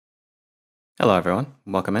Hello, everyone.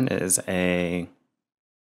 Welcome in. It is a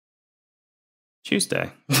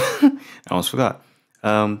Tuesday. I almost forgot.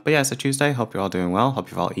 But yeah, it's a Tuesday. Hope you're all doing well.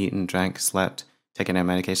 Hope you've all eaten, drank, slept, taken your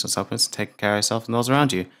medication supplements, taken care of yourself and those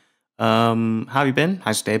around you. How have you been?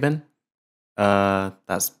 How's your day been?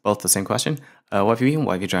 That's both the same question. What have you eaten?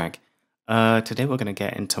 What have you drank? Today we're gonna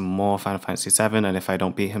get into more Final Fantasy VII, and if I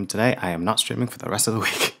don't beat him today, I am not streaming for the rest of the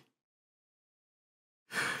week.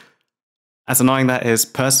 As annoying that is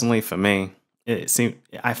personally for me,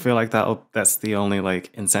 I feel like that's the only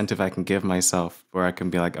like incentive I can give myself where I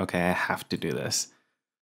can be like, okay, I have to do this.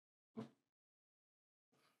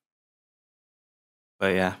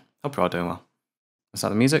 But yeah, hope you're all doing well. Let's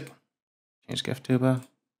start the music. Change gift tuber.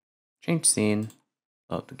 Change scene.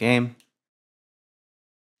 Load the game.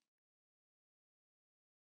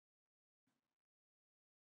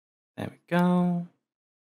 There we go.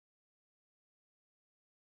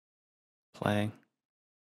 Play.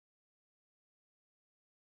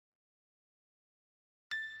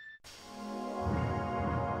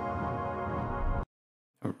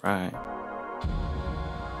 All right.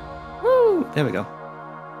 Woo! There we go.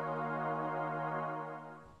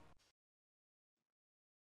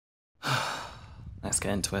 Let's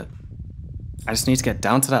get into it. I just need to get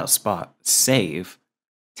down to that spot, save,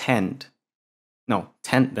 tent,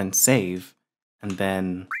 then save, and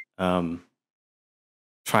then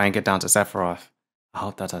try and get down to Sephiroth. I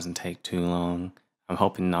hope that doesn't take too long. I'm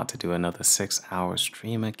hoping not to do another 6-hour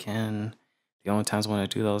stream again. The only times I want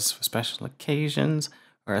to do those for special occasions,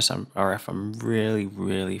 or if I'm really,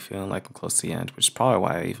 really feeling like I'm close to the end, which is probably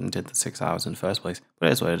why I even did the 6 hours in the first place. But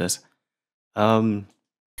it is what it is. I'm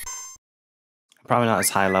probably not as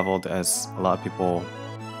high leveled as a lot of people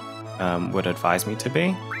would advise me to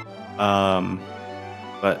be.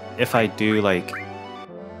 But if I do like,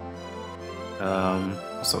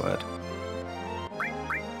 what's the word?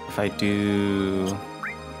 If I do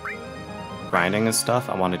grinding and stuff,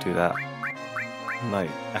 I want to do that.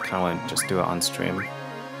 Like, I kind of want to just do it on stream.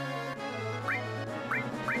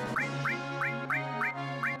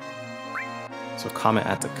 So comment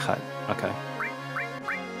at the cut. Okay.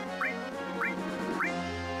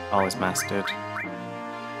 Always mastered.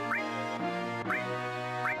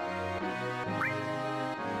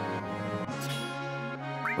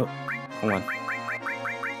 Oh, hold on.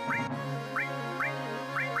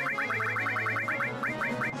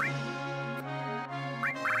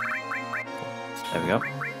 There we go.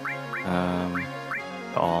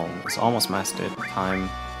 It's almost mastered. Time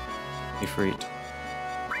be freed.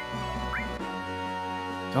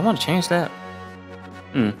 Do I want to change that?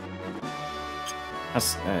 I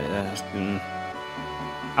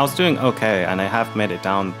was doing okay, and I have made it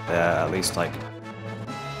down there at least like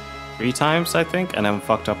 3 times, I think, and then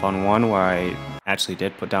fucked up on one where I actually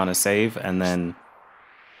did put down a save, and then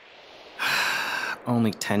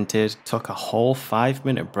only tented, took a whole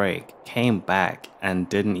 5-minute break, came back, and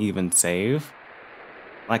didn't even save.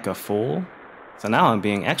 Like a fool. So now I'm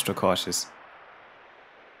being extra cautious.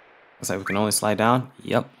 It's like we can only slide down?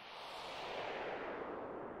 Yep.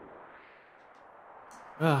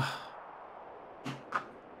 I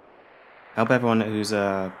hope everyone who's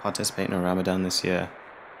participating in Ramadan this year,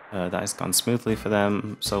 that has gone smoothly for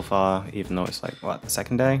them so far, even though it's like, what, the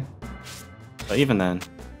 2nd day? But even then,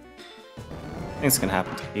 things can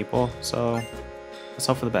happen to people, so let's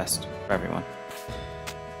hope for the best for everyone.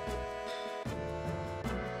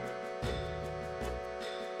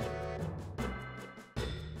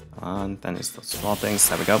 And then it's those small things.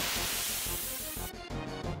 There we go.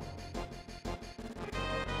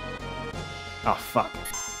 Oh, fuck.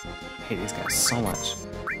 I hate these guys so much.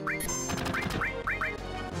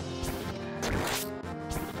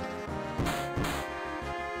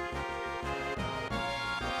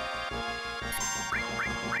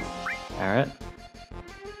 Barret.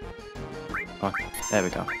 Oh, there we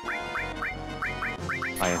go.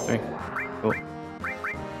 Fire 3. Cool.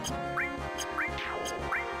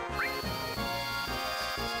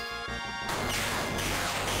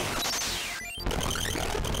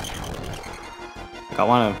 Got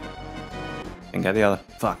one of them. Didn't get the other.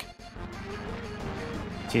 Fuck.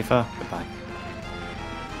 Tifa, goodbye.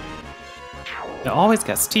 It always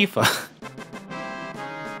gets Tifa.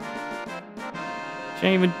 She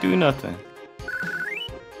ain't even do nothing.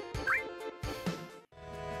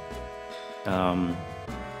 I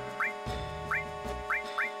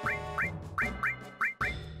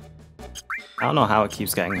don't know how it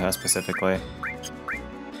keeps getting her specifically.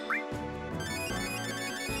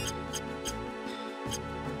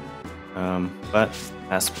 But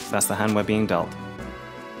that's the hand we're being dealt.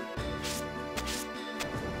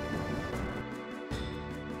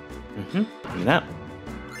 Give me that.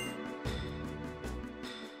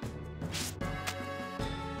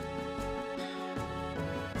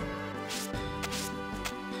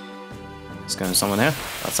 gonna summon here.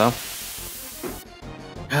 That's so.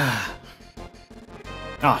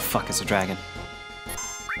 Oh fuck, it's a dragon.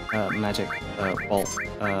 Magic, bolt,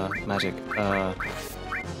 magic,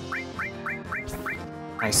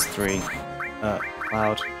 ice 3,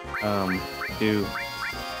 cloud, do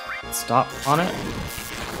stop on it.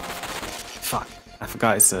 Fuck, I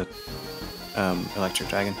forgot it's a electric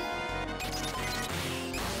dragon.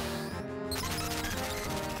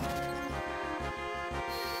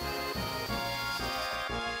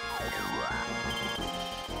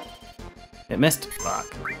 It missed.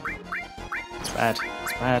 Fuck. It's bad.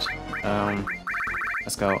 It's bad.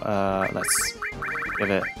 Let's go. Let's give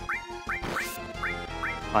it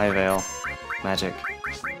Fire Veil, magic,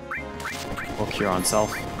 or Cure on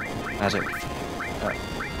Self, magic,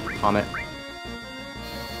 Comet.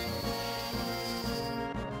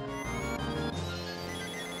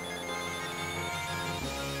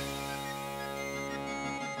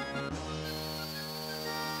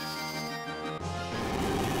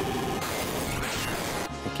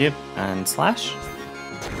 Thank you. And slash.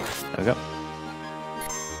 There we go.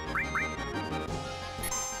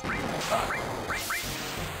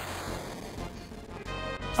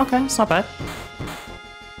 Okay, it's not bad.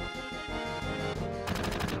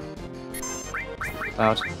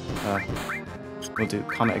 Cloud. We'll do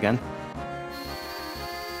Comet again.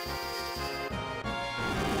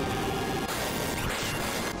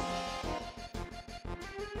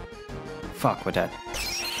 Fuck, we're dead.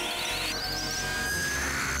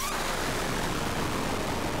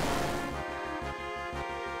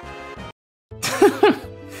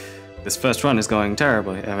 This first run is going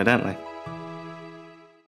terribly, evidently.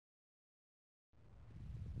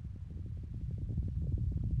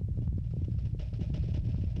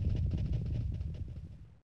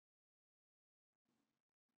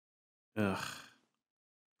 Ugh.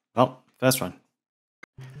 Well, first run.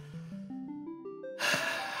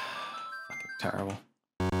 Fucking terrible.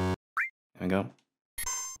 There we go.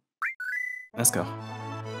 Let's go.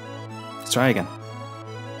 Let's try again.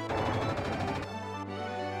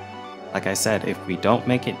 Like I said, if we don't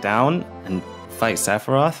make it down and fight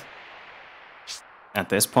Sephiroth, at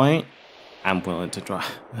this point, I'm willing to try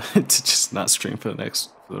to just not stream for the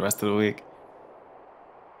rest of the week.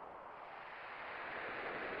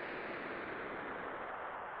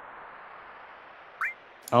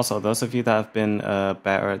 Also, those of you that have been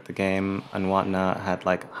better at the game and whatnot, had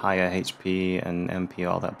like higher HP and MP,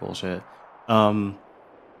 all that bullshit.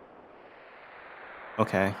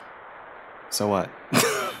 Okay. So what?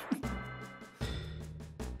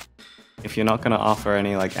 If you're not gonna offer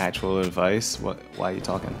any like actual advice, why are you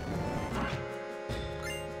talking?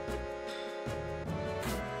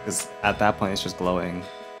 Because at that point it's just glowing.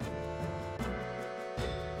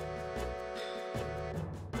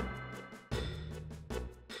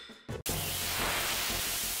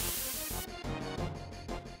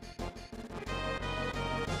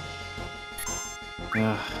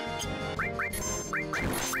 Ugh.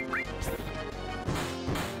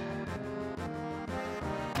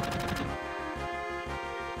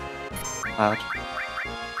 Cloud.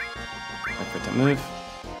 Wait for it to move.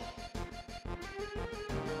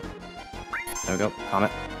 There we go. Comet.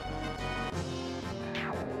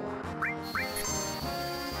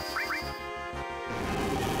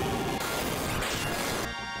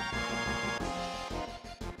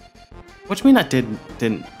 What do you mean that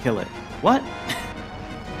didn't kill it? What?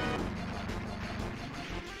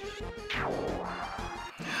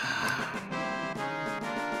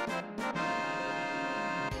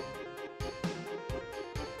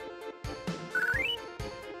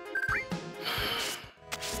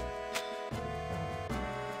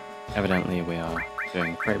 Evidently, we are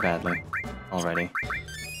doing pretty badly already.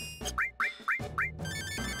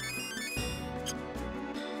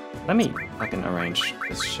 Let me fucking arrange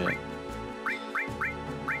this shit.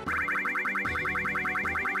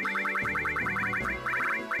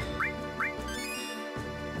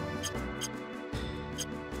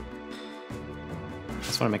 I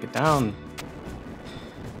just want to make it down.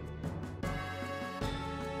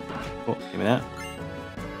 Oh, give me that.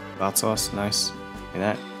 God sauce, nice. Give me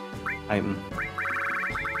that. Item.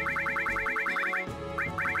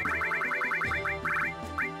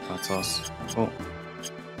 Hot sauce. Oh.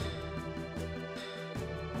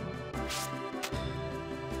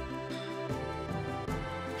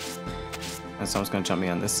 And someone's gonna jump me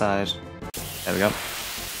on this side. There we go.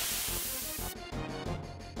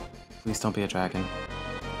 Please don't be a dragon.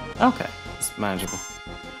 Okay, it's manageable.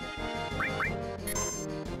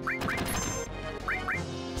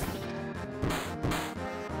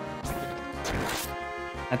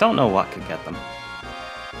 I don't know what could get them.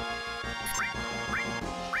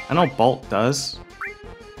 I know Bolt does.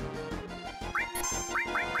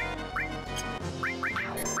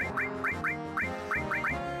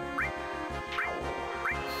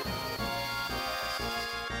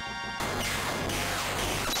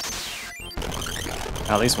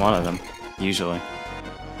 At least one of them, usually.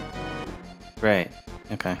 Great.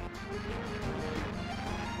 Okay.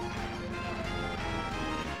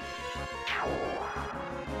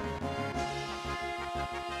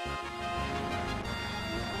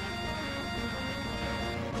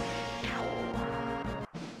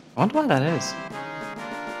 I wonder why that is.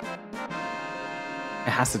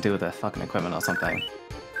 It has to do with the fucking equipment or something.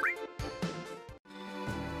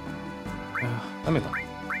 Let me look.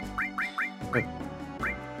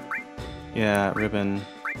 Yeah, ribbon.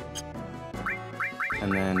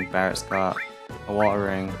 And then Barrett's got a water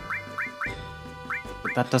ring.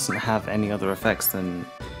 But that doesn't have any other effects than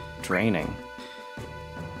draining.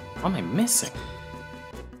 What am I missing?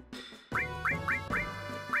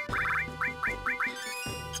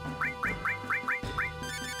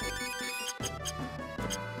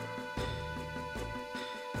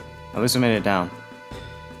 At least we made it down.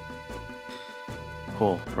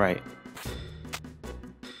 Cool, right.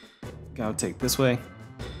 Gotta take this way.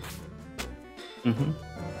 Mm-hmm.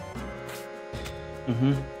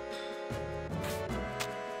 Mm-hmm.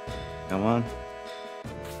 Come on.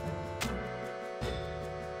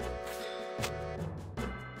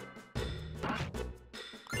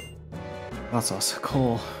 That's also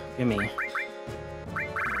cool. Gimme.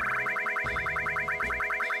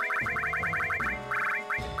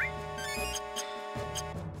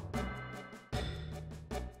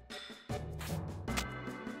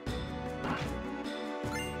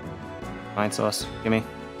 Mine sauce. Gimme.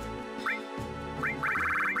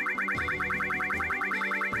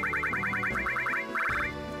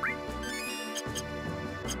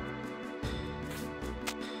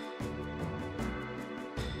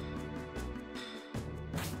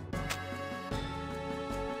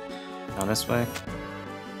 Down this way.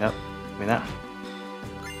 Yep. Give me that.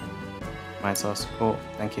 Mine sauce. Cool.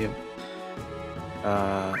 Thank you.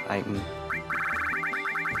 Item.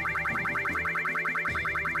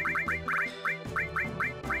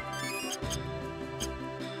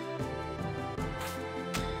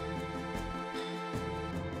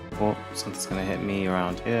 Oh, something's gonna hit me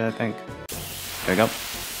around here, I think. There we go.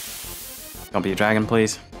 Don't be a dragon,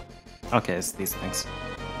 please. Okay, it's these things.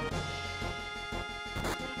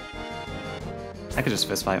 I could just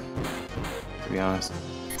fist fight, to be honest.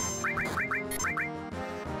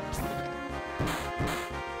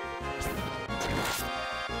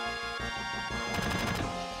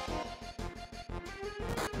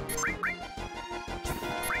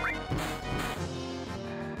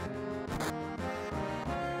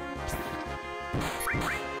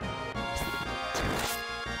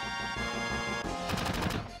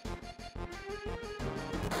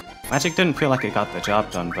 Magic didn't feel like it got the job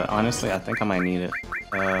done, but honestly, I think I might need it.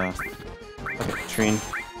 Okay, Trine.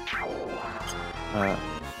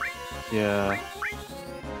 Yeah.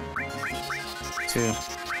 2.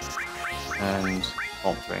 And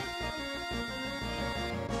all 3.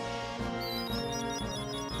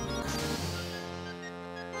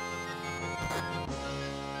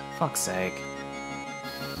 Fuck's sake.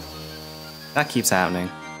 That keeps happening.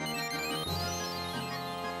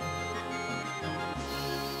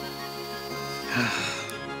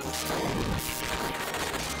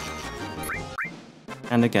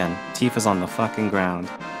 And again, Tifa's on the fucking ground.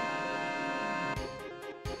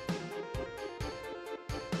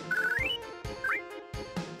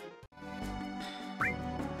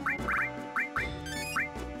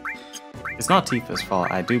 It's not Tifa's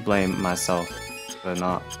fault. I do blame myself for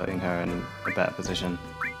not putting her in a better position.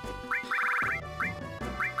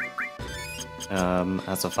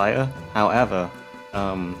 As a fighter. However,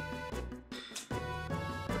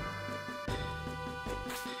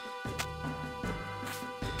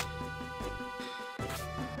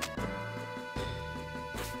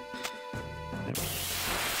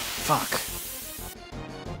 fuck.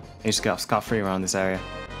 You just got scot-free around this area.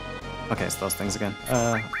 Okay, it's those things again.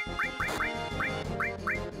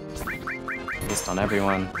 Based on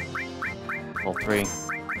everyone. All 3.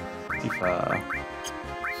 Tifa.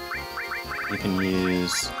 You can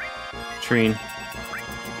use Trine.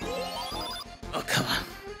 Oh, come on.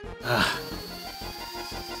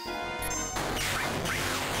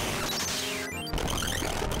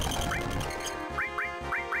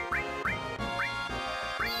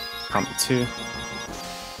 Comp 2.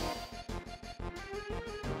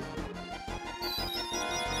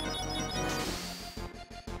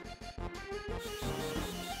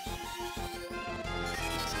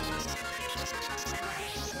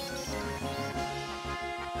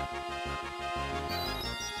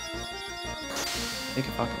 Take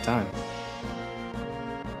your fucking time.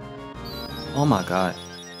 Oh my god.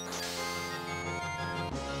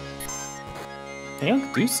 Can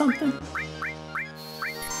you do something?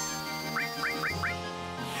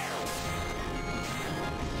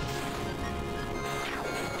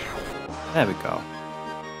 There we go.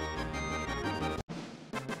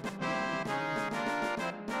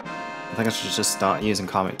 I think I should just start using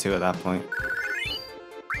Comet 2 at that point.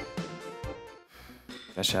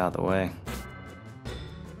 Get shit out of the way.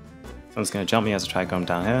 Someone's gonna jump me as I try going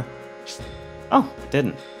down here. Oh,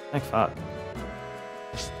 didn't. Thank fuck.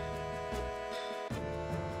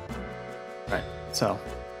 Right, so.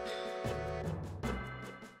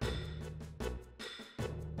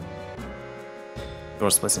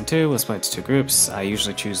 Door splits in two, we'll split into two groups. I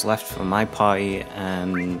usually choose left for my party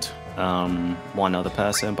and one other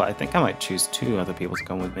person, but I think I might choose two other people to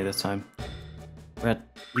come with me this time. Red,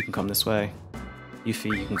 you can come this way.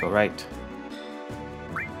 Yuffie, you can go right.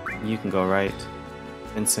 You can go right.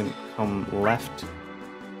 Vincent, come left.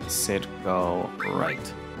 Sid, go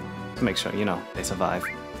right. To make sure, you know, they survive.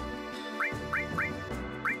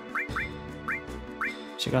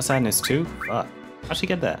 She got sadness too? Fuck. How'd she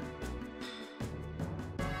get that?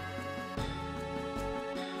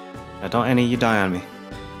 Now don't any of you die on me.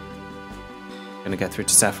 Gonna get through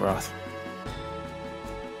to Sephiroth.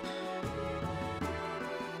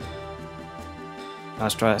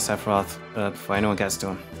 Let's try Sephiroth before anyone gets to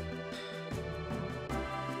him.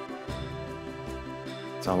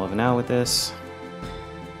 It's all over now with this.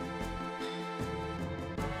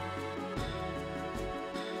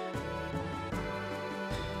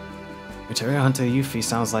 Materia Hunter Yuffie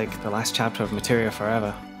sounds like the last chapter of Materia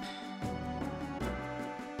Forever.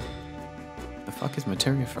 The fuck is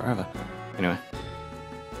Materia Forever? Anyway.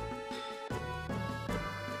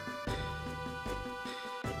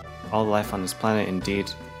 All life on this planet, indeed,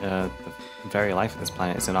 the very life of this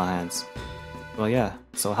planet is in our hands. Well, yeah,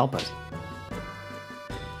 so help us.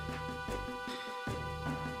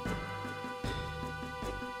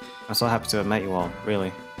 I'm so happy to have met you all,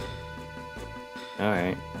 really.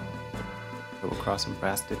 Alright. Double cross and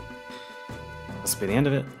blasted. This will be the end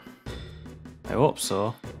of it. I hope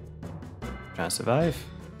so. Trying to survive.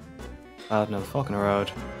 Another fork in the road.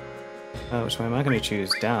 Which way am I going to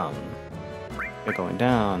choose? Down. You're going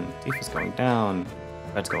down. Tifa's going down.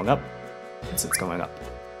 Red's going up. Vincent's going up.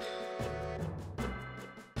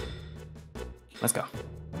 Let's go.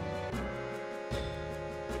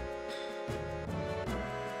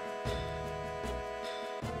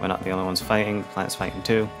 We're not the only ones fighting. The planet's fighting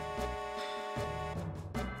too.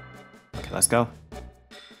 Okay, let's go.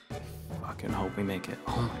 Fucking hope we make it.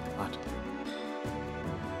 Oh my god.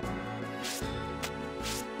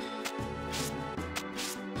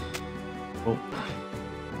 Oh.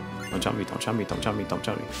 Don't jump me, don't jump me, don't jump me, don't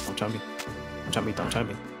jump me, don't jump me. Don't jump me, don't jump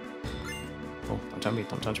me. Oh, don't jump me,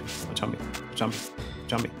 don't jump me, don't jump me, don't jump me, don't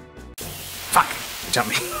jump me. Fuck! Jump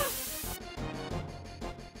me.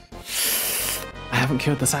 I haven't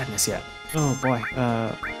killed the sadness yet. Oh boy,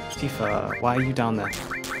 Tifa, why are you down there?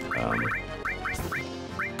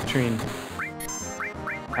 Katrine.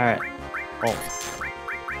 Alright. Oh.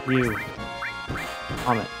 You.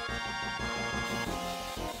 Comet.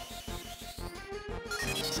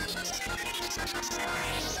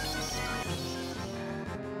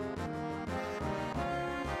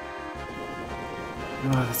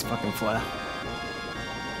 Oh, that's fucking flare.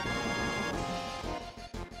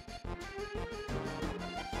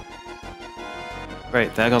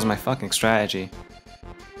 Great, there goes my fucking strategy.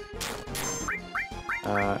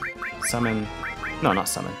 Summon... No, not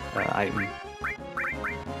summon. Item.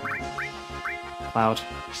 Cloud.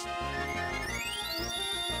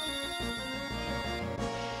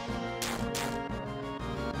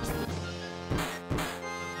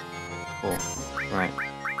 Cool. Right.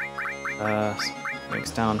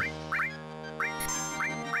 Links down.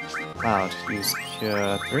 Cloud. Use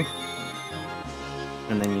Cure 3.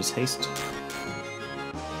 And then use Haste.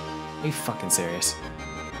 Are you fucking serious?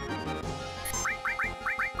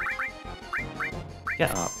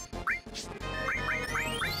 Get up.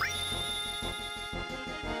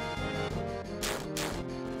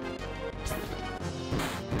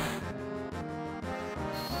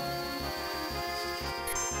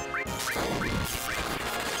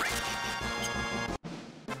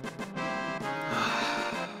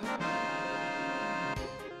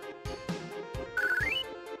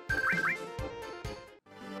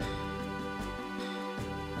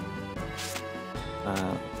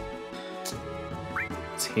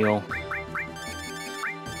 Let's heal.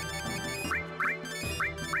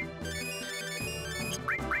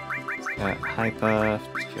 Hyper,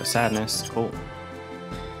 cure sadness, cool.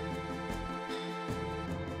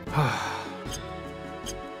 Oh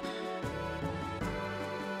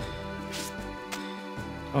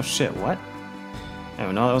shit, what? I didn't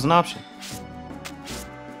even know that was an option.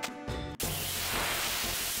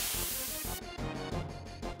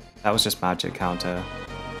 That was just magic counter.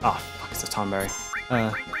 Oh, fuck, it's a Tonberry.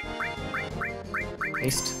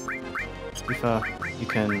 Haste. Tifa, you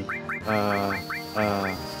can,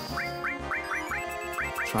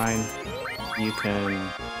 Shrine. You can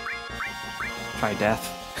try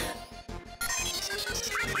death.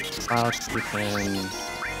 Cloud, you can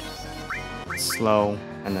slow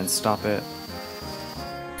and then stop it.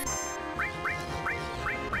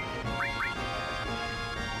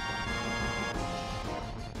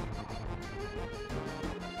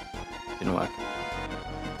 Didn't work.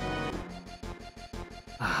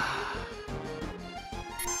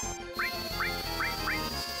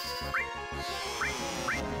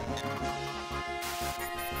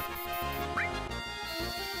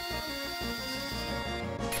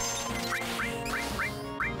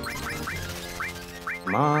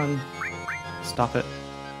 Come on. Stop it.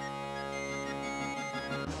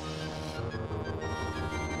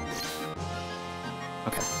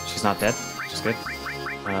 Okay, she's not dead, which is good.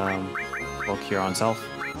 Full cure on self.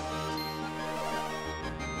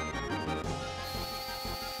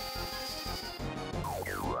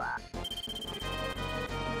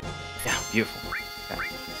 Yeah, beautiful. Okay.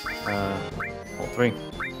 All three.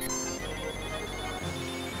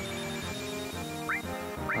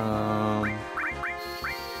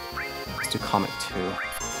 Let's do Comet 2.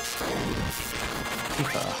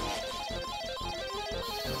 Tifa.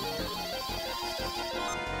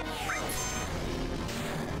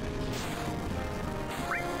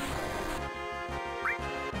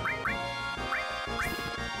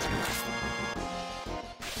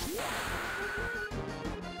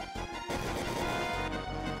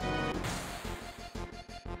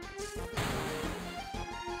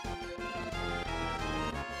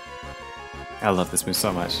 I love this move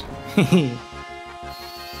so much.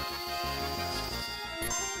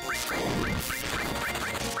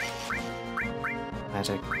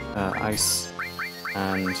 Magic, ice,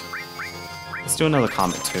 and let's do another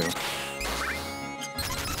Comet too.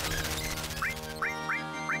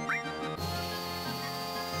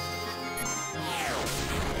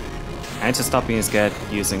 I need to stop being scared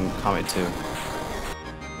using Comet 2.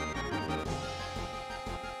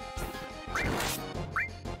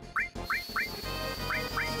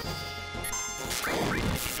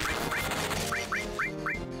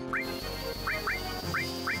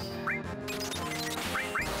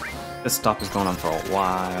 This stop is going on for a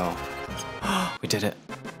while. We did it.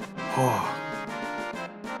 Oh.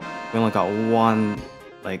 We only got one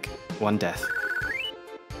death.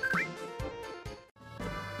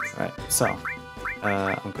 Alright, so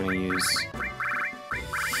I'm gonna use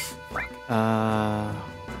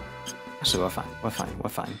actually we're fine.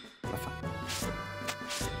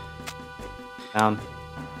 Down.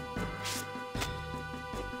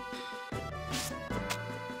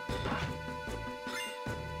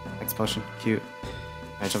 Potion, cute.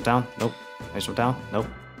 Can I jump down? Nope. Can I jump down? Nope.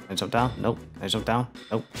 Can I jump down? Nope. Can I jump down?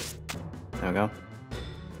 Nope. There we go.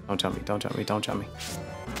 Don't jump me, don't jump me, don't jump me.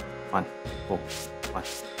 One. Cool. One.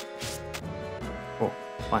 Cool.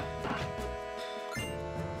 One.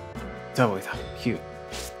 Double with that. Cute.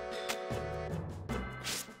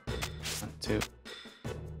 1, 2.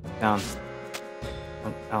 Down.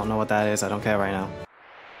 I don't know what that is. I don't care right now.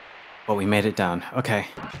 But we made it down. Okay.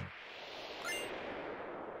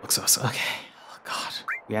 Looks awesome. Okay. Oh god.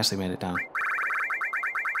 We actually made it down.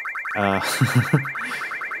 Oh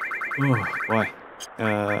boy.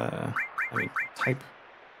 I mean, type.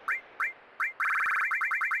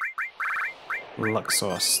 Luck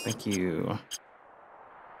sauce. Thank you.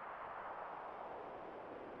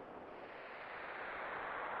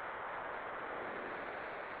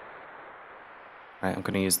 Alright, I'm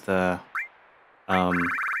gonna use the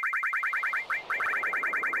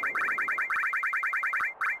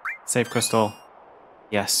save crystal.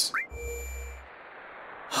 Yes.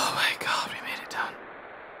 Oh my god, we made it down.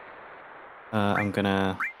 I'm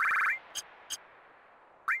gonna...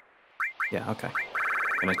 Yeah, okay.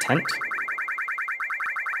 I'm gonna tent.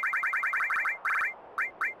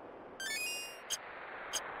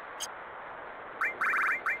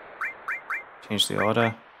 Change the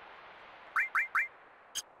order.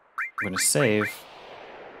 I'm gonna save.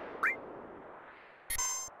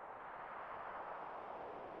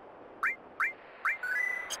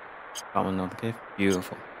 Got one another cave.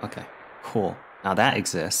 Beautiful. Okay, cool. Now that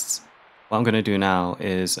exists. What I'm gonna do now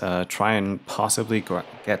is try and possibly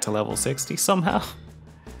get to level 60 somehow.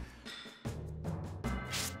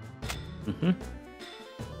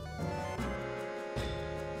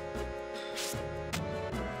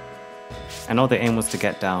 I know the aim was to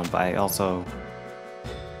get down, but I also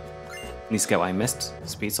need to get what I missed.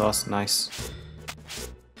 Speed sauce, nice.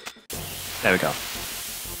 There we go.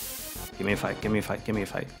 Give me a fight, give me a fight, give me a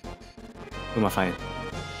fight. Who am I fighting?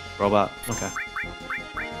 Robot, okay.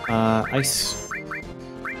 Ice.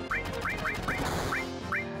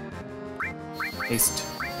 Haste.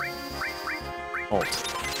 Ult.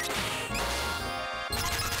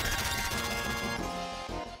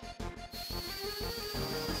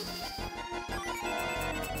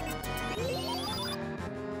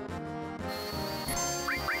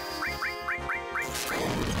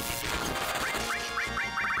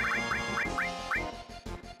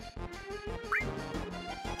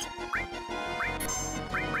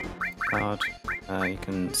 Cloud. You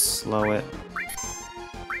can slow it.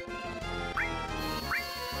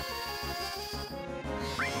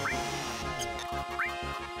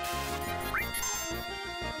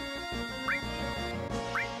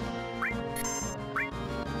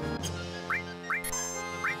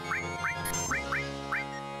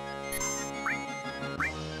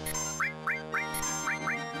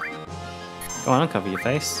 Go on, uncover your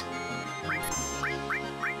face.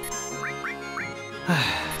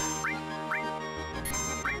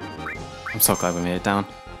 I'm so glad we made it down.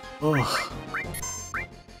 Ugh.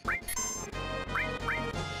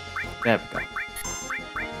 There we go.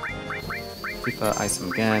 Keep ice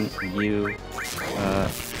him again. You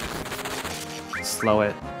slow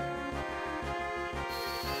it.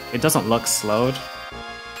 It doesn't look slowed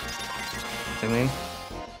to me.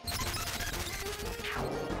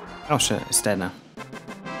 Oh shit, it's dead now.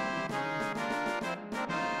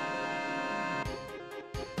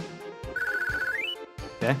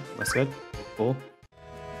 Okay, that's good. Cool.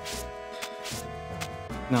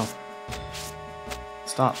 No.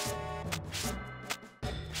 Stop.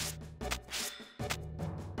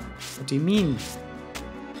 What do you mean?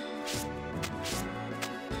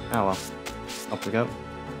 Oh well. Up we go.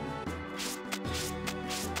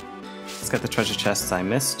 Let's get the treasure chests I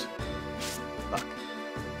missed. Fuck.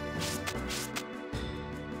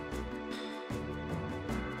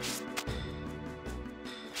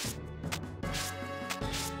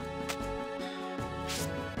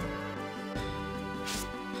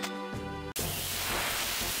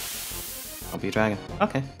 I'll be a dragon.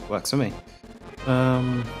 Okay, works for me.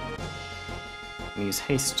 Use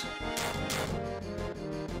haste.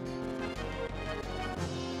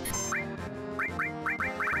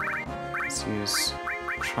 Let's use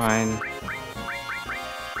Trine,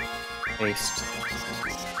 haste,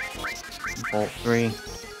 Bolt 3.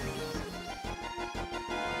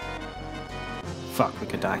 Fuck, we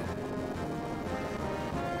could die.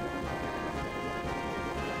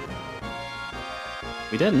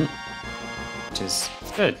 We didn't, which is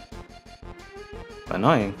good, but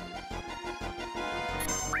annoying.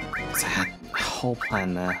 Because I had a whole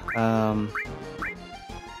plan there.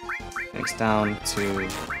 Next down to.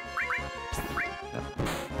 Yep.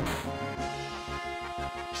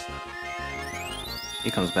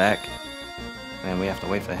 He comes back, and we have to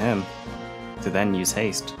wait for him to then use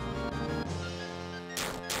haste.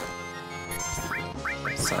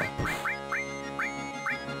 So.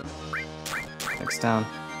 Next down.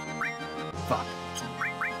 Fuck.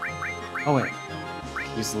 Oh wait.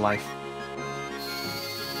 Use the life.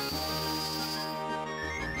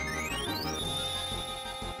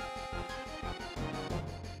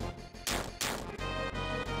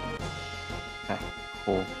 Okay,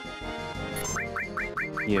 cool.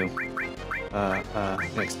 You.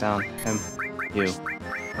 Next down. Him. You.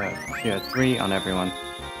 Here, 3 on everyone.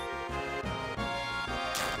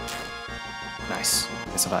 Nice.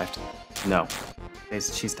 I survived. No.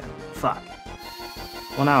 She's dead. Fuck.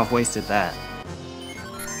 Well, now I've wasted that.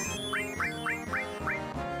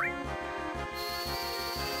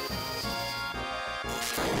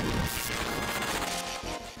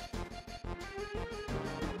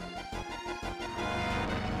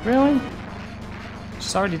 Really?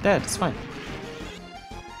 She's already dead. It's fine.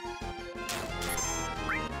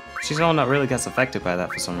 She's the one that really gets affected by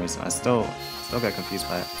that for some reason. I still get confused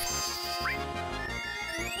by it.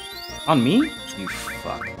 On me? You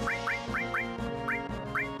fuck.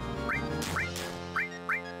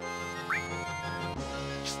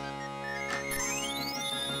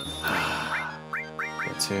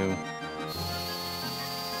 Get 2.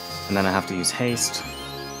 And then I have to use haste.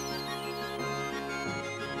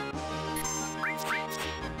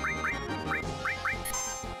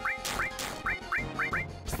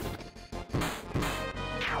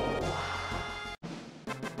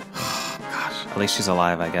 Gosh, at least she's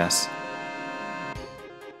alive, I guess.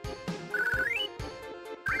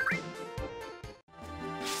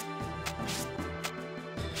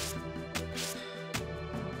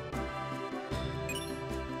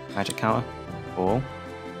 Magic counter. Cool.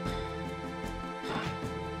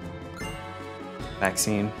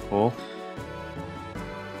 Vaccine. Cool.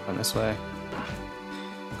 Going this way.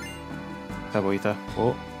 Turbo ether.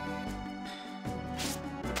 Cool.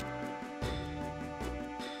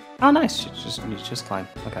 Oh, nice. You just climb.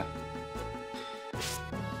 Okay.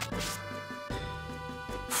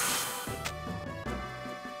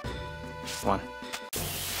 Come on.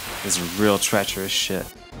 This is real treacherous shit.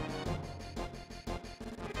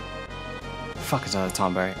 Fuck, it's another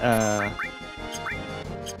Tomberry.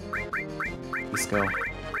 Let's go.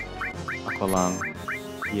 Aqua Lung.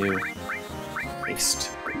 You.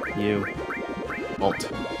 Haste. You. Bolt.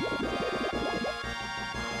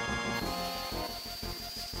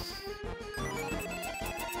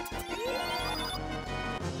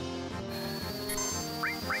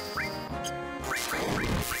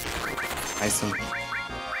 Ice him.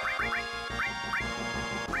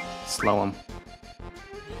 Slow him.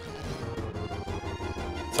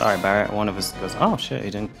 Sorry, Barrett. One of us goes, oh shit, he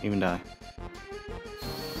didn't even die.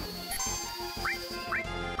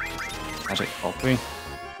 Magic, all three.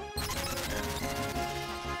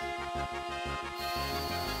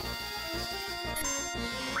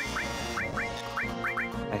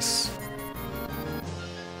 Nice.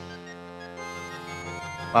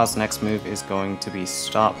 Cloud's next move is going to be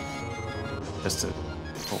stop. Just to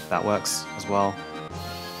hope that works as well.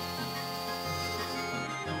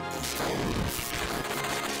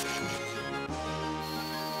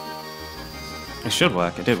 It should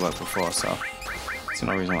work. It did work before, so there's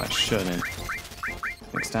no reason why it shouldn't.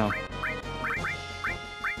 Mix down.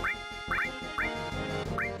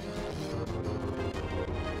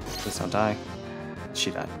 Please don't die.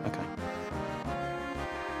 She died. Okay.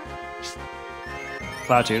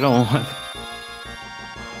 Cloud, you don't want.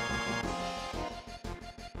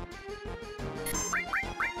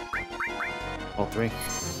 All three.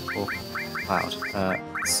 Cool. Cloud.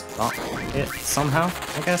 Stop it somehow,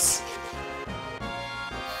 I guess.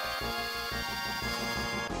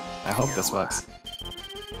 I hope this works.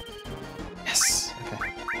 Yes.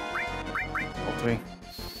 Okay. All three.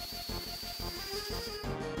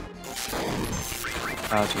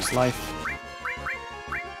 Cloud, use life.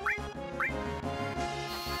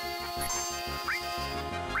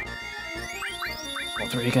 All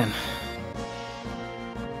three again.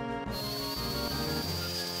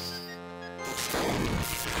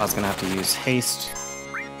 I was gonna have to use haste.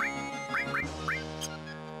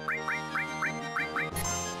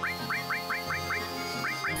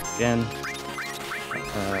 Again.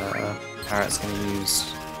 Parrot's gonna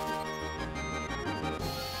use.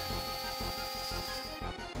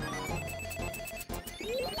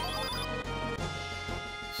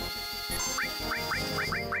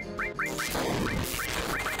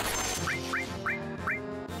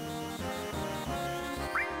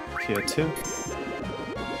 Cure 2.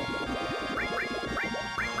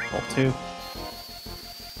 Ult 2.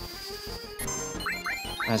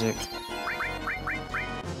 Magic.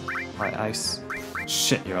 Alright, ice.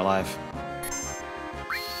 Shit, you're alive.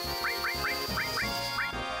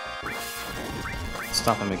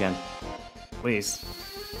 Stop him again. Please.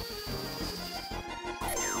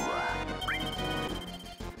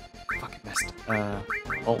 Fucking missed.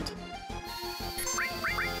 Ult.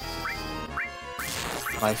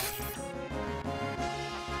 Life.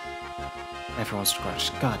 Everyone's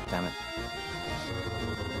scratched. God damn it.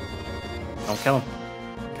 Don't kill him.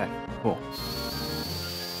 Okay, cool.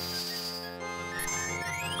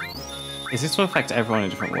 Is this to affect everyone in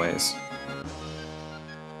different ways?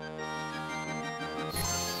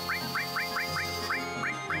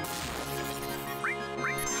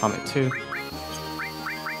 Comet 2.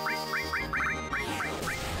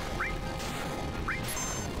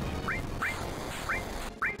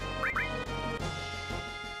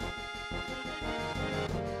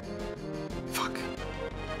 Fuck.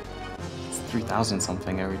 It's 3,000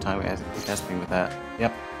 something every time we test me with that.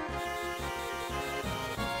 Yep.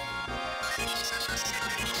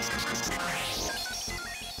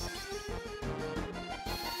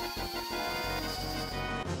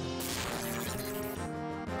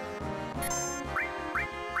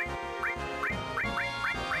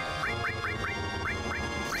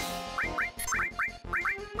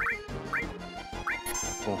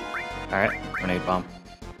 Cool. Alright, grenade bomb.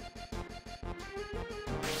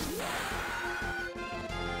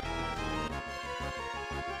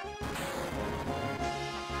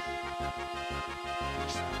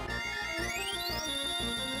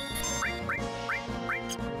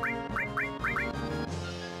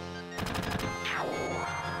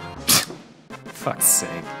 Fuck's sake.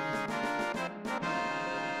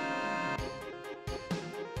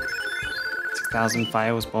 6,000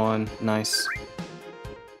 fire was born. Nice.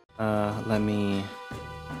 Let me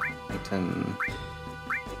item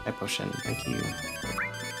a potion. Thank you.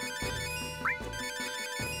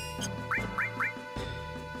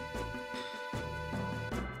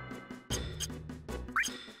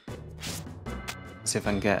 See if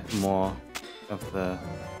I can get more of the.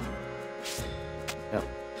 Yep.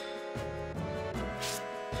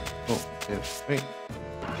 Oh, 2, 3.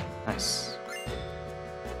 Nice.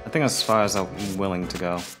 I think that's as far as I'm willing to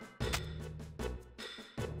go.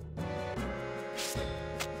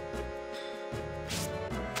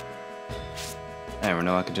 I never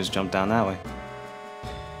know I could just jump down that way.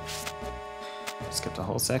 Skipped a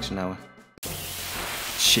whole section that way.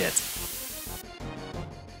 Shit.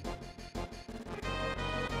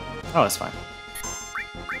 Oh, it's fine.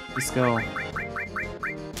 Let's go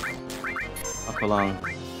up along.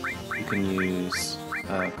 You can use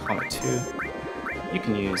Comet 2. You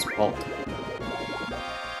can use Bolt. I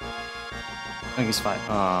think he's fine.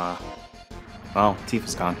 Well,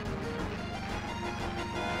 Tifa's gone.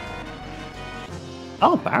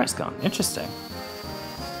 Oh, Barrett's gone. Interesting.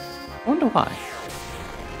 I wonder why.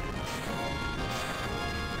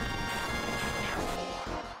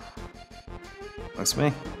 Looks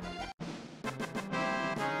me.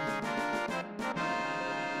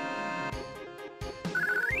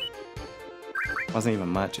 Wasn't even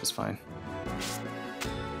much, it's fine.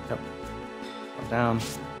 Yep. Up, down.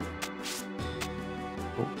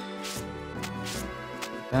 Oh.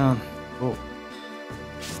 Down. Oh.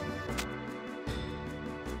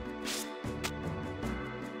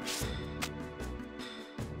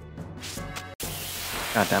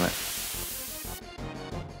 God damn it.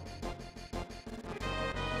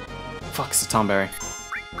 Fuck, it's a Tomberry.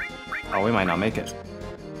 Oh, we might not make it.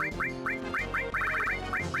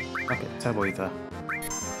 Fuck it, Turbo Ether.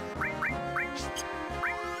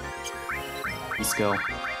 E-skill.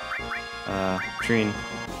 Trine.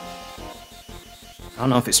 I don't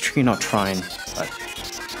know if it's Trine or Trine, but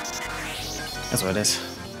that's what it is.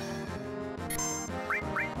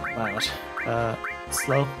 Violet.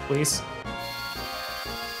 Slow, please.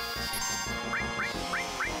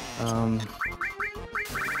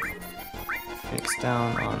 Fix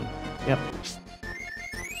down on. Yep.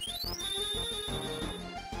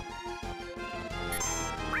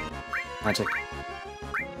 Magic.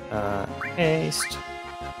 Haste.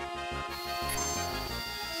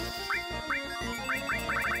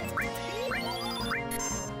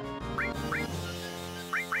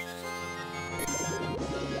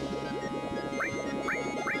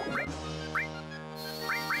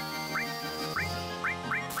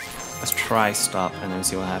 Let's try stop and then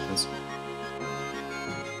see what happens.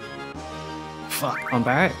 Fuck, on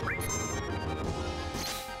Barret.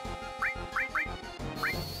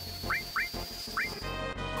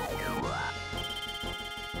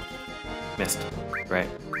 Missed. Great.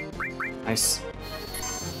 Nice.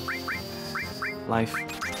 Life.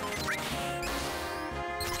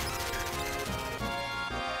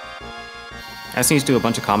 I just need to do a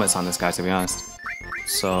bunch of comments on this guy, to be honest.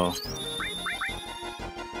 So.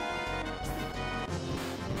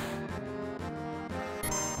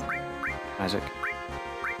 Magic.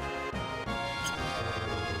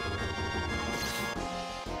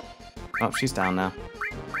 Oh, she's down now.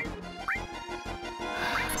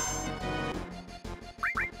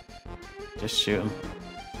 Just shoot him.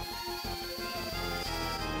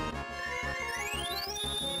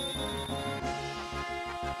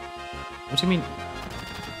 What do you mean?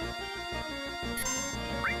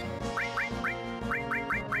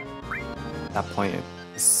 That point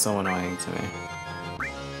is so annoying to me.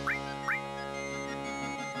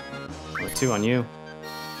 Number 2 on you.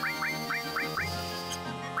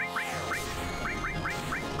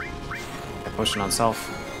 Potion on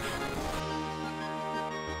self.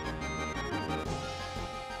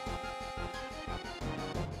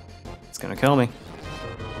 It's gonna kill me.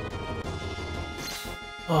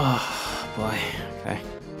 Oh boy. Okay.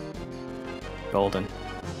 Golden.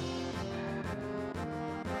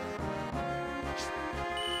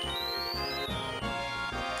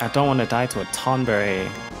 I don't want to die to a Tonberry.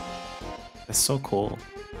 It's so cool.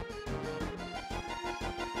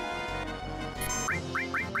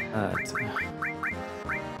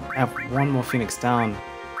 I have one more Phoenix down.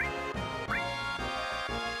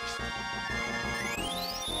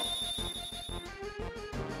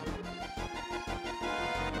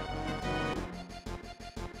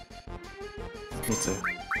 Need to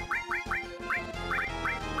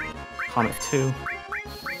Comet 2.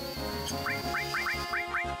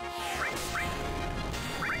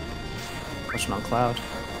 Pushing on Cloud.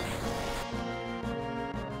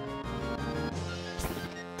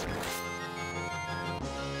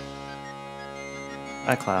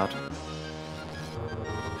 Bye, Cloud.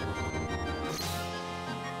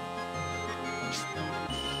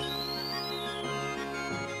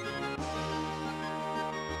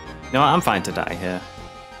 No, I'm fine to die here.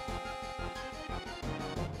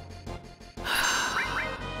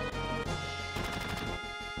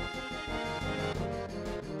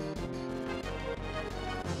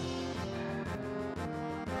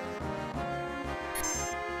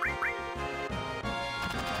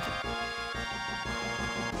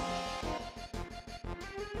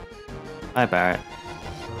 Hi, Barrett.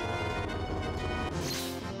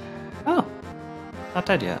 Oh, not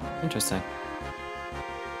dead yet. Interesting.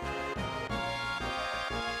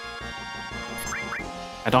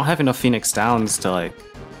 I don't have enough Phoenix Downs to, like,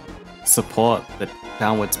 support the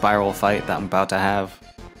downward spiral fight that I'm about to have.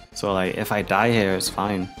 So, like, if I die here, it's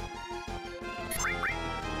fine.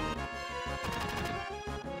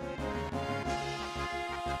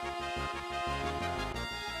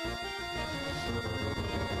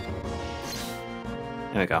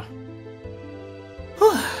 There we go.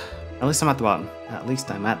 Whew. At least I'm at the bottom. At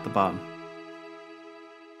least I'm at the bottom.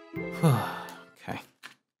 Whew. Okay.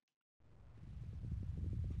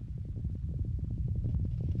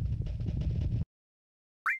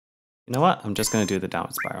 You know what? I'm just gonna do the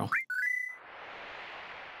downward spiral.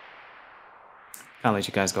 Can't let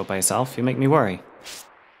you guys go by yourself. You make me worry.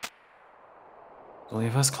 Don't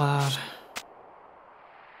leave us, Cloud.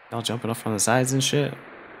 Y'all jumping up from the sides and shit.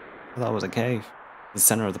 I thought it was a cave. The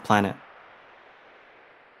center of the planet.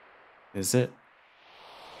 Is it?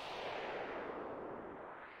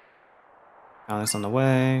 Found this on the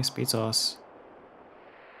way. Speed sauce.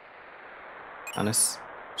 Found this.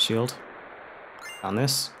 Shield. Found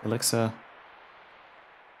this. Elixir.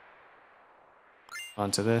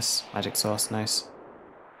 Onto this. Magic sauce. Nice.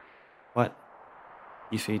 What?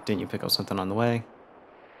 Didn't you pick up something on the way?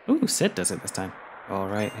 Ooh, Sid does it this time.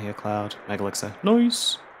 Alright, here, Cloud. Mega Elixir.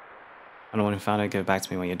 Nice! I'm the one who found it. Give it back to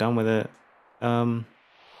me when you're done with it.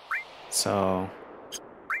 So...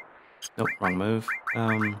 Nope, wrong move.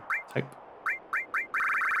 Type.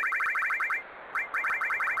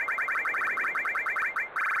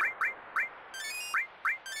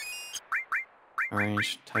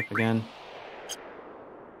 Arrange, type again.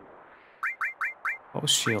 What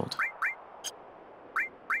was shield?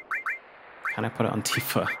 Can I put it on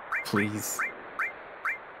Tifa, please?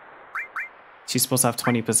 She's supposed to have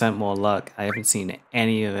 20% more luck. I haven't seen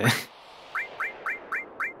any of it.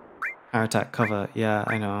 Power attack cover, yeah,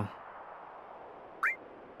 I know.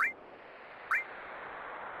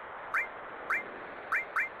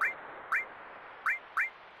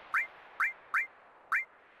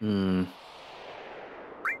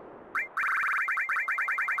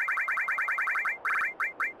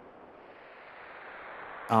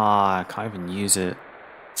 Ah, I can't even use it.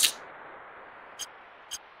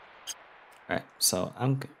 Alright, so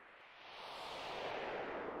I'm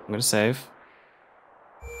gonna save.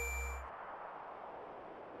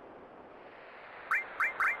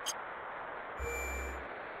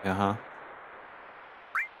 Uh-huh.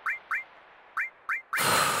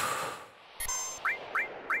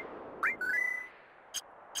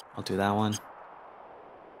 I'll do that one.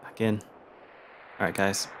 Back in. Alright,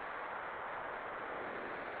 guys.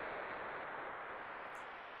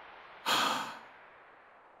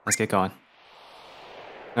 Let's get going.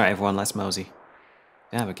 Alright, everyone, let's mosey.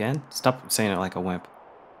 Damn, again? Stop saying it like a wimp.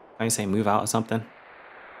 Can't you say move out or something?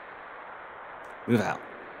 Move out.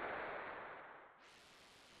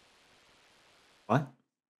 What?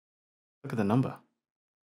 Look at the number.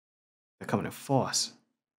 They're coming in force.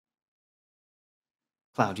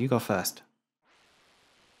 Cloud, you go first.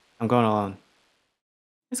 I'm going alone.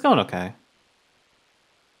 It's going okay.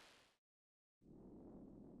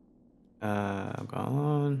 I'm going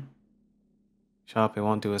alone. Sharp, it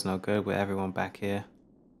won't do us no good with everyone back here.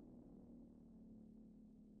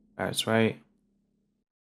 Barrett's right.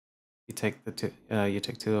 You take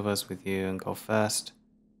two of us with you and go first.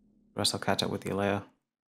 The rest will catch up with you later.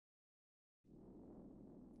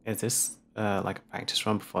 Is this like a practice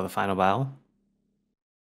run before the final battle?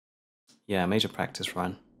 Yeah, major practice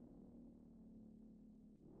run.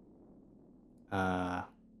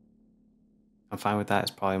 I'm fine with that.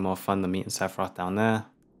 It's probably more fun than meeting Sephiroth down there.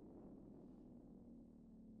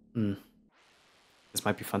 This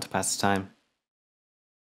might be fun to pass the time.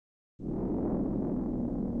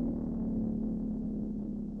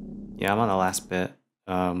 Yeah, I'm on the last bit.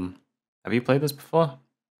 Have you played this before?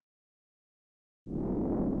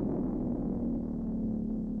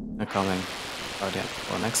 They're coming. Oh, yeah.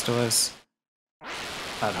 Go next to us.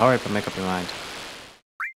 Hurry up and make up your mind.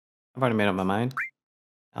 I've already made up my mind.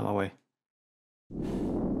 On my way.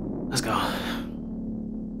 Let's go.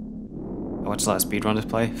 I watched a lot of speedrunners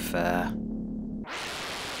play. Fair.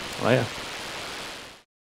 Later.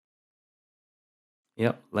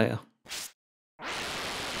 Yep, later.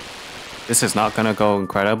 This is not gonna go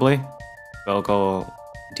incredibly. It'll go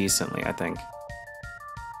decently, I think.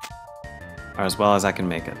 Or as well as I can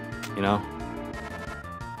make it, you know?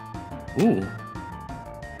 Ooh.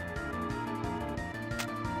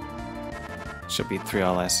 Should be 3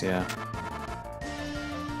 or less, yeah.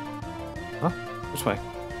 Huh? Which way?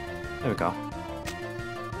 There we go.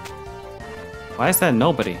 Why is there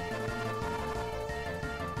nobody?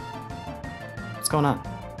 What's going on?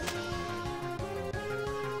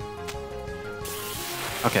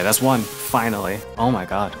 Okay, that's one, finally. Oh my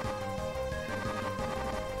god.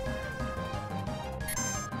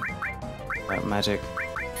 Magic.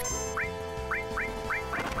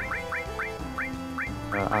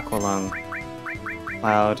 Aqua Lung.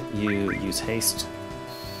 Cloud, you use haste.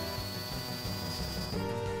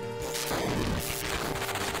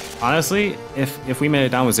 Honestly, if we made it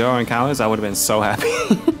down with 0 encounters, I would have been so happy.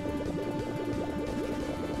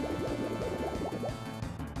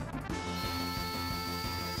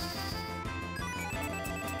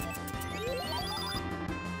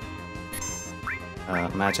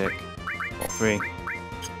 Magic. All 3.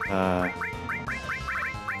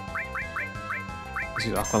 Let's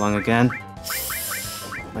use Aqua Lung again.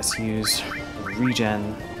 Let's use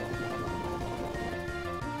regen.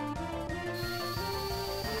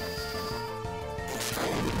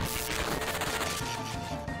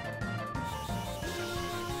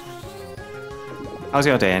 How's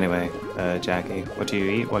your day anyway, Jackie? What do you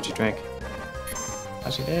eat? What do you drink?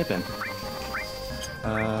 How's your day been?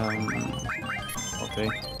 Okay.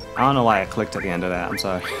 I don't know why I clicked at the end of that, I'm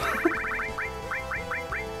sorry.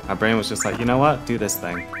 My brain was just like, you know what? Do this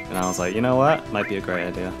thing. And I was like, you know what? Might be a great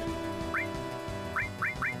idea.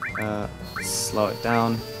 Slow it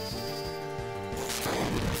down.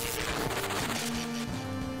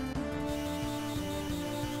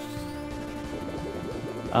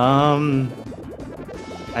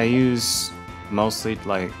 I use mostly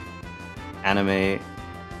like anime,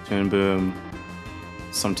 Toon Boom,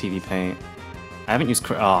 some TV Paint. I haven't used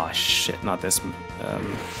oh shit, not this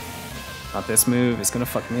move, it's gonna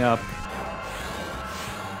fuck me up.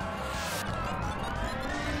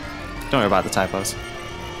 Don't worry about the typos.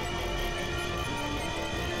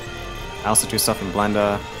 I also do stuff in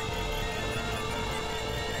Blender.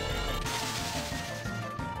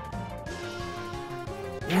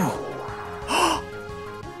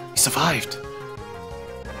 He survived!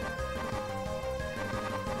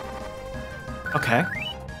 Okay.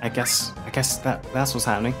 I guess that's what's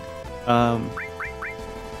happening.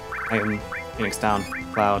 Item, Phoenix down,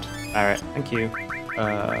 Cloud, Barret, thank you.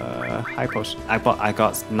 High potion. I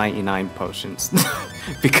got 99 potions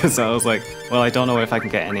because I was like, well, I don't know if I can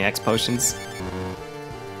get any X potions.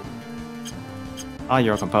 Oh,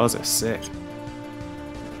 you're a composer, sick.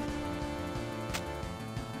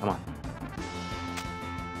 Come on.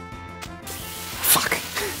 Fuck.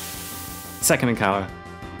 Second encounter.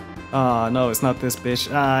 Oh no, it's not this bitch.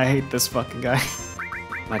 Ah, I hate this fucking guy.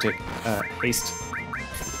 Magic. Haste.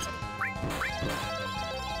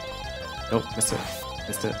 Nope, missed it.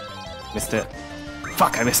 Missed it. Missed it.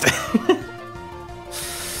 Fuck, I missed it.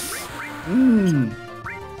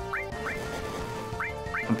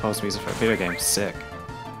 Compose music for a video game. Sick.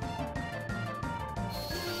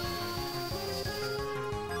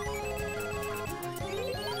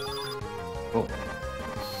 Oh.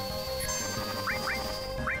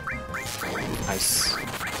 Nice.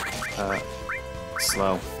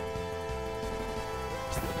 Slow.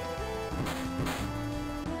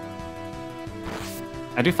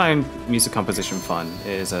 I do find music composition fun.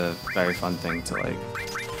 It is a very fun thing to like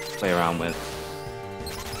play around with.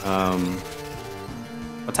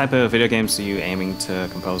 What type of video games are you aiming to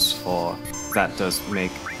compose for? That does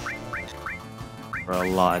make for a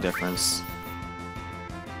lot of difference.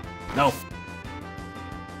 No.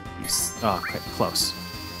 Oh, okay, close.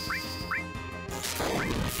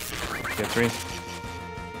 Get 3.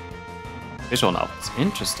 Visual novels.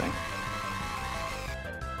 Interesting.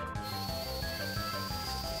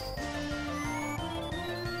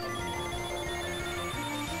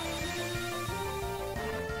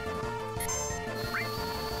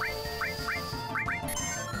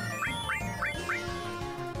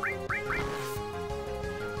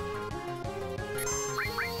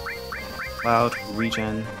 Cloud,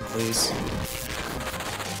 regen, please.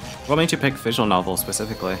 What made you pick visual novel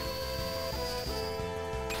specifically?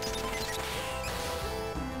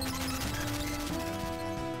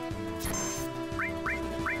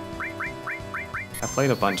 I played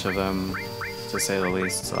a bunch of them, to say the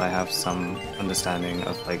least, so I have some understanding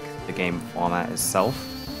of like the game format itself.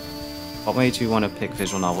 What made you want to pick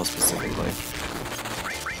visual novel specifically?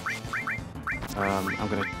 I'm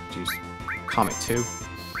gonna use Comic 2.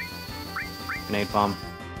 Grenade Bomb.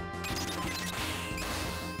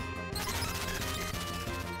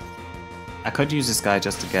 I could use this guy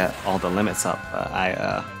just to get all the limits up, but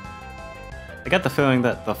I get the feeling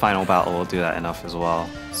that the final battle will do that enough as well,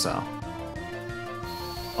 so...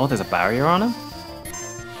 Oh, there's a barrier on him?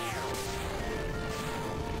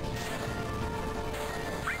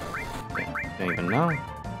 Didn't even know.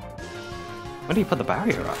 When do you put the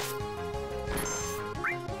barrier up?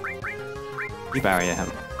 You barrier him.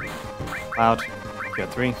 Cloud. Cure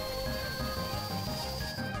 3.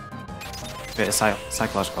 Create a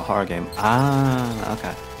psychological horror game. Ah,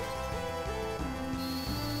 okay.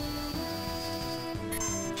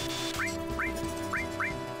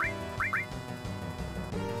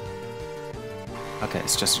 Okay,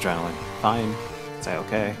 it's just adrenaline. Fine. Say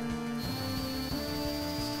okay.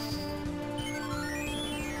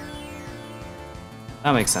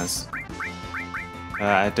 That makes sense.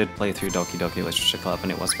 I did play through Doki Doki Literature Club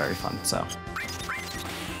and it was very fun, so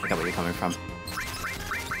I get where you're coming from.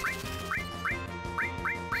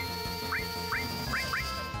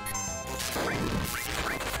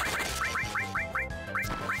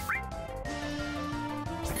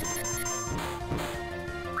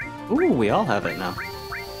 Ooh, we all have it now.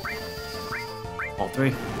 All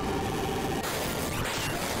 3.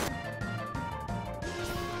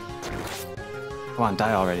 Come on,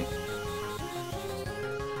 die already.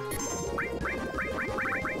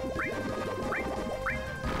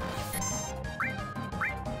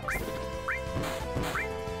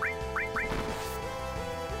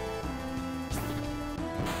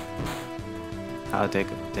 How to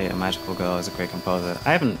Date a Magical Girl is a great composer.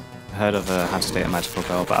 I haven't heard of How to Date a Magical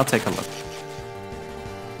Girl, but I'll take a look.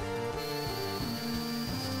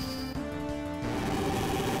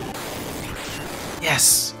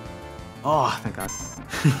 Yes! Oh, thank God.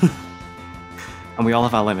 And we all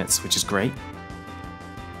have our limits, which is great.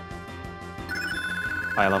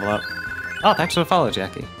 Fire level up. Oh, thanks for the follow,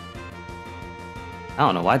 Jackie. I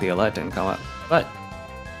don't know why the alert didn't come up, but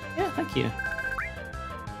yeah, thank you.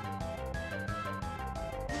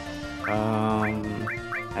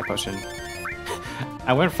 High potion.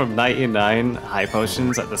 I went from 99 high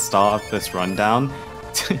potions at the start of this rundown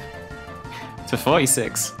to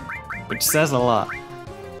 46, which says a lot.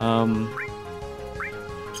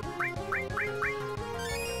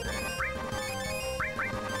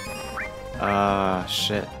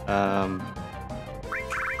 Shit. I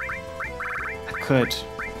could.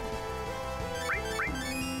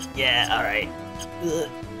 Yeah, alright.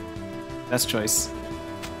 Best choice.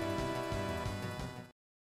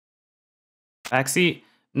 Backseat?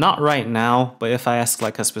 Not right now, but if I ask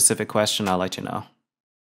like a specific question, I'll let you know.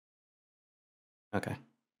 Okay.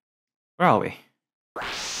 Where are we?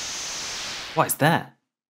 What is that?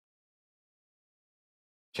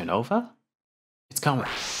 Genova? It's coming.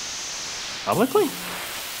 Publicly?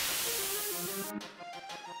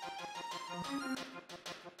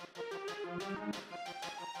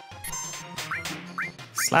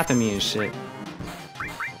 Slapping me and shit.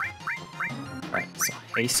 Right, so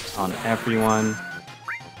haste on everyone.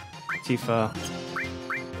 Tifa.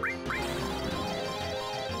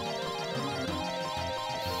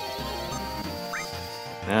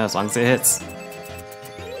 Yeah, as long as it hits.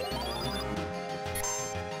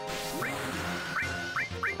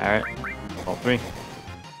 Alright, all 3.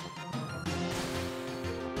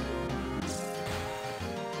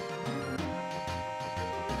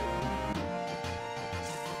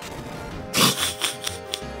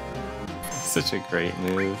 Such a great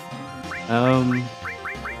move.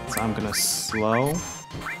 So I'm gonna slow.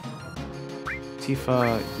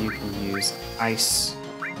 Tifa, you can use ice.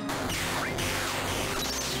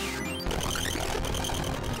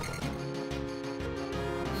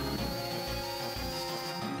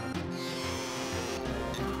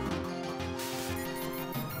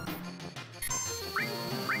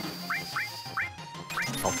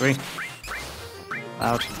 All 3.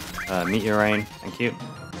 Loud. Meteorine, thank you.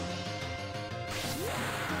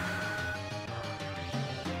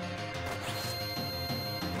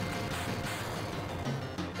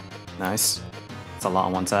 Nice. It's a lot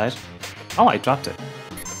on one side. Oh, I dropped it.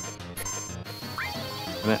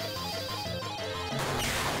 Wait a minute.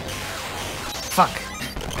 Fuck!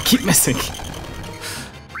 I keep missing.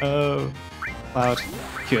 Oh, Cloud.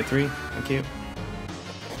 Cure 3, thank you.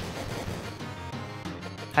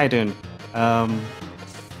 How you doing?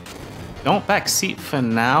 Don't backseat for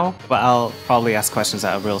now, but I'll probably ask questions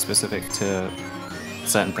that are real specific to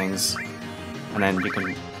certain things, and then you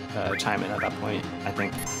can chime in at that point, I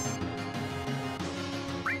think.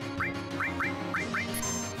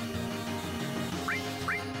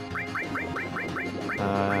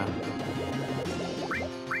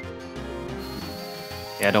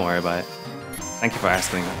 Yeah, don't worry about it. Thank you for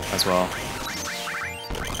asking as well.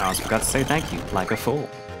 I also forgot to say thank you, like a fool.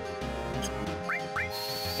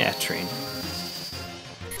 Yeah, Trine.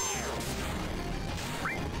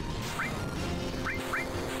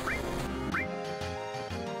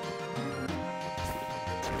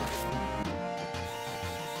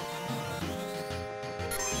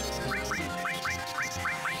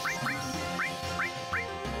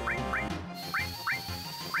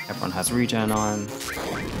 Everyone has regen on.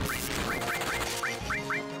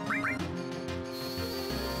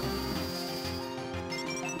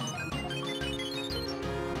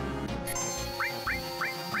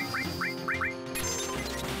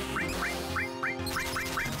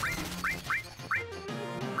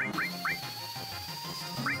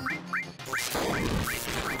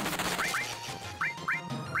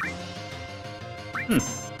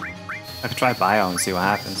 I could try Bio and see what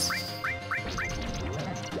happens.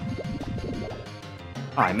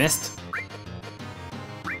 Oh, I missed.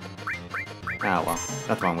 Ah, well,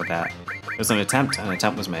 nothing wrong with that. It was an attempt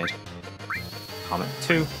was made. Comet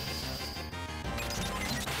 2.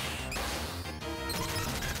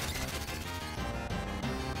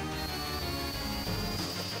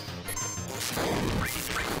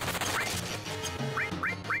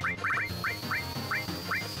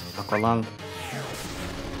 Aqua Lung.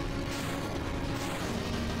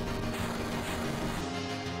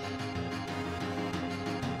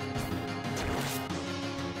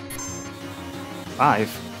 Five.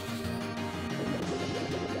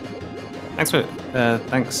 Thanks for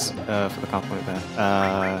the compliment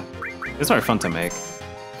there. It's very fun to make.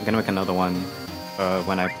 I'm gonna make another one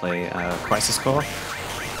when I play Crisis Core,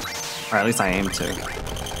 or at least I aim to.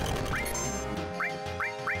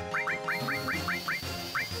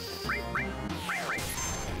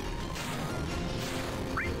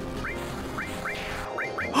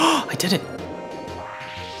 I did it,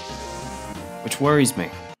 which worries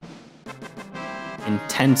me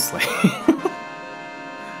intensely.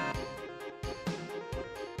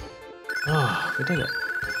 Oh, we did it.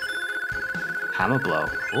 Hammer blow.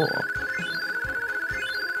 Cool.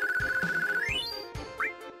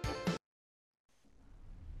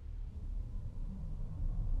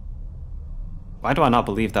 Why do I not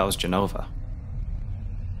believe that was Genova?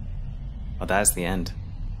 Oh, that's the end.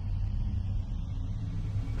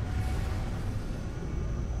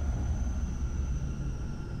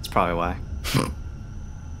 That's probably why.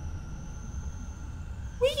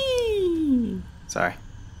 Whee! Sorry.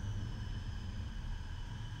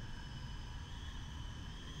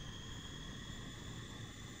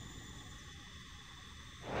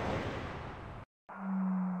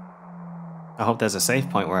 I hope there's a save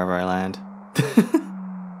point wherever I land.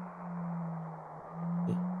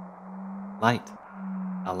 Light.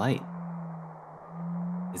 A light.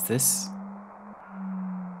 Is this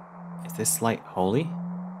light holy?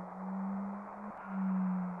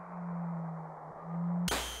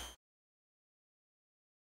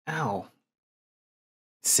 Ow.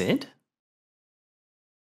 Sid?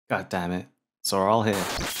 God damn it. So we're all here.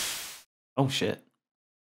 Oh shit.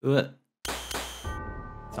 Ugh.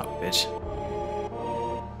 Son of a bitch.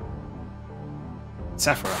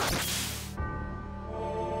 Sephiroth.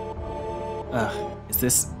 Is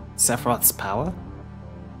this Sephiroth's power?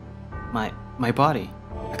 My body.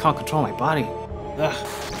 I can't control my body. Ugh.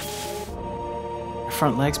 My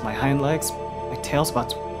front legs, my hind legs, my tail's about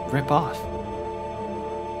to rip off.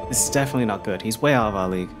 This is definitely not good. He's way out of our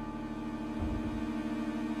league.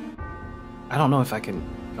 I don't know if I can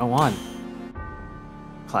go on.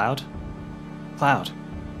 Cloud? Cloud.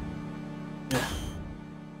 Ugh.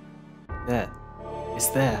 There. It's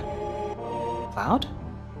there. Cloud?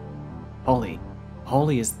 Holy.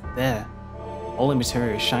 Holy is there. Holy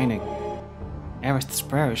material is shining. Eris'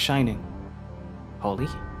 prayer is shining. Holy?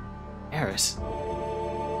 Eris.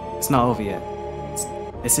 It's not over yet.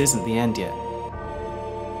 This isn't the end yet.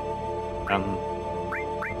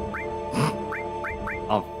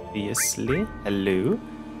 Obviously. Hello.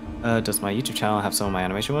 Does my YouTube channel have some of my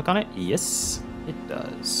animation work on it? Yes, it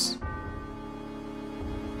does.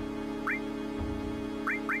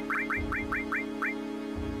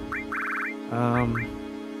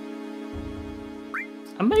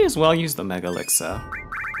 I may as well use the Mega Elixir.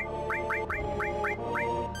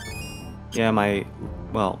 Yeah, my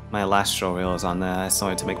last show reel is on there. I still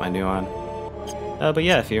need to make my new one. But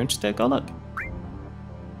yeah, if you're interested, go look.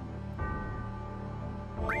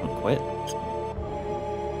 Don't quit.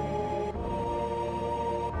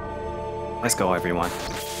 Let's go, everyone.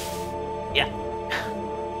 Yeah.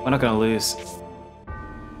 We're not gonna lose.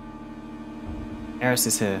 Eris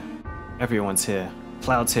is here. Everyone's here.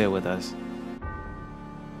 Cloud's here with us.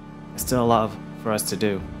 There's still a lot for us to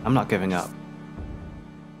do. I'm not giving up.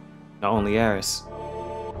 Not only Eris.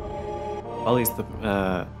 Ollie's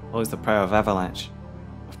the prayer of Avalanche,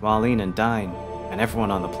 of Marlene and Dine, and everyone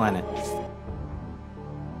on the planet.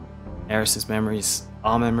 Eris's memories,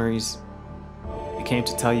 our memories. We came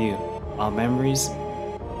to tell you our memories.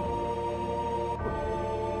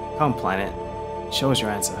 Come, planet. Show us your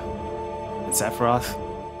answer. And Sephiroth,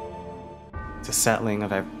 to the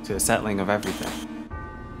settling of everything.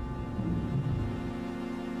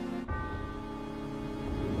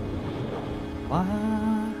 What?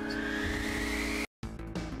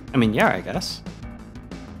 I mean, yeah, I guess.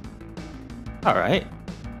 Alright.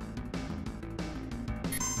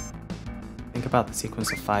 Think about the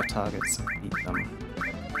sequence of 5 targets and beat them.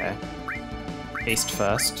 Okay. Haste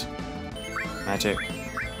first. Magic.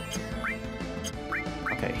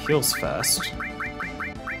 Okay, heals first.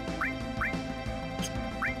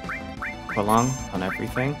 Prolong on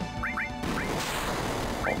everything.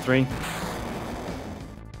 All 3.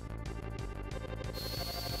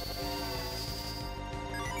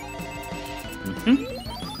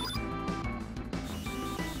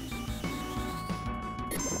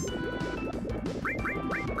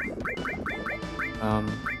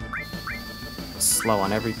 Slow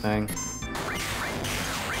on everything.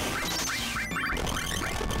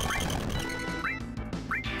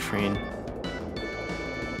 Train.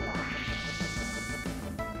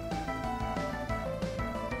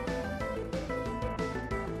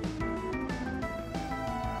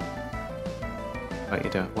 What are you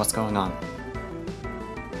doing? What's going on?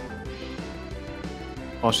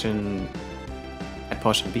 Potion...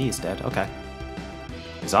 Potion B is dead, okay.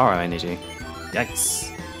 Zara energy. Yikes.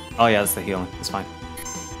 Oh yeah, that's the healing. It's fine.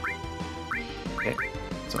 Okay,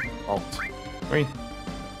 so Alt 3.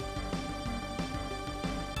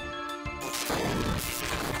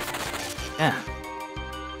 Yeah.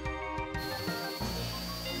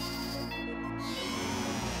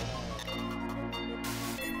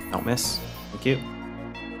 Don't miss. Thank you.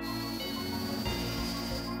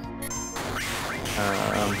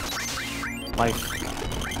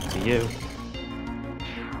 Life to you.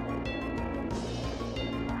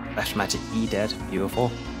 Flash Magic E dead.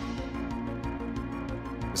 Beautiful.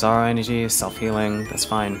 Zara energy, self-healing, that's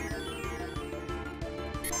fine.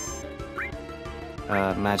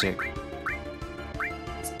 Magic.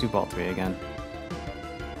 Let's do Bolt 3 again.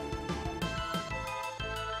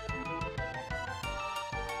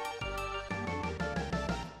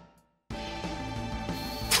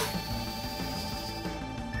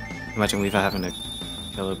 Imagine Weaver having a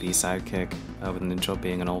Killer Bee sidekick with an intro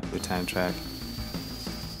being an old Wu-Tang track.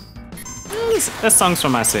 There's songs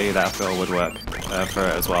from my city that I feel would work for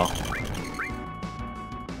it as well.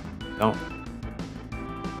 Don't.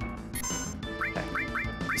 Okay.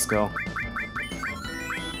 Let's go.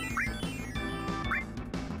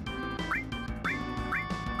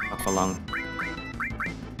 Aqualung.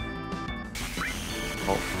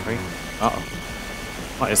 Oh, 3. Uh-oh.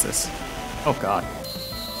 What is this? Oh god.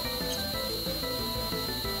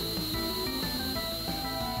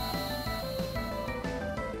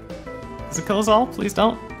 Does it kill us all? Please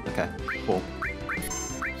don't. Okay, cool.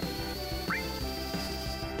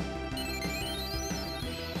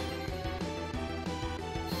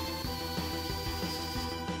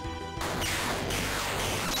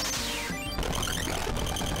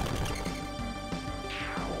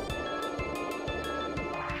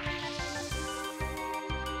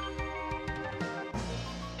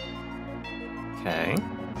 Okay,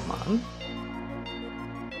 come on.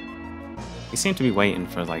 We seem to be waiting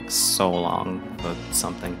for like so long for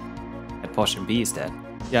something. And Potion B is dead.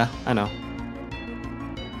 Yeah, I know.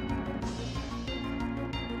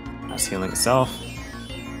 That's healing itself.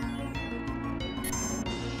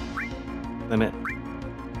 Limit.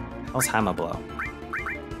 How's Hammer Blow?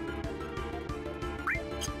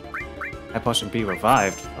 That Potion B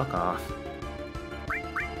revived. Fuck off.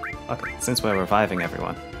 Okay, since we're reviving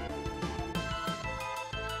everyone.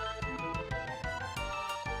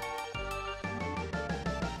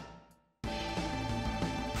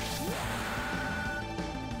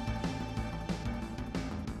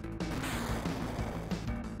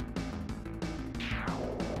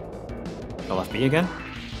 Go left B again.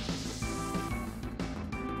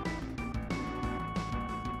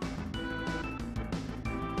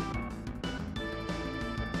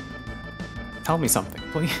 Tell me something,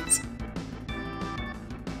 please.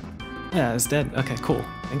 Yeah, it's dead. Okay, cool.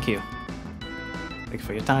 Thank you. Thank you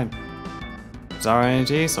for your time. Zara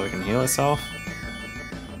energy so it can heal itself.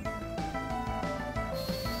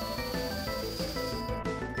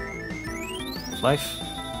 Life.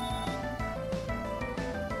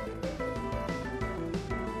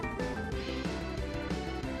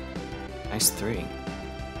 Nice 3.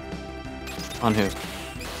 On who?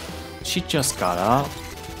 She just got up.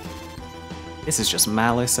 This is just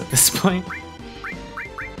malice at this point.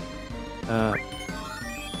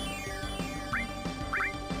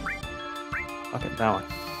 Okay, that one.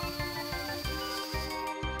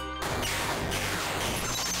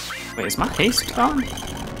 Wait, is my haste gone?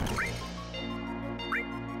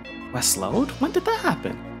 We're slowed? When did that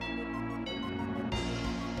happen?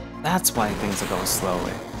 That's why things are going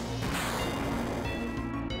slowly.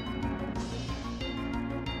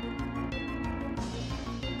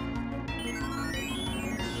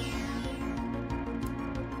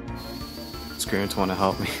 Screaming to want to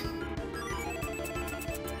help me.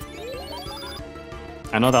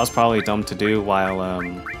 I know that was probably dumb to do while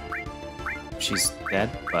she's dead,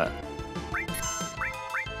 but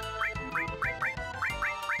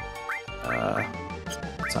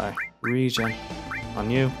sorry, regen on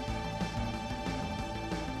you.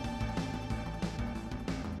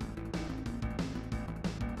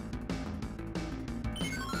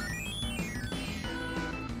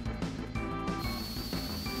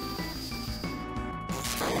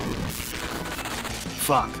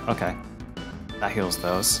 Fuck, okay. That heals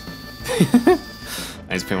those. I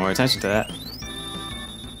need to pay more attention to that.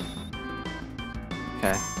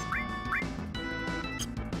 Okay.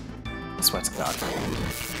 I swear to God.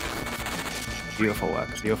 Beautiful work,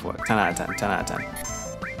 beautiful work. 10 out of 10, 10 out of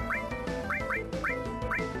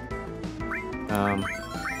 10.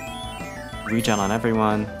 Regen on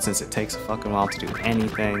everyone, since it takes a fucking while to do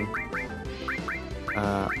anything.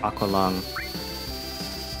 Aqua Lung.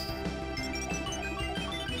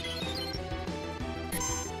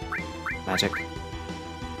 Magic.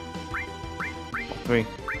 3.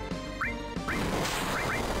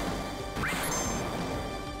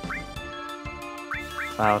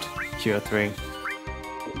 Cloud. Cure 3.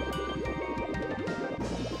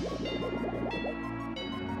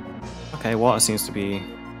 Okay, water seems to be...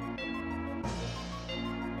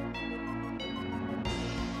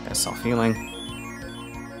 Get self-healing.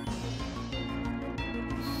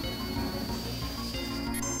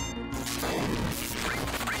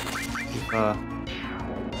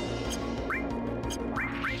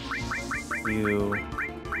 You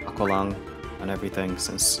Aqua Lung on everything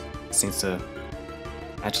since it seems to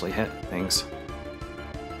actually hit things.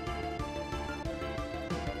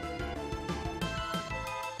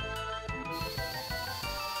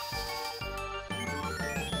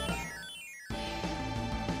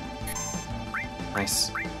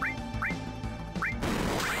 Nice.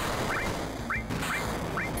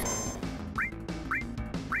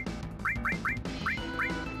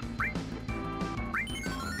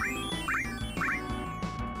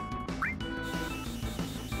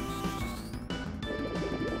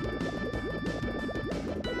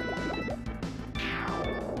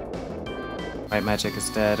 White magic is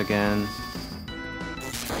dead again.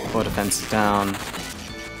 Core defense is down.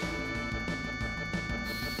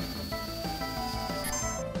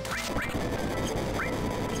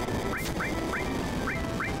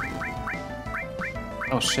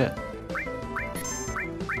 Oh shit.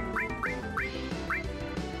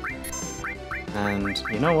 And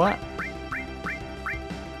you know what?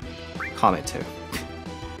 Comet 2.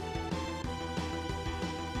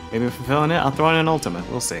 Maybe if I'm feeling it, I'll throw in an ultimate.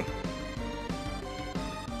 We'll see.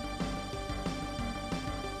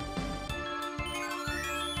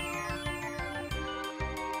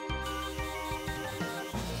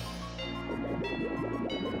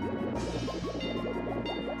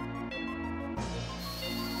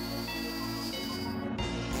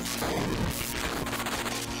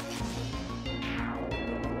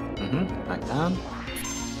 Back down.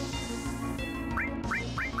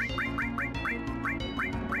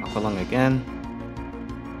 Up along again.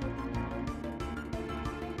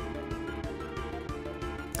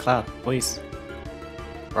 Cloud, please.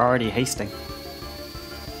 We're already hasting.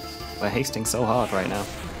 We're hasting so hard right now.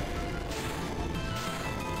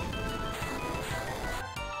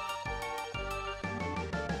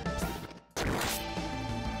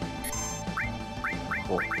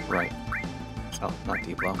 Oh, right. Oh, not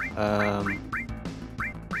deep blow.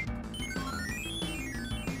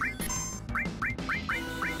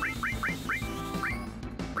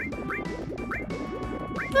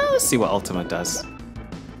 Let's see what ultimate does.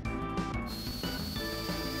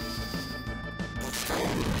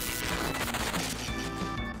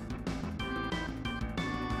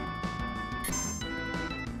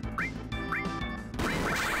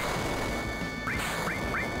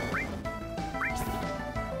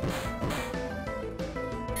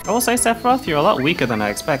 I will say, Sephiroth, you're a lot weaker than I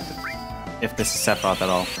expected. If this is Sephiroth at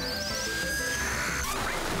all.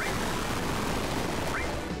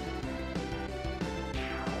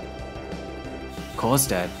 course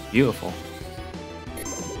dead. Beautiful.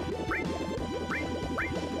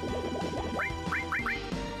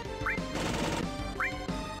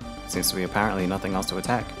 Seems to be apparently nothing else to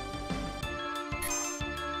attack.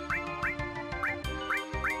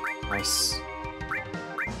 Nice.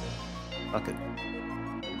 Fuck it.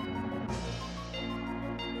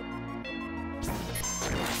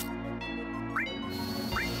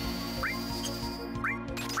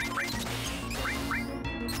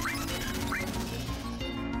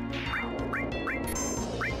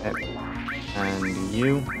 Okay. And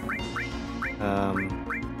you.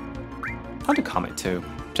 I'll do Comet too,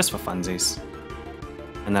 just for funsies.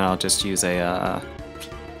 And then I'll just use a,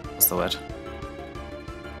 what's the word?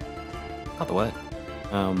 Not the word.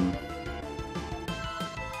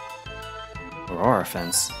 Aurora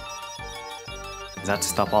Fence. Is that to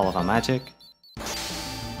stop all of our magic?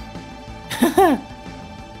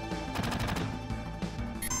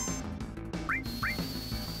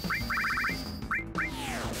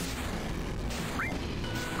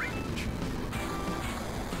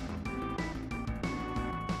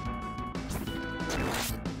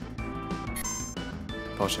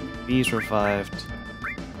 Potion B's revived.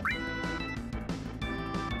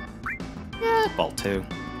 Yeah, Bolt 2.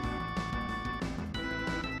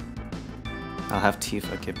 I'll have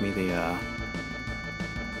Tifa give me the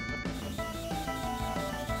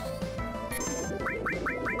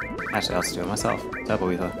Actually, I'll just do it myself.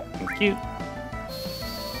 Turbo Ether. Thank you.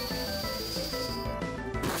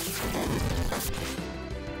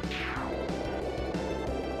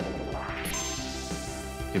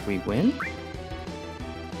 Did we win?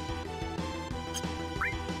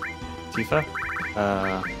 Tifa?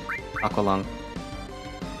 Aqualung.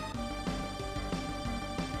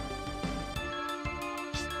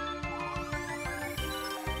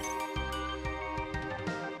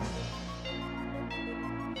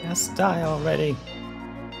 Just die already.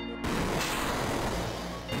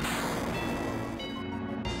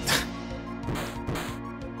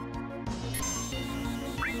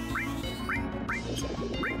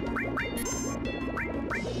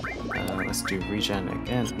 Let's do regen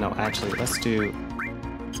again. No, actually, let's do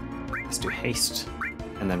haste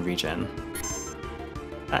and then regen.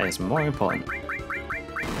 That is more important.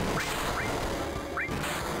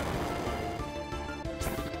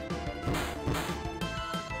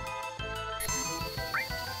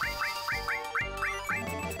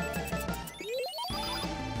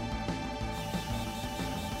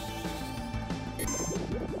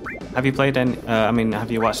 Have you played any, have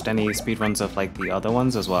you watched any speedruns of like the other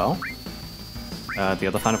ones as well? The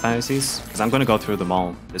other Final Fantasies? Because I'm going to go through them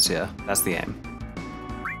all this year. That's the aim.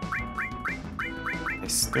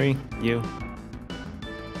 Nice. 3, you.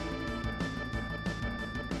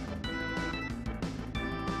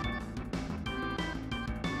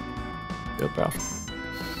 Good, bro.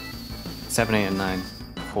 7, 8, and 9.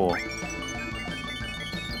 4.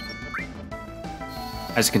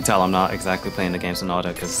 As you can tell, I'm not exactly playing the games in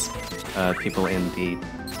order because people in the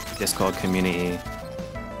Discord community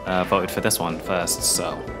voted for this one first,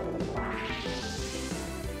 so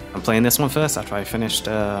I'm playing this one first after I finished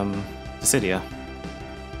Dissidia,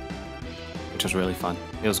 which was really fun.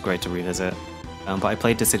 It was great to revisit, but I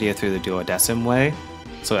played Dissidia through the Duodecim way,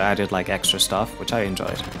 so it added like extra stuff, which I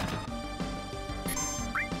enjoyed.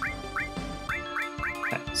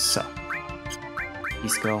 Okay, so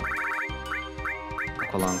Isco,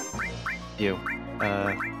 Aqualung, you.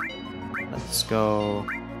 Let's go.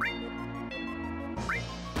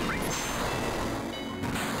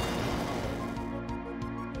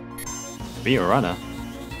 Be a runner?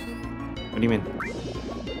 What do you mean?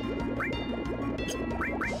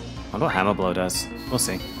 I wonder what Hammer Blow does. We'll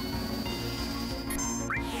see.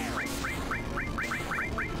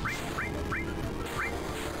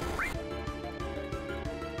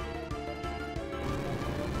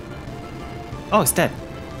 Oh, it's dead.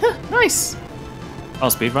 Huh, nice. Oh,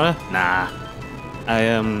 speedrunner? Nah.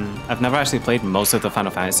 I've never actually played most of the Final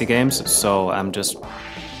Fantasy games, so I'm just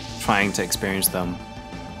trying to experience them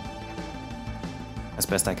as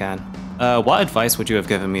best I can. What advice would you have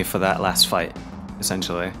given me for that last fight,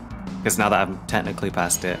 essentially? Because now that I've technically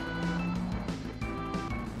passed it.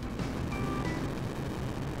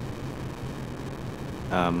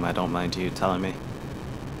 I don't mind you telling me.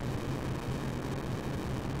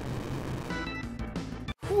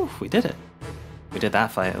 Whew, we did it. We did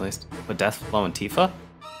that fight at least. With Deathflow and Tifa?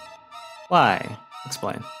 Why?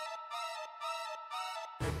 Explain.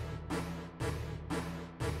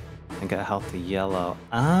 And get a healthy yellow.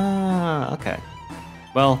 Ah, okay.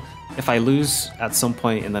 Well, if I lose at some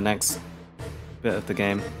point in the next bit of the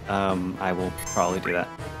game, I will probably do that.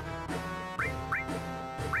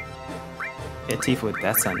 Hit Tifa with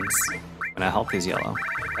Death Sentence when our health is yellow.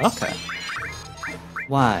 Okay.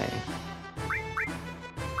 Why?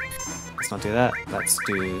 Let's not do that. Let's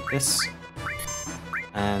do this.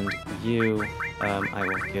 And you, I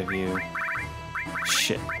will give you...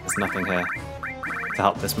 Shit, there's nothing here to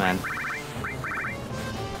help this man.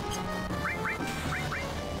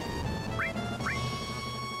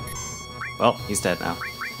 Well, he's dead now.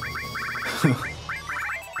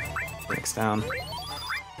 Kicks down.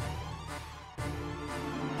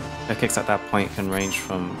 The kicks at that point can range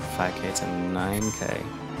from 5k to 9k.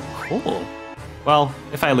 Cool. Well,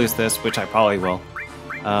 if I lose this, which I probably will,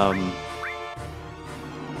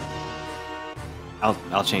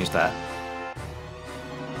 I'll change that.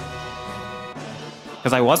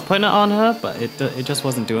 Because I was putting it on her, but it just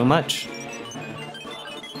wasn't doing much.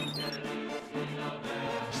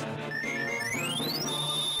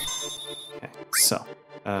 Okay, so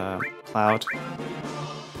Cloud.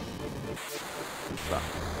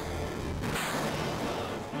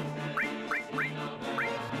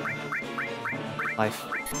 Life.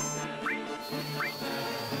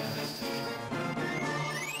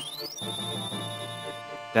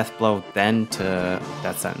 Death blow, then to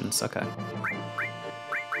death sentence. Okay.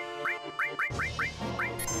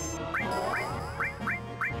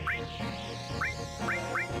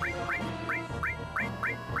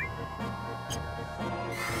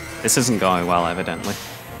 This isn't going well, evidently.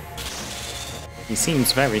 He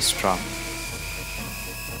seems very strong.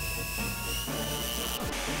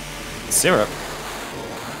 Syrup.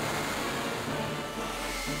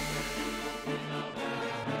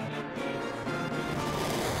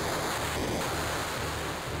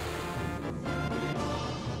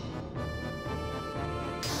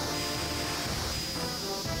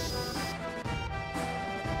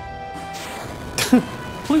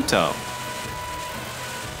 Pluto.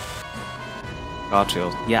 God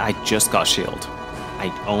shield. Yeah, I just got shield. I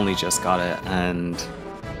only just got it, and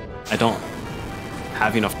I don't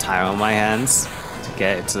have enough time on my hands to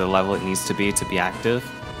get it to the level it needs to be active.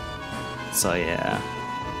 So yeah,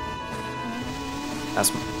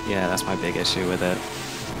 that's my big issue with it.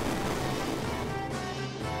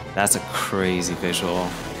 That's a crazy visual.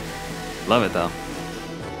 Love it though.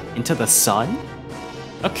 Into the sun?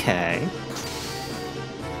 Okay.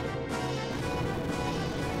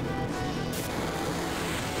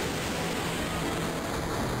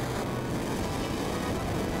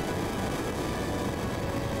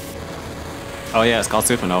 Oh yeah, it's called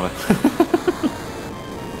Supernova.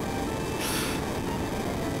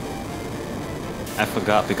 I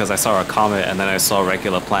forgot because I saw a comet and then I saw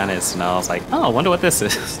regular planets and I was like, oh, I wonder what this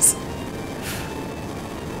is.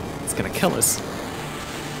 It's gonna kill us.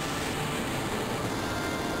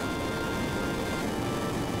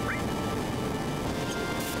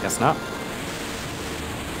 Guess not.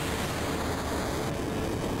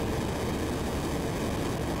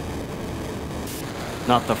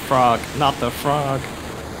 Not the frog, not the frog.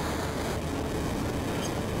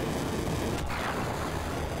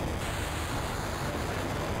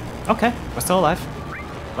 Okay, we're still alive.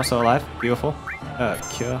 We're still alive. Beautiful.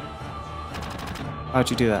 Cure. Why'd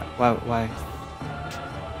you do that? Why?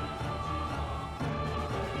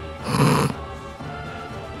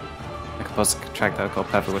 I could supposed to track that called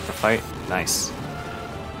Pepper with the fight. Nice.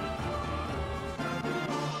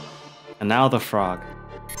 And now the frog.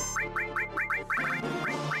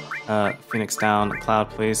 Phoenix down, Cloud,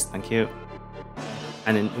 please. Thank you.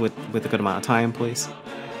 And with a good amount of time, please.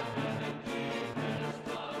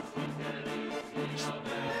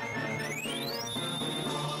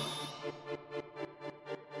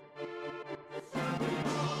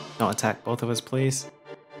 Don't attack both of us, please.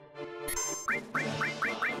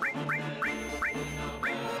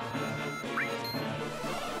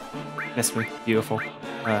 Miss me. Beautiful.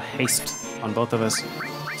 Haste on both of us.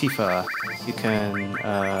 Tifa, you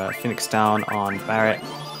can Phoenix down on Barret.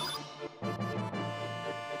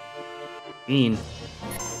 Dean.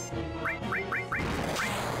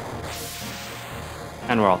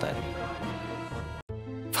 And we're all dead.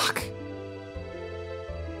 Fuck.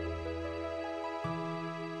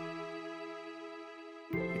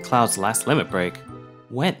 Cloud's last limit break.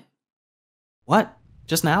 When? What?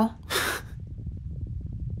 Just now?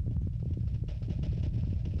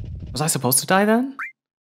 Was I supposed to die then?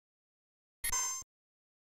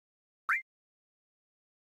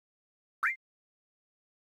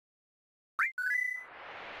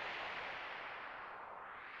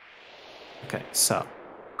 Okay, so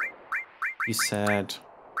you said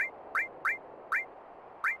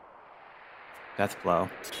death blow.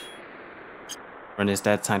 Run is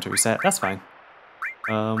dead, time to reset. That's fine.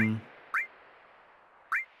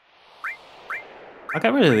 I'll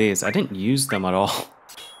get rid of these. I didn't use them at all.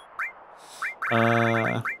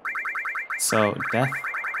 So death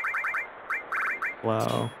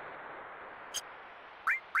blow.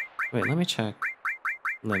 Wait, let me check.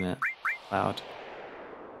 Limit. Loud.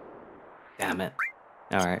 Damn it.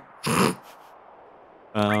 Alright.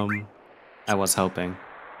 I was hoping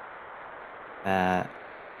that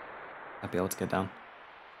I'd be able to get down.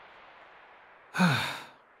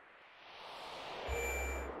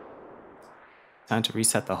 Time to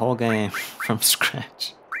reset the whole game from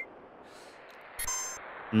scratch.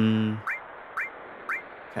 Okay.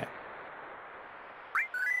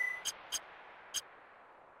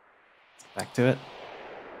 Back to it.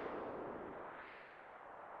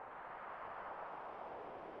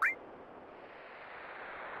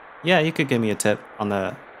 Yeah, you could give me a tip on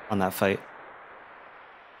that fight.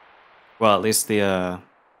 Well, at least the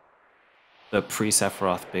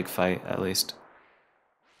pre-Sephiroth big fight, at least.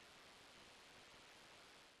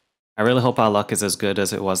 I really hope our luck is as good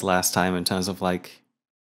as it was last time in terms of like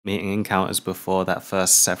meeting encounters before that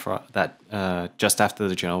first Sephiroth, that just after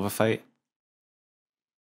the Genova fight.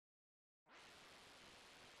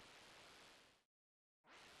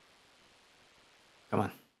 Come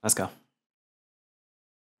on, let's go.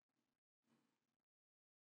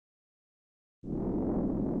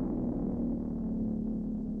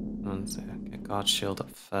 One second, get God's shield up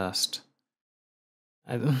first.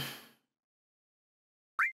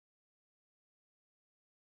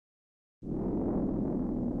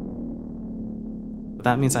 But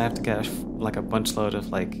that means I have to get like a bunch load of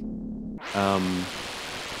like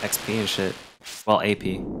XP and shit. Well,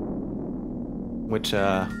 AP. Which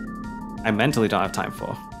I mentally don't have time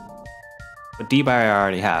for. But D-Barrier I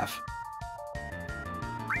already have.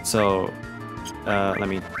 So let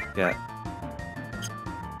me get.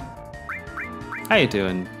 How you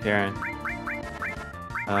doing, Karen?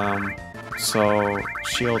 So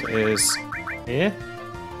shield is here.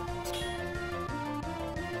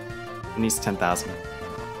 It needs 10,000.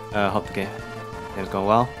 Hope the game is going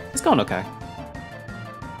well. It's going okay.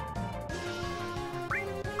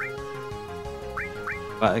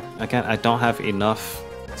 But again, I don't have enough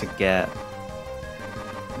to get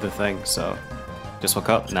the thing, so just woke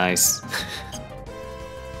up. Nice.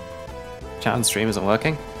 Chat on stream isn't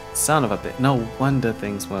working. Son of a bit. No wonder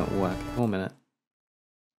things won't work. 1 minute.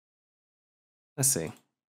 Let's see.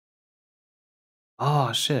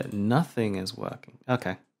 Oh shit, nothing is working.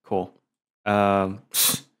 Okay, cool. I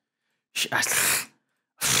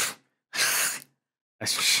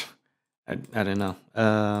don't know.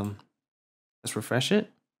 Let's refresh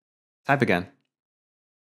it. Type again.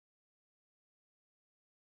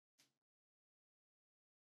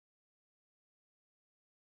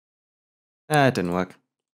 It didn't work.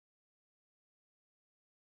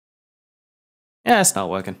 Yeah, it's not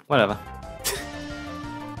working. Whatever.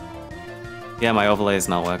 Yeah, my overlay is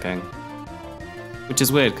not working. Which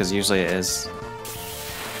is weird, because usually it is.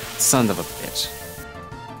 Son of a bitch.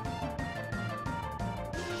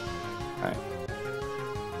 Alright.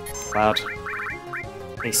 Cloud.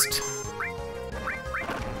 Paste.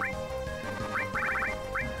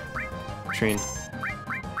 Trine.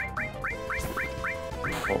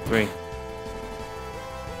 Bolt 3.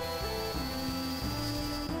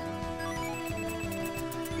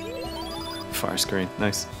 Fire screen.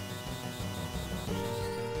 Nice.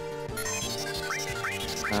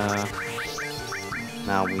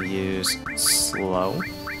 Now we use slow.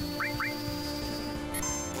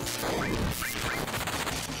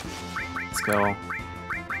 Let's go.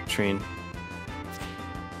 Trine.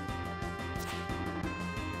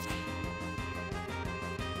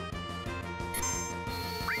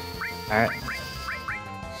 Alright.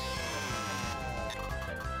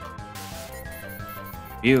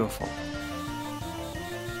 Beautiful.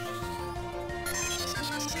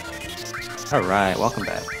 Alright, welcome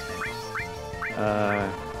back.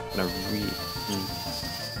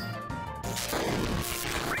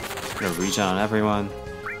 Gonna reach on everyone.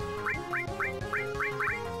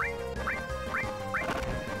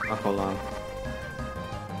 Oh, hold on.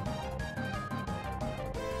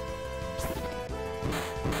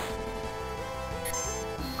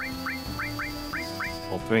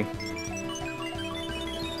 Hold 3.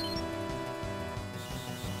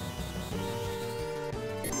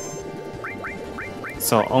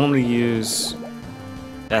 So only use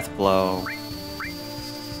Death Blow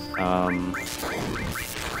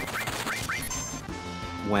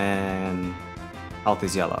when health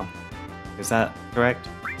is yellow. Is that correct,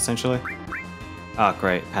 essentially? Ah,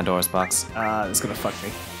 great. Pandora's box. It's gonna fuck me.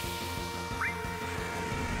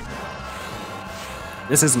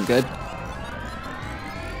 This isn't good.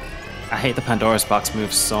 I hate the Pandora's box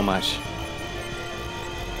move so much.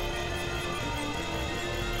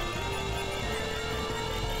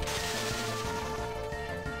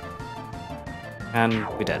 And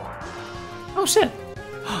we did. Oh shit!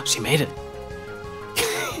 She made it!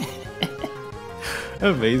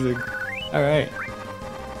 Amazing. Alright.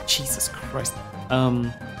 Jesus Christ.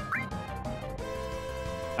 I'm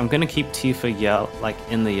gonna keep Tifa like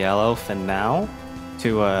in the yellow for now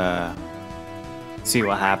to see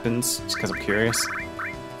what happens, just because I'm curious.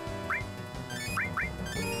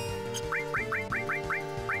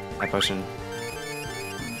 High potion.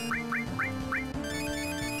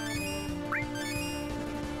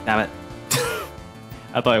 Damn it.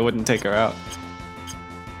 I thought I wouldn't take her out.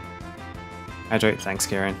 Hydrate, thanks,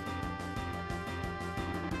 Karen.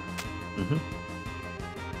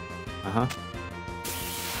 Uh-huh.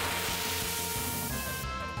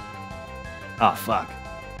 Oh, fuck.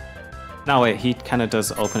 No, wait, he kind of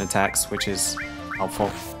does open attacks, which is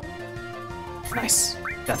helpful. Nice.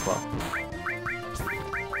 Death blow.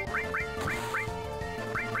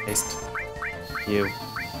 Haste. You.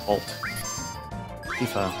 Ult.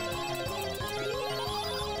 Tifa.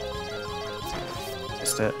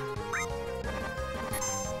 Missed it.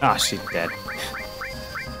 Ah, she's dead.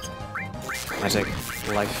 Magic.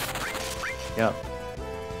 Life. Yep.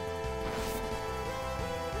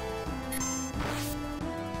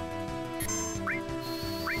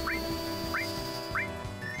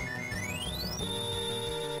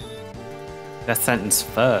 Death sentence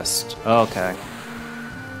first. Okay.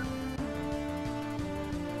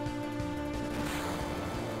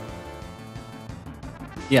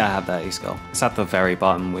 Yeah, I have that East Goal. It's at the very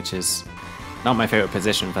bottom, which is not my favorite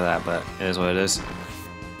position for that, but it is what it is.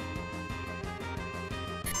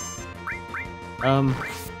 And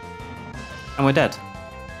we're dead.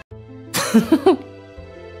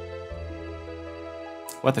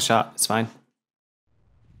 Worth a shot, it's fine.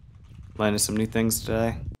 Learning some new things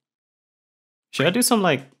today. Should I do some,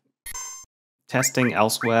 like, testing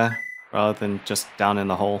elsewhere rather than just down in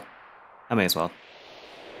the hole? I may as well.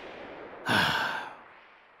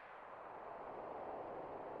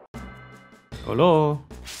 Hello.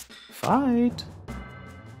 Fight.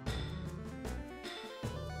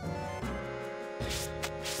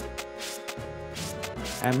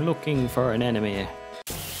 I'm looking for an enemy.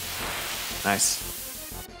 Nice.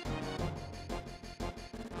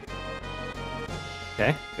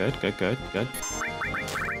 Okay, good.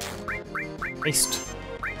 Haste.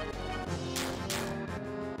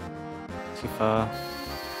 Tifa.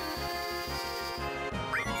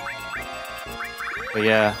 But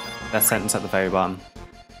yeah, that sentence at the very bottom.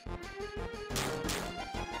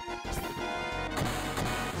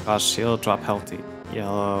 Gosh, shield, drop healthy.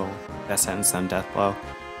 Yellow. That sentence, then death blow.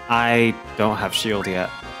 I don't have shield yet.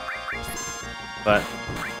 But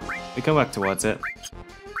we can work towards it.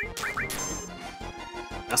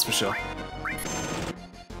 That's for sure.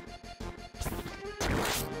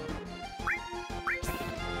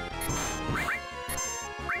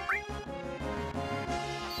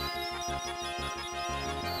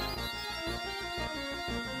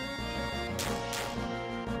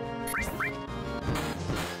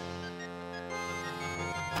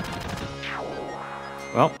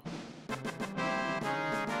 Well.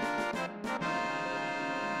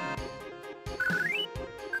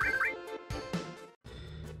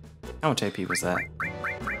 How much AP was that?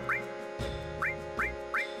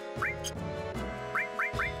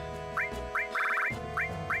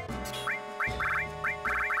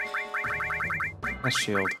 A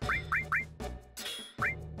shield.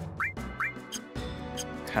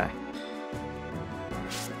 Okay.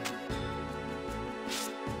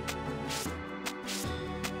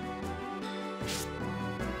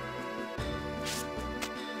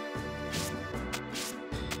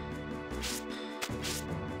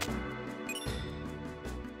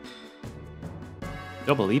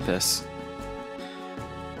 Double Epis.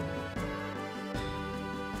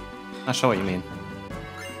 Not sure what you mean.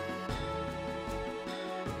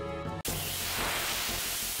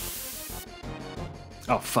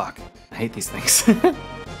 Oh fuck. I hate these things.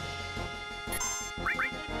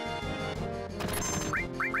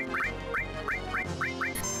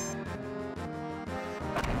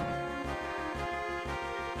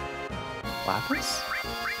 Lapis?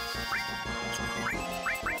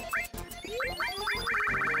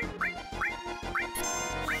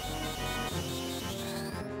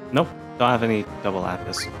 Nope, don't have any double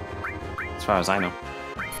lapis, as far as I know.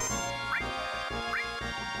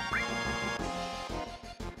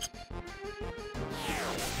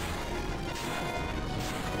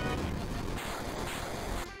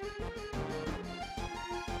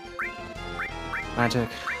 Magic,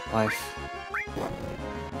 life,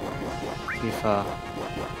 Tifa.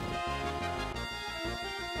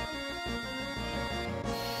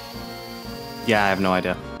 Yeah, I have no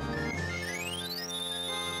idea.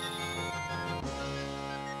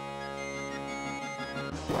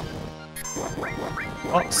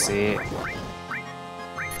 Oh, see.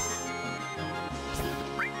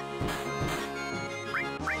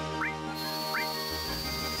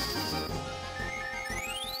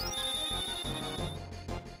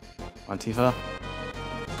 On Tifa.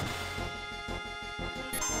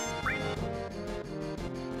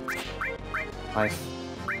 Life.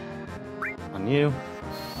 On you.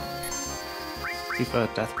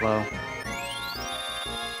 Tifa, death blow.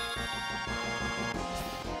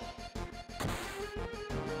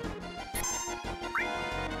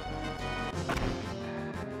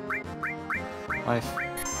 Life.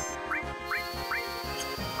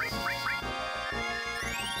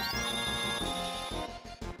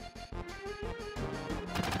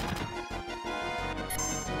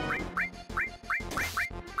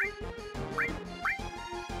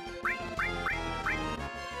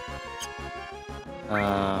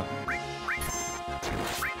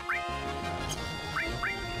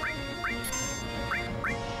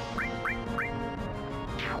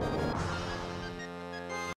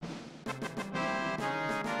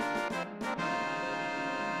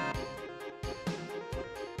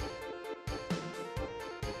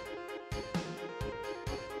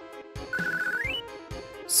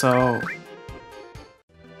 So...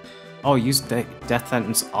 Oh, use the death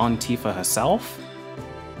sentence on Tifa herself?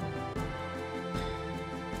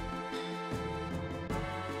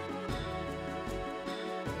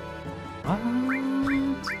 What?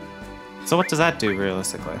 So what does that do,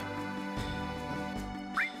 realistically?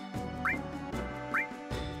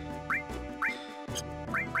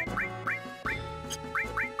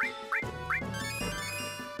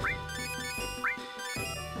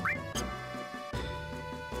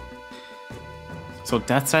 So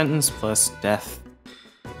death sentence plus death.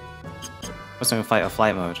 Plus in fight or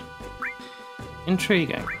flight mode.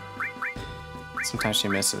 Intriguing. Sometimes she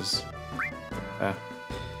misses.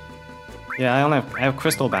 Yeah, I have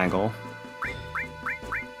Crystal Bangle.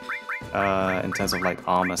 In terms of like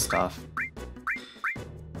armor stuff.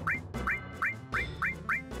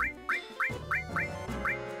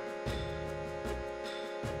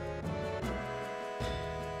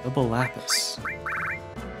 Double Lapis.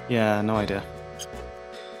 Yeah, no idea.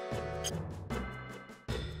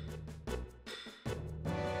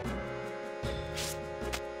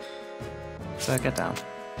 So get down.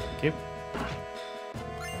 Thank you.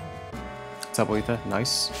 What's up, Ether?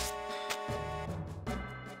 Nice.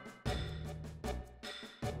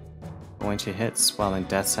 When she hits while in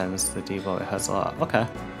death sentence, the debuff, it hurts a lot. Okay.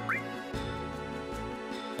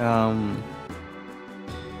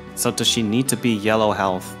 So does she need to be yellow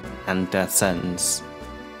health and death sentence,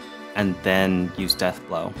 and then use death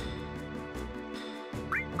blow?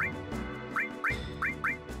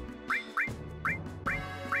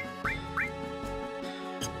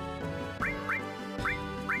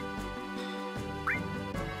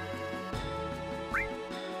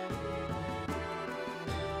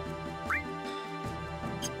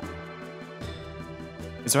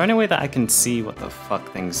 Is there any way that I can see what the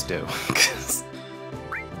fuck things do? 'Cause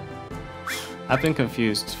I've been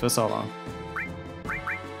confused for so long.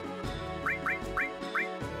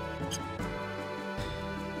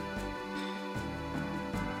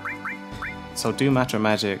 So do Matter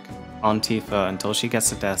Magic on Tifa until she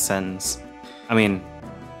gets a death sentence. I mean,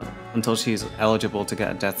 until she's eligible to get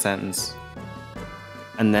a death sentence.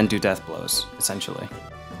 And then do death blows, essentially.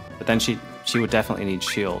 But then she would definitely need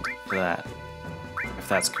shield for that. If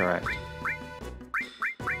that's correct.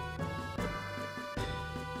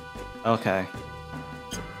 Okay.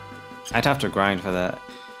 I'd have to grind for that.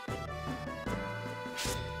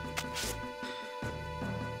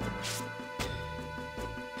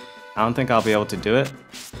 I don't think I'll be able to do it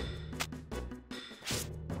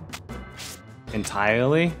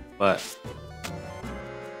entirely, but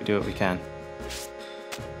we do what we can.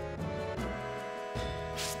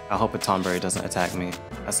 I hope a Tonberry doesn't attack me.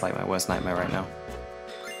 That's like my worst nightmare right now.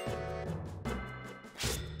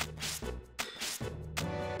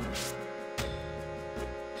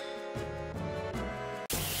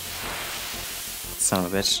 Son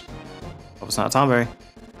of a bitch. Hope it's not a Tonberry.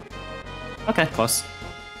 Okay, close.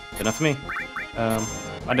 Good enough for me.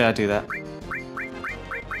 Why did I do that?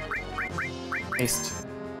 Haste.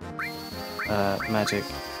 Magic.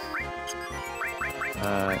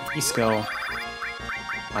 E-skill.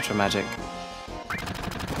 Ultra magic.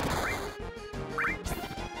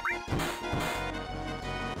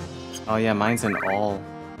 Oh yeah, mine's in all.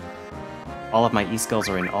 All of my E-skills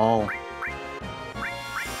are in all.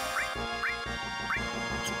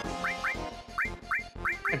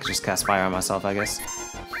 I could just cast fire on myself, I guess.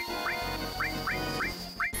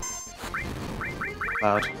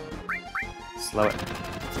 Cloud. Slow it.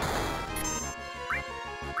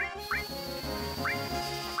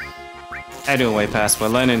 I doing way past. We're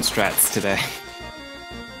learning strats today.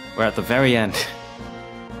 We're at the very end.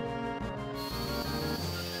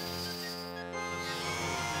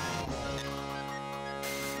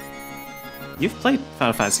 You've played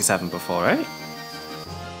Final Fantasy VII before, right?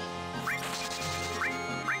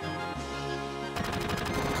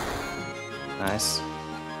 Nice.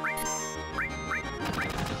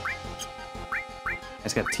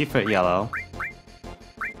 Let's get Tifa yellow.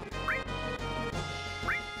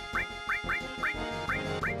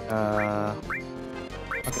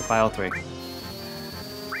 Okay, buy all three.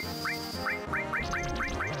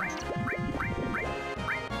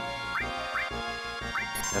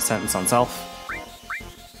 A sentence on self.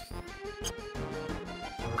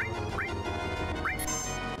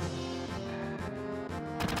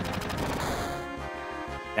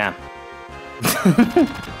 Damn.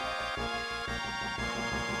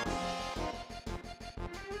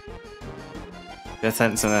 Death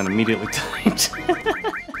sentence and then immediately died.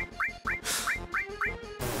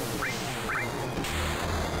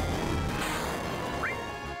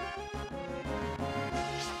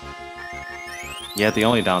 Yeah, the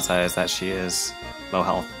only downside is that she is low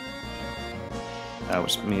health,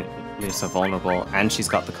 which leaves her vulnerable, and she's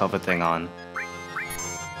got the cover thing on.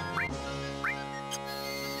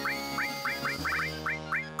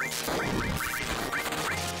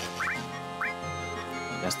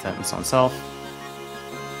 Death sentence on self.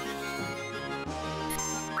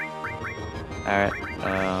 Alright,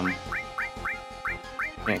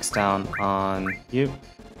 next down on you.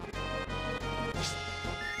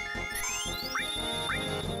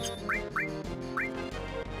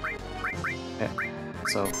 Okay,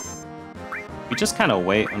 so we just kind of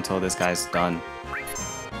wait until this guy's done.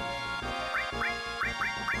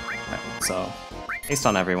 Alright, so haste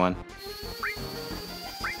on everyone.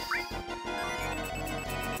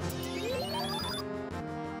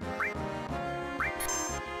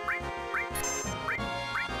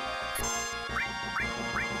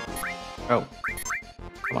 Oh,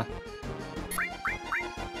 come on.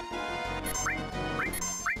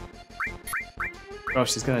 Bro,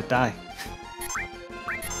 she's gonna die.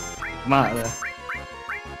 Come out of there.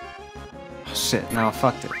 Oh shit, now I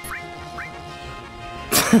fucked it.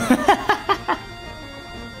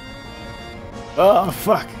 Oh,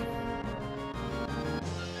 fuck.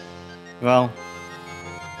 Well.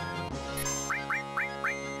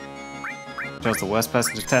 Joe's the worst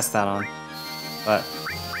person to test that on. But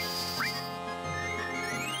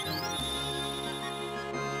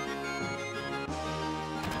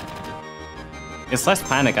it's less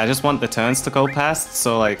panic, I just want the turns to go past,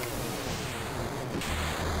 so like...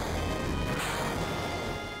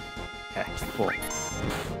 Okay, cool.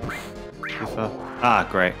 FIFA. Ah,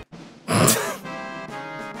 great.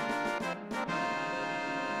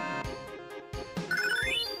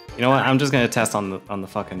 You know what, I'm just gonna test on the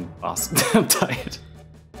fucking boss. I'm tired.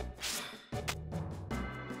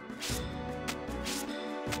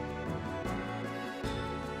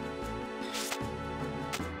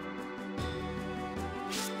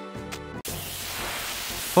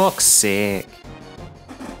 Fuck's sake.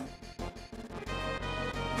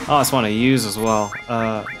 Oh, that's one to use as well.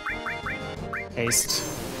 Haste.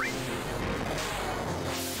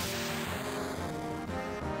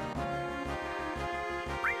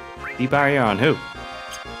 D-barrier on who?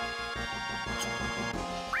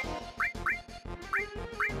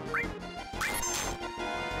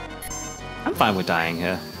 I'm fine with dying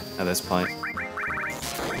here at this point.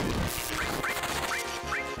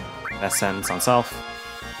 Best sentence on self.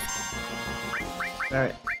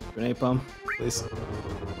 Alright, grenade bomb, please.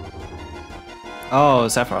 Oh,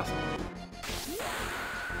 Sephiroth.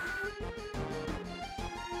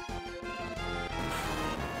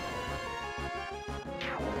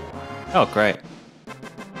 Oh, great.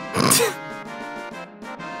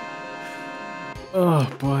 Oh,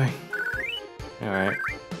 boy. Alright,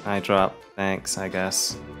 I drop. Thanks, I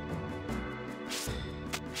guess.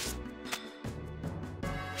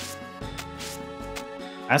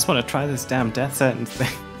 I just want to try this damn death sentence thing.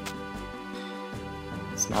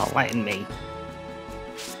 It's not letting me.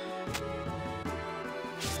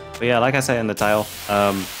 But yeah, like I say in the title,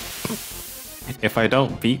 if I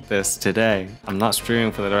don't beat this today, I'm not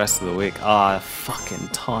streaming for the rest of the week. Ah, fucking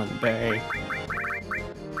Conteh.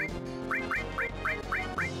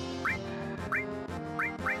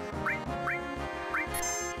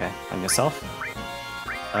 Okay, on yourself.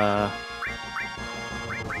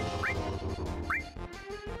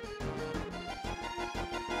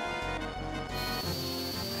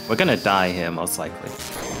 We're gonna die here, most likely.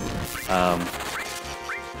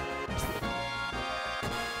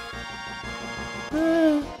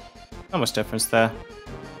 Not much difference there.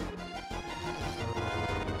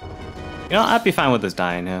 You know, I'd be fine with this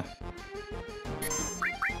dying here.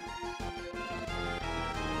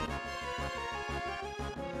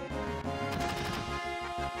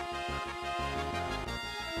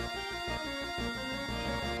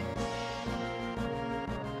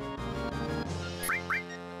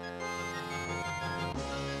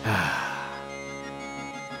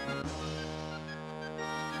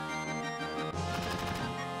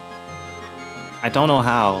 I don't know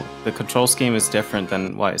how. The control scheme is different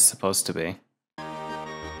than what it's supposed to be.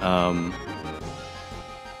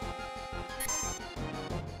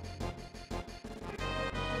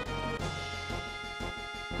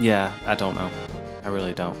 Yeah, I don't know. I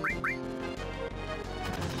really don't.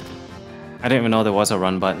 I didn't even know there was a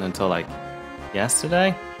run button until like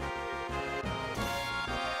yesterday?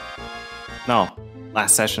 No,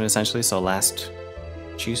 last session essentially, so last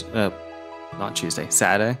Tuesday, not Tuesday,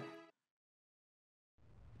 Saturday.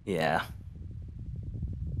 Yeah.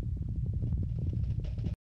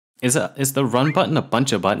 Is the run button a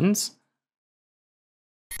bunch of buttons?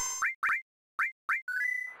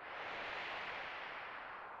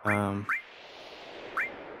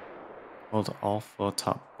 Hold all 4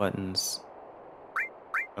 top buttons.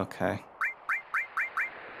 Okay.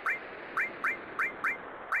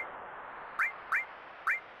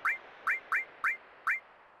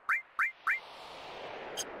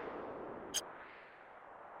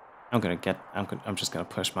 I'm just gonna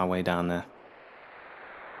push my way down there.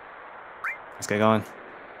 Let's get going.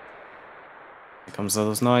 Here comes all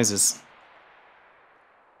those noises.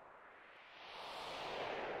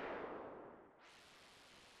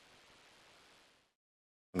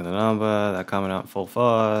 Look at the number, they're coming out full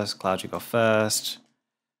force. Cloud, you go first.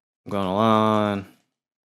 I'm going along.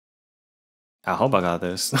 I hope I got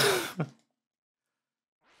this.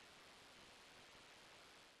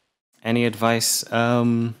 Any advice?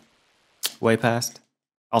 Way past.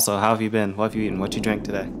 Also, how have you been? What have you eaten? What you drank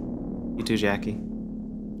today? You too, Jackie.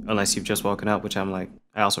 Unless you've just woken up, which I'm like,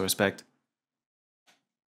 I also respect.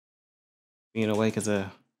 Being awake is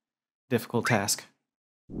a difficult task.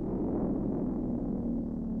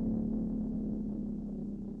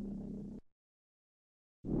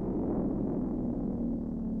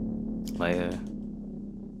 Later.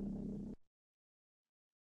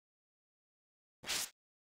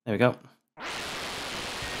 There we go.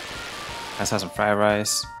 Let's have some fried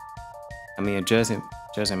rice. I mean, a Jersey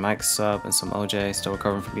Mike sub and some OJ. Still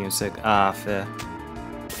recovering from being sick. Ah, fair.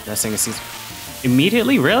 Nursing a season.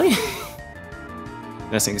 Immediately? Really?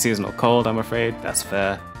 Nursing a seasonal cold, I'm afraid. That's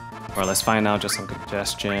fair. Or let's find out just some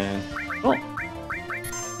congestion. Oh.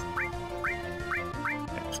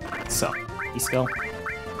 Okay. So, E-skill.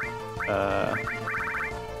 That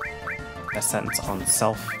sentence on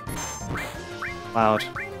self. Loud.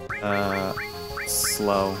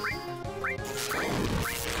 Slow.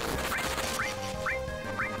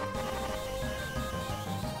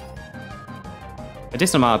 A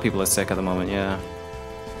decent amount of people are sick at the moment, yeah.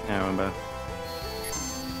 I remember.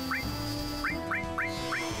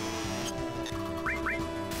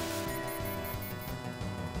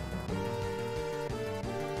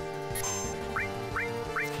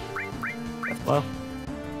 Death blow.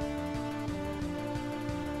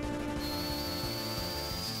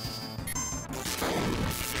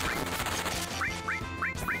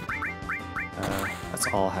 Let's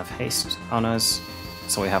all have haste on us,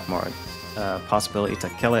 so we have more possibility to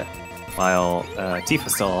kill it while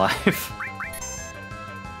Tifa's still alive.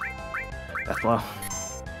 Death blow.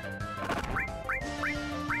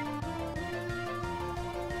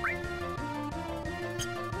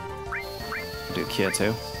 Do cure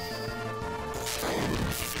too.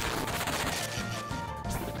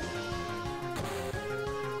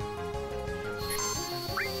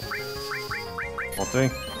 All 3.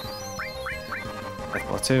 Death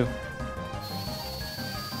blow 2.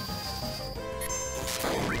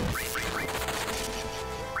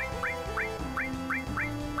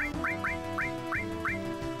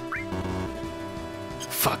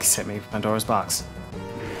 Fuck, he's hit me with Pandora's box.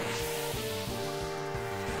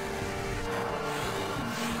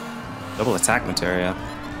 Double attack materia.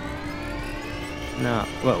 No,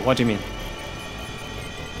 what do you mean?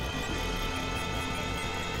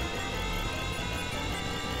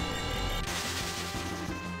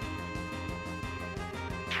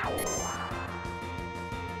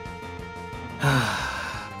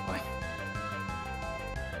 Boy.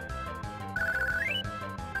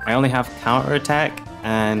 I only have counterattack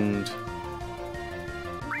and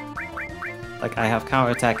like I have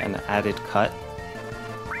counterattack and added cut.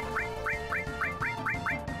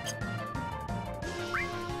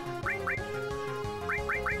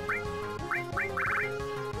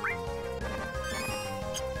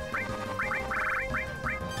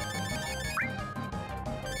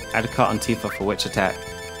 Add a cut on Tifa for which attack?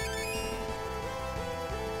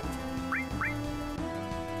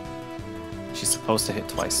 She's supposed to hit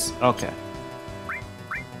twice. Okay.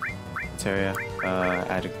 Materia,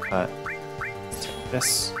 add a cut. Let's take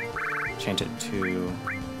this. Change it to...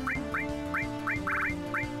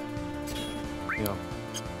 Heal.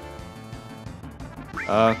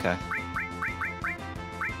 Okay.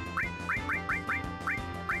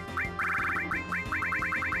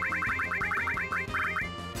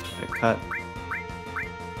 Add a cut.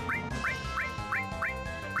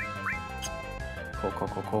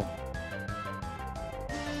 Cool.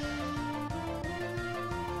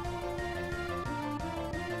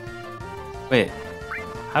 Wait,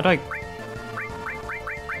 how do I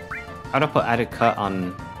put added cut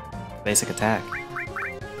on basic attack?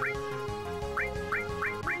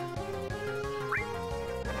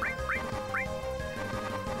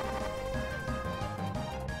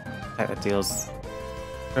 Attack that deals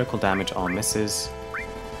critical damage, all misses.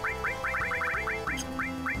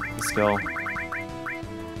 Skill.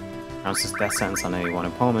 Pronounces death sentence on one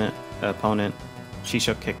opponent. She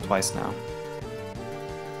should kick twice now.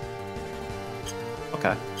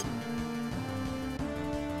 Okay.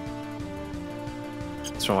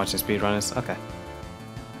 Just from watching speedrunners? Okay.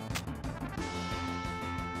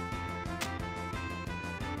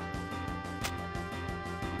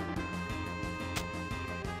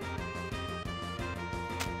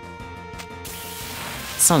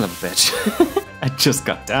 Son of a bitch. I just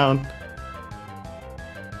got down.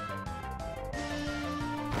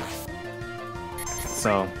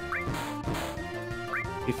 So,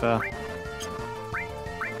 FIFA.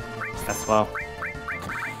 As well.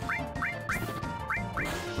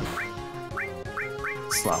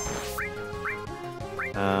 Slow.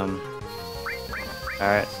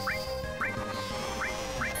 Alright.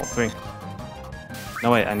 All three.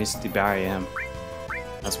 No wait, I need to debarrier him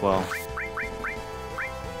as well.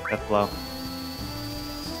 Death blow.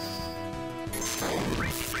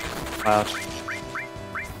 Cloud.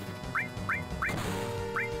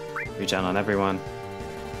 Regen on everyone.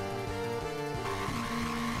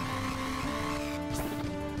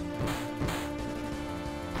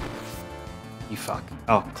 You fuck.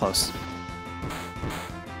 Oh, close.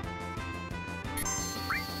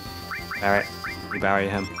 Alright, we bury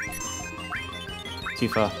him.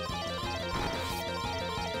 Tifa.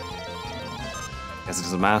 Guess it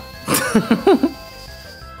doesn't matter.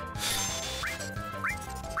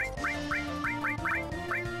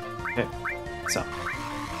 Okay, so.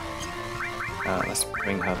 Let's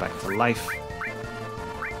bring her back to life.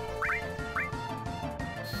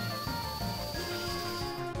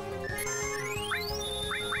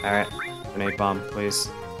 Alright, grenade bomb, please.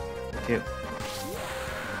 Thank you.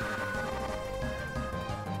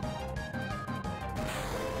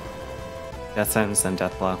 Death sentence, then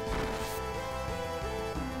death blow.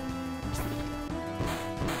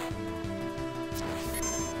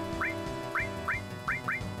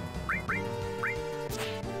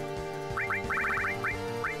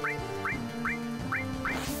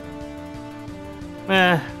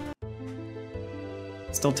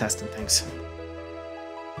 Still testing things.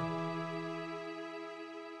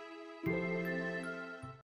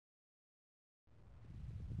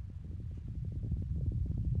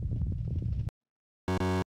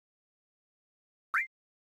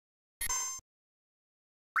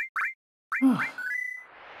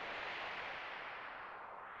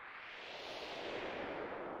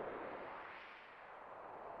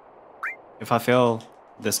 If I fail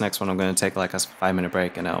this next one, I'm going to take like a 5-minute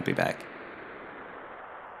break and I'll be back.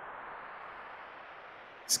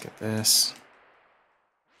 Skip this.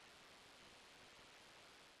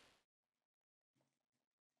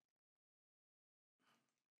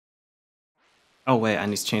 Oh wait, I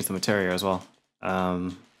need to change the material as well.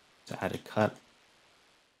 To add a cut.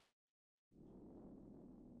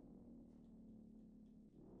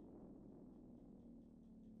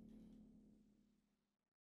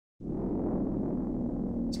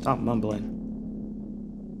 Stop mumbling.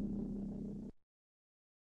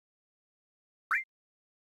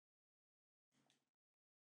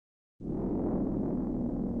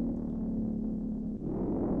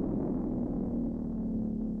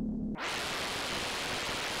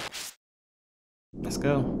 Let's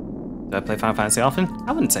go. Do I play Final Fantasy often?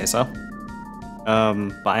 I wouldn't say so.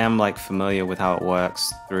 But I am like familiar with how it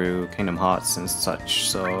works through Kingdom Hearts and such,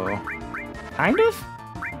 so kind of?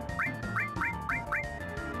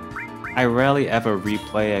 I rarely ever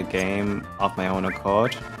replay a game of my own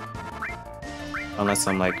accord. Unless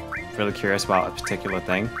I'm like really curious about a particular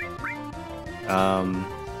thing.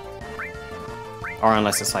 Or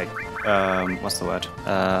unless it's like, what's the word?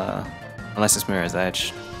 Unless it's Mirror's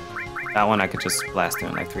Edge. That one I could just blast through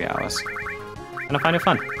in like 3 hours. And I find it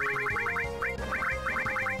fun.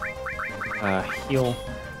 Heal.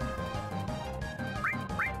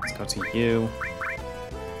 Let's go to you.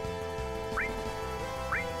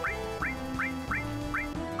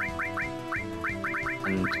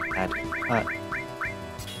 And add cut.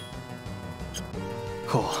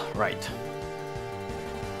 Cool, right.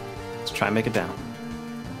 Let's try and make it down.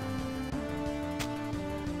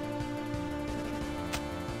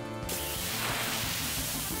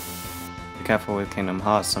 Be careful with Kingdom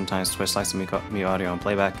Hearts, sometimes Twitch likes to mute audio and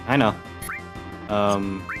playback. I know.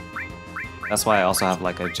 That's why I also have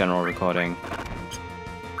like a general recording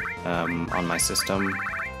on my system.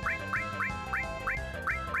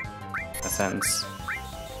 Essence.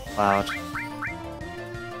 Cloud.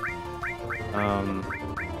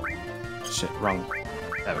 Shit, wrong.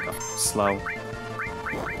 There we go. Slow.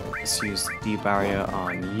 Let's use the D barrier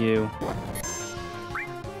on you.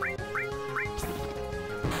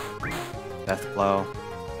 Death blow.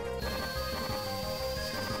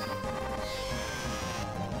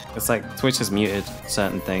 It's like Twitch has muted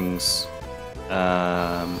certain things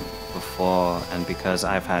before, and because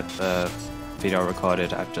I've had the video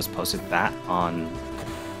recorded, I've just posted that on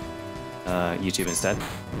YouTube instead.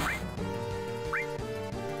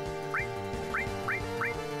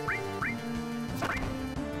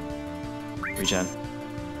 Regen.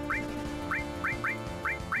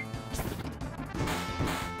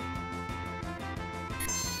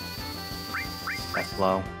 Death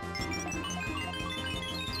blow.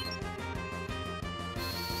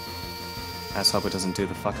 I just hope it doesn't do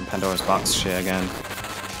the fucking Pandora's box shit again.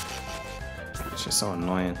 It's just so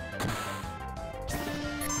annoying.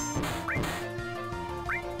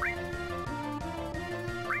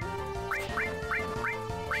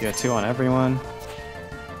 Cure 2 on everyone.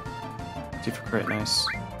 2 for crit, nice.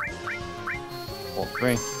 Bolt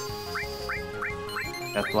 3.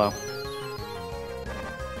 Death blow.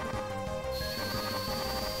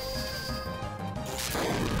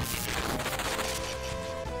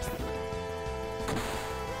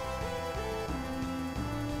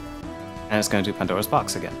 And it's going to do Pandora's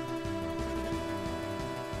box again.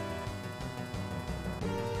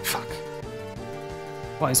 Fuck.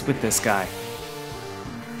 What is with this guy?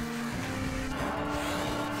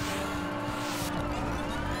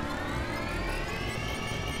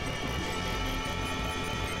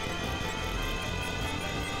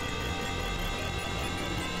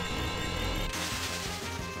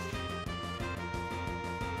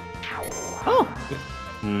 Oh!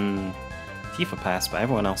 Tifa passed, but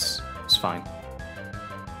everyone else is fine.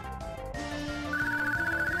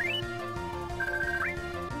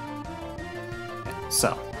 Okay,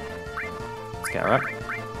 so, let's get her up.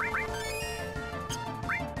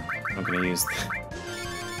 I'm gonna use...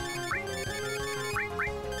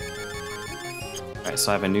 Alright,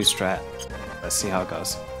 so I have a new strat. Let's see how it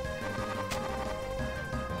goes.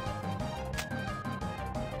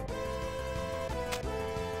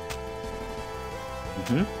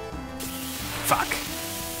 Fuck.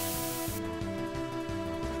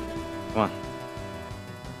 Come on.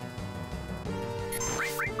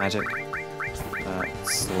 Magic.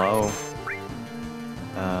 Slow.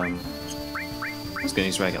 I'm just gonna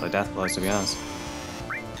use regular death blows, to be honest.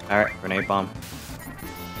 Alright, grenade bomb.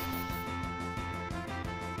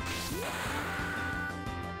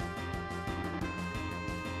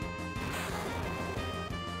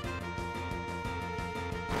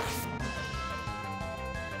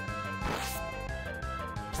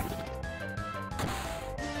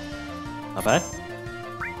 Not bad.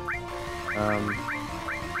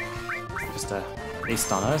 Just a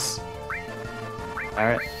haste on us.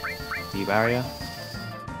 Barret. D barrier.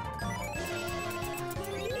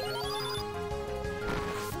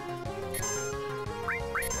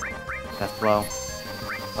 Death blow.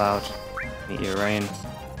 Cloud. Meteor rain.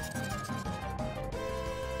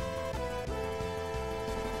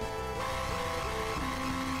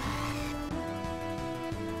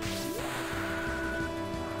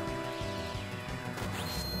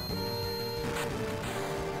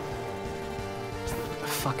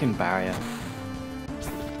 Fucking barrier.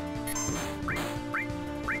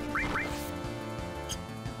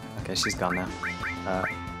 Okay, she's gone now.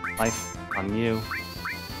 Life on you.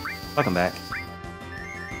 Welcome back.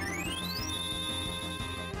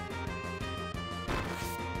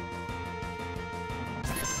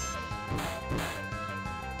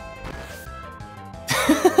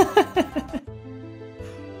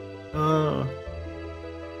 Oh.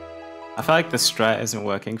 I feel like the strat isn't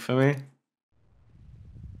working for me.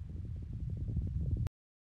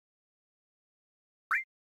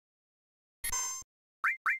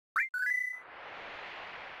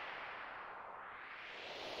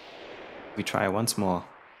 We try once more.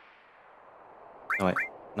 No, wait,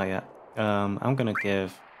 not yet. I'm gonna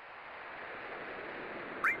give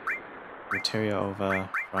material over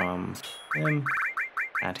from him.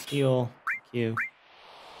 Add heal. Q.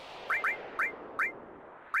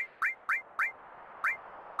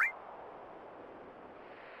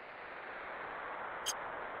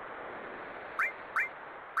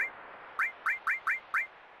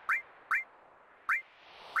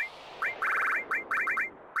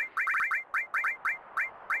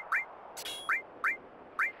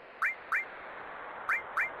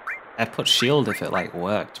 I'd put shield if it like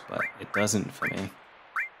worked, but it doesn't for me.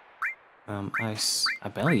 Ice. I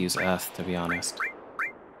barely use earth, to be honest.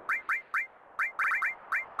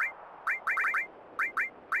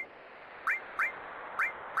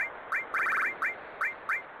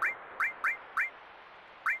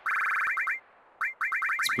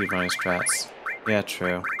 Speedrunning strats. Yeah,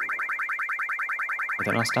 true.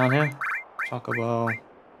 Anything else down here? Chocobo.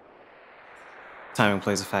 Timing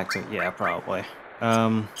plays a factor. Yeah, probably.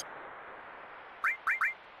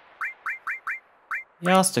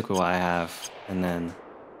 Yeah, I'll stick with what I have, and then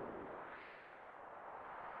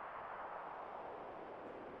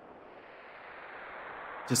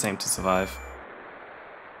just aim to survive.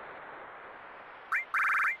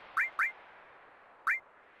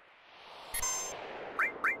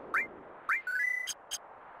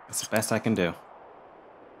 That's the best I can do.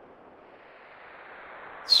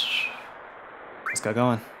 Let's get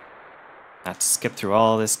going. I have to skip through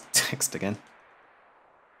all this text again.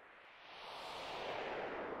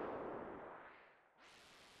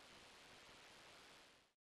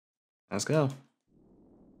 Let's go.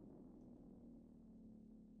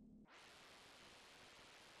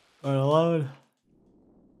 Gonna load.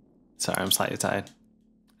 Sorry, I'm slightly tired.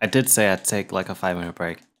 I did say I'd take like a 5-minute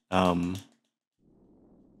break.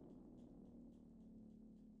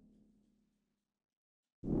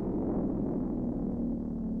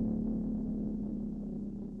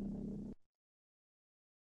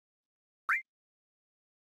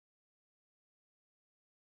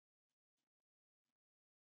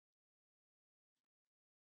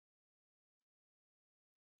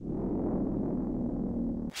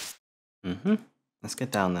 Let's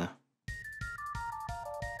get down there.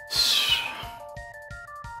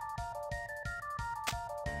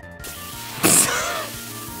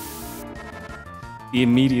 The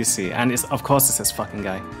immediacy, and it's of course it's this fucking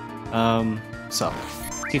guy. So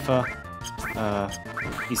Tifa,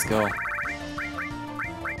 East Go.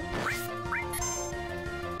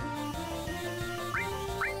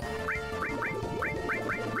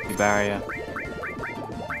 The barrier.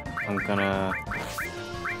 I'm gonna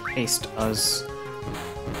haste us.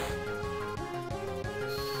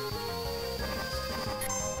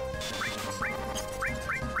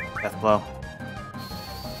 Death blow.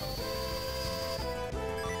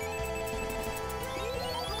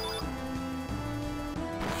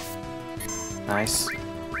 Nice.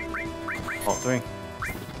 Alt 3.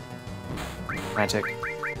 Magic.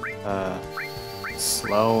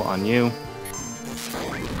 Slow on you.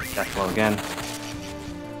 Death blow again.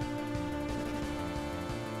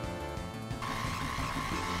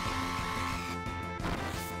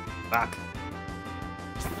 Back.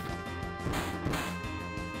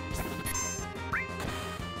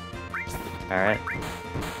 Alright.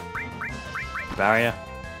 Barrier.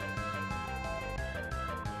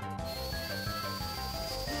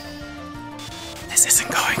 This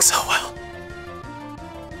isn't going so well.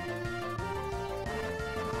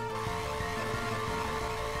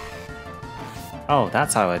 Oh,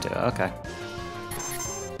 that's how I do it. Okay.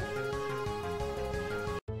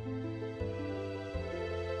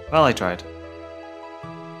 Well, I tried.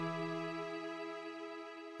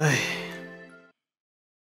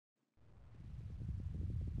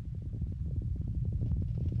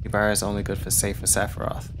 Ibarra is only good for safe for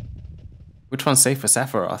Sephiroth. Which one's safe for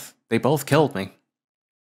Sephiroth? They both killed me.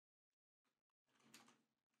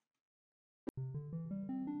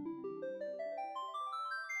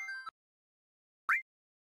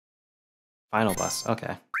 Final boss.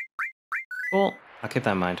 Okay. Cool. I'll keep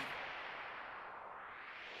that in mind.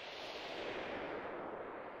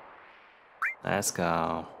 Let's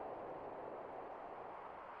go.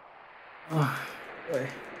 Oh, boy.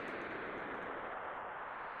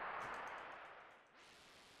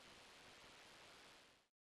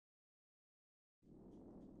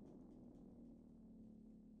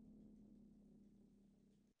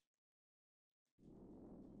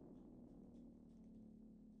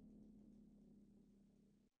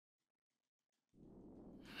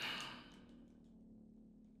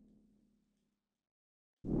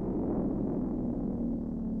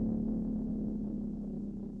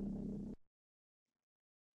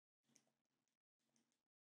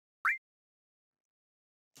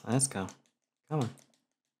 Let's go. Come on.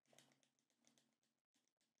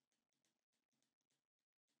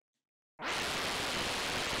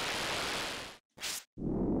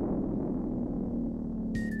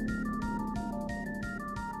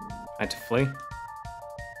 I had to flee.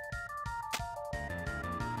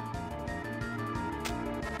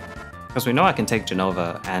 Because we know I can take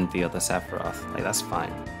Genova and the other Sephiroth. Like, that's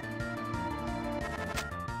fine.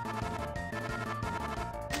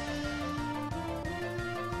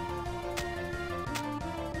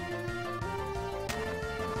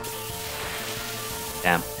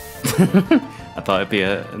 Damn. I thought it'd be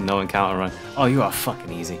a no encounter run. Oh, you are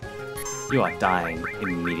fucking easy. You are dying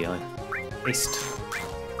immediately. Waste.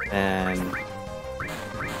 And...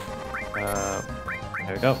 there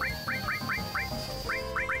we go.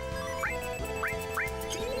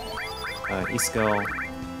 Isco.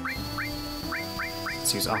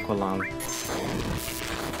 Let's use Aqua Lung.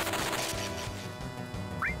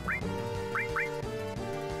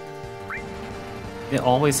 It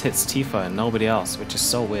always hits Tifa and nobody else, which is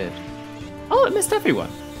so weird. Oh, it missed everyone.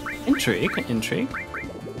 Intrigue, intrigue.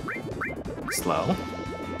 Slow.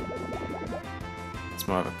 It's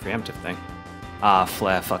more of a preemptive thing. Ah,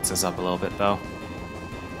 Flare fucks us up a little bit though.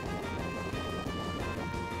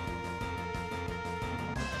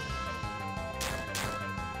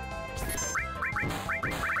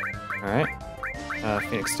 Alright.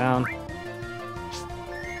 Phoenix down.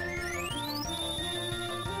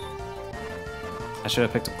 I should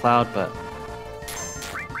have picked up Cloud, but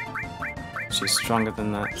she's stronger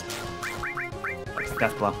than that.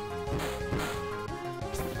 Death Blow.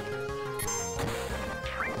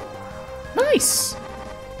 Nice!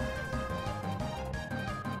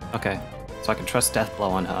 Okay, so I can trust Death Blow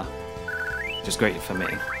on her, which is great for me.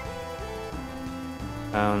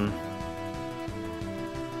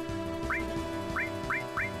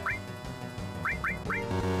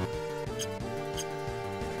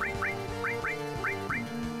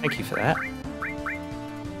 Thank you for that.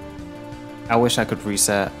 I wish I could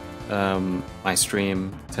reset my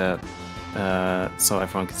stream to so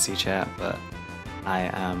everyone can see chat, but I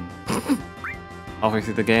am halfway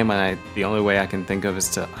through the game, and the only way I can think of is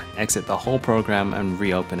to exit the whole program and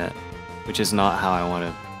reopen it, which is not how I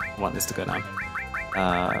want this to go down.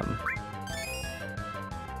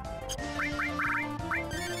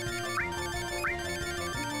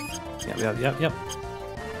 Yep.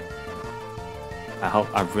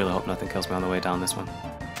 I really hope nothing kills me on the way down this one.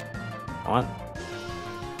 Come on.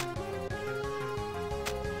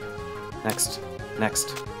 Next.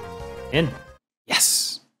 In.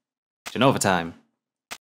 Yes! Genova time.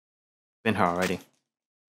 Been her already.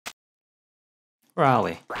 Where are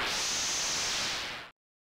we?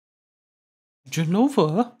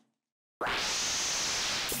 Genova?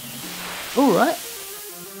 Alright.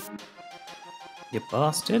 You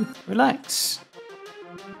bastard. Relax.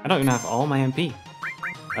 I don't even have all my MP.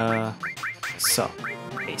 So.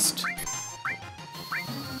 Haste.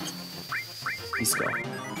 Let's go.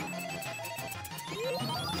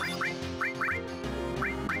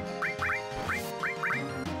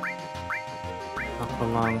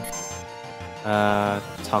 Aqualung.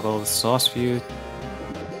 Toggle the source view.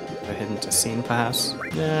 Go hidden to scene, perhaps?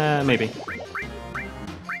 Maybe.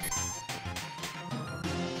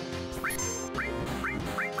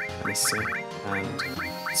 Let me see. And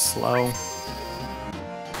slow.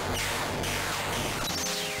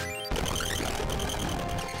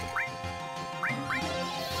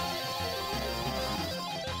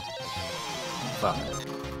 Fuck.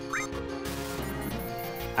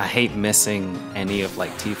 I hate missing any of like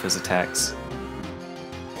Tifa's attacks.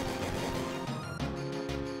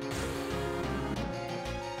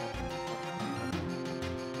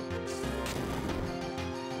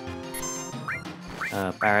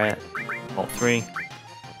 Barret, Bolt 3.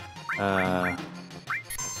 Yeah,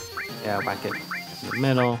 whack it in the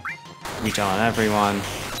middle. Reach on everyone.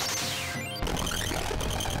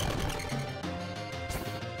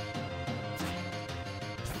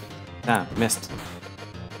 Ah, missed.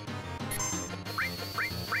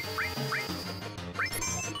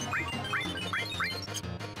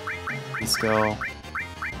 Let's go.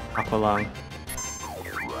 Aqualung.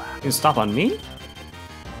 You can stop on me?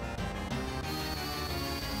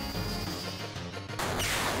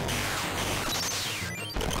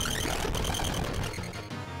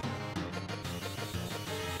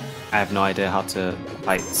 I have no idea how to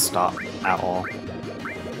fight stop at all.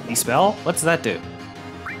 Dispel? What does that do?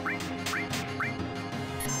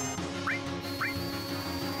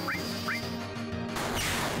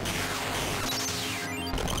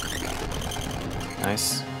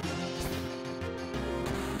 Nice.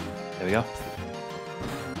 There we go.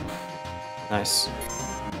 Nice.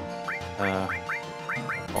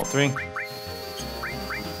 All 3.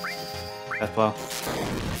 Death blow.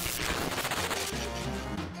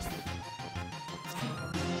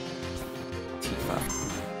 Tifa.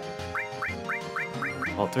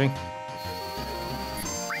 All 3.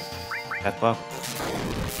 Death blow.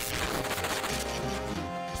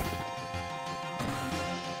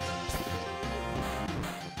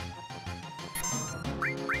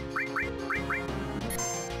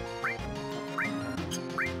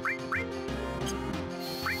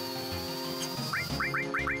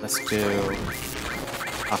 Let's do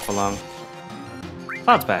Aqualung.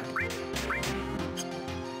 Cloud's back.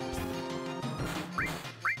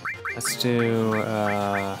 Let's do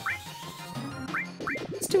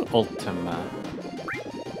Ultima.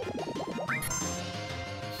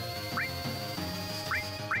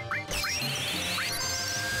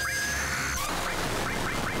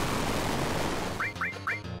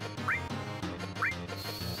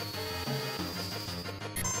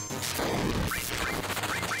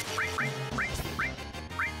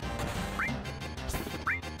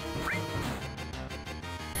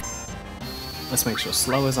 Let's make sure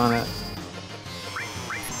slow is on it.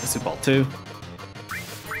 Let's do ball 2.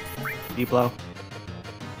 D-blow.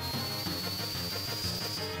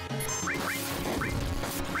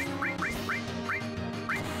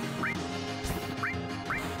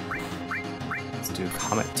 Let's do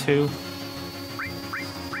Comet 2.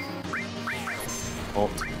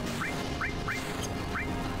 Ult.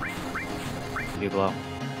 D-blow.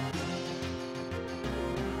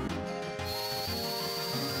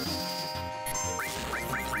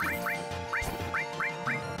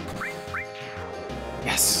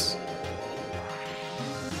 Yes.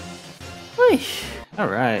 All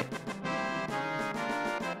right.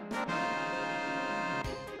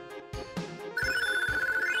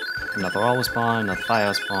 Another all spawn, another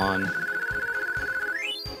fire spawn.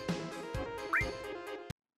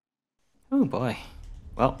 Oh boy.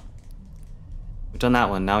 Well, we've done that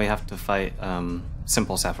one. Now we have to fight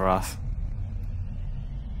Simple Sephiroth.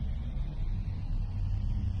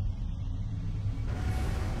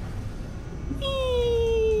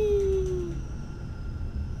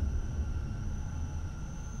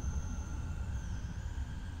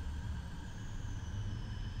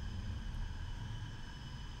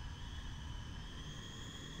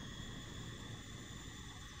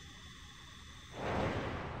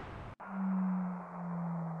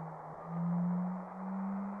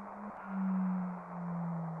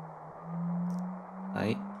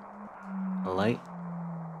 Light. A light.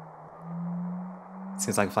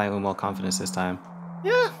 Seems like fighting with more confidence this time.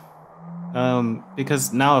 Yeah.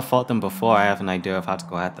 Because now I've fought them before, I have an idea of how to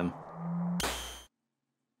go at them.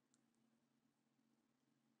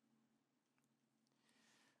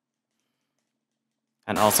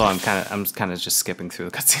 And also I'm kinda just skipping through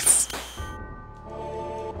the cutscenes.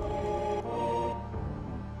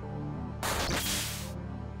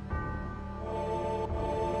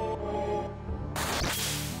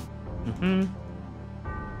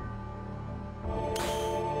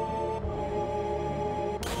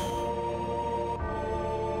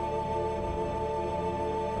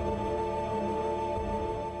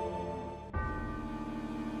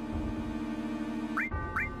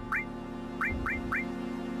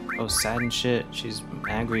 Oh, sad and shit. She's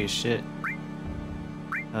angry as shit.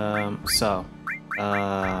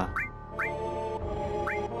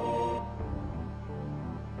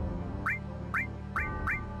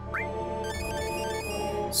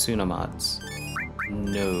 Tsunamods.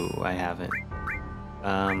 No, I haven't.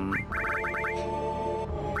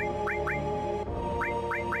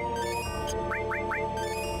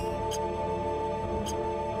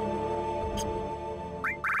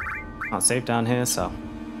 Can't save down here, so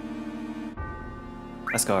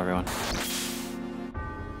let's go, everyone.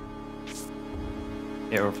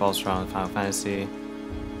 Hero falls from Final Fantasy.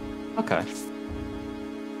 Okay.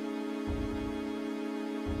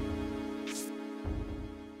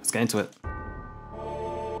 Let's get into it.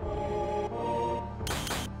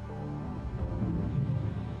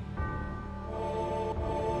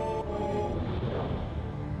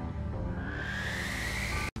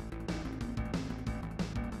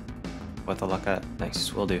 What the luck at?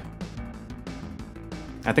 Nice, will do.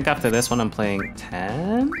 I think after this one I'm playing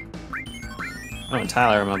 10? I don't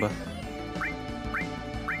entirely remember.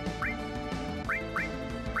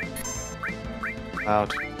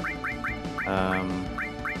 Cloud.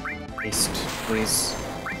 Haste, please.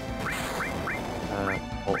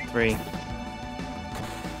 Bolt 3.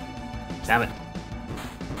 Damn it.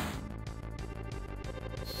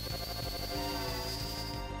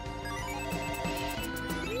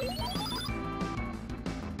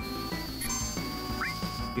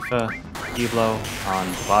 Tifa. E-blow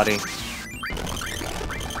on the body.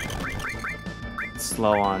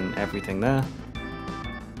 Slow on everything there.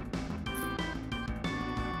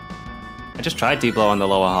 I just tried D-blow on the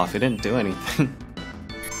lower half, it didn't do anything.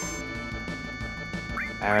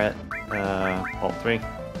 Barret, Bolt 3.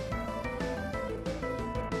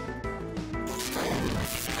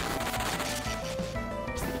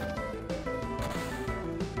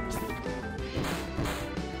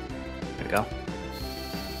 There we go.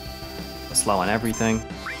 Slow on everything.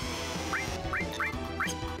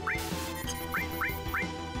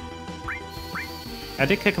 I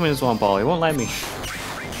did kick him in his one ball, he won't let me.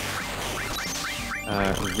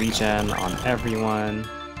 Regen on everyone.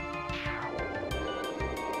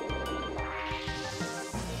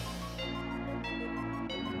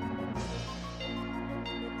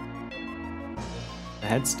 The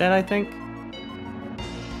head's dead, I think.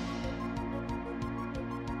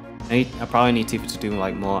 I probably need Tifa to do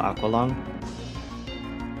like more Aqualung.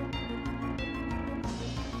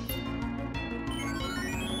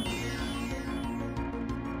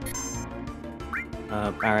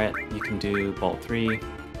 Barret, you can do Bolt 3.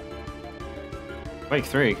 Quake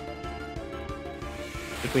 3?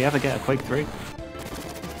 Did we ever get a Quake 3?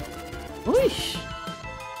 Whoosh!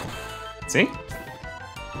 See?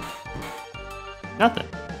 Nothing.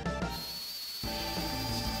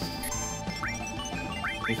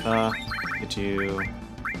 Tifa, could you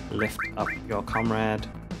lift up your comrade?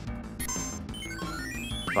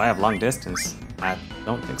 Do I have long distance? I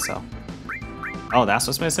don't think so. Oh, that's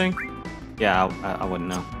what's missing? Yeah, I wouldn't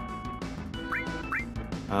know.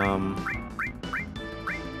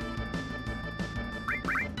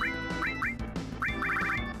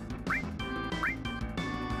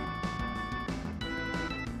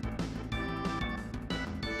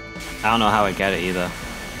 I don't know how I get it either.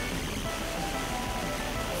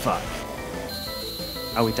 Fuck.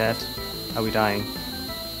 Are we dead? Are we dying?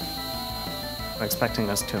 I'm expecting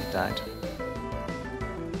us to have died.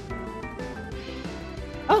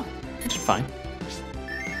 Oh, we did fine.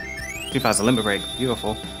 Tifa has a limit break.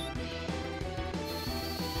 Beautiful.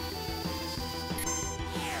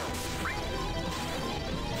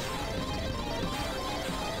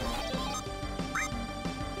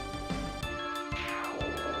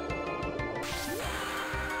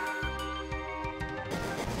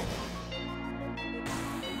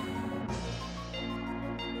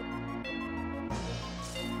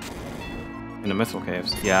 In the Mythril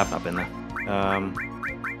Caves? Yeah, I've not been there.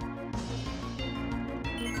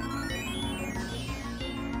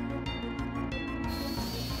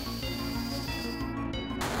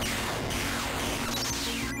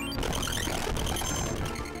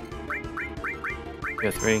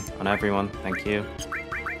 Tier 3 on everyone, thank you.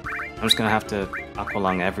 I'm just gonna have to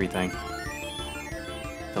Aqualung everything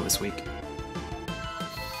till this week.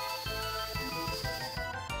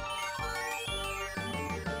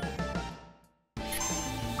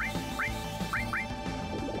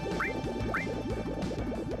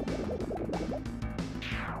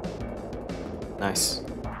 Nice.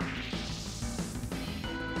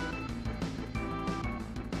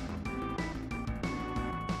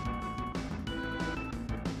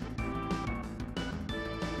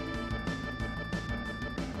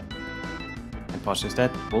 And Posh is dead.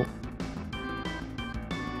 Cool.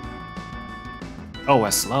 Oh, we're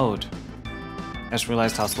slowed. I just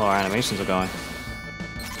realized how slow our animations are going.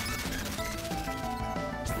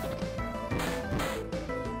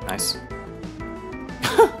 Nice.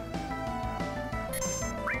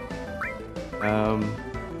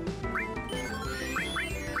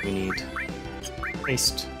 We need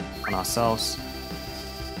haste on ourselves.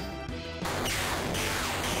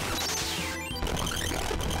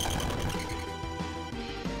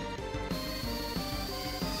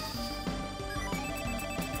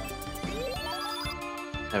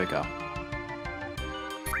 There we go.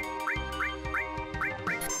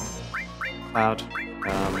 Cloud.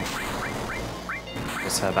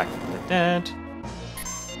 Let's head back from the dead.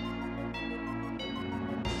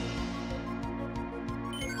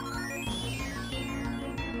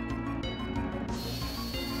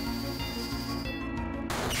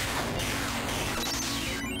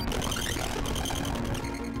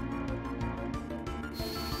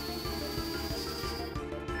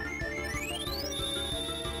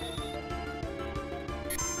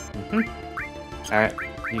 Alright,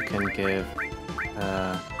 you can give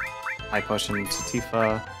High Potion to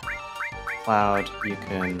Tifa. Cloud, you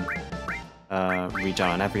can regen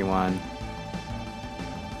on everyone.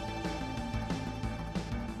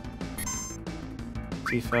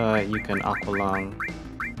 Tifa, you can Aqualung.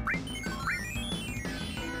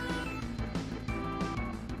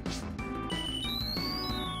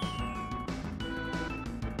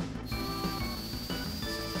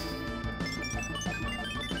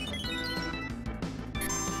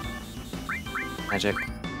 Magic.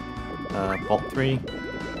 Bolt 3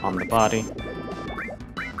 on the body.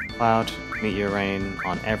 Cloud, Meteor Rain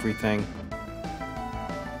on everything.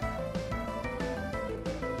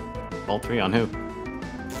 Bolt 3 on who?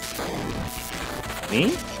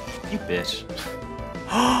 Me? You bitch.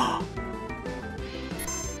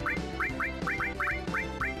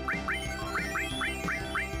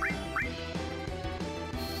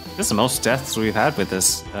 This is the most deaths we've had with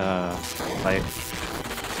this fight.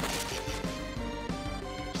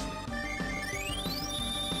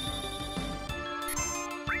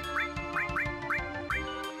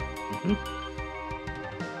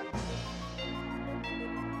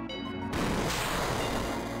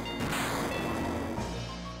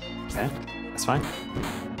 Okay, that's fine.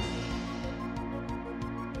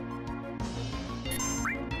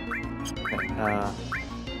 Okay,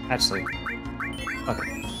 actually,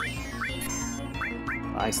 okay.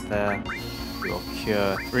 Ice there. We'll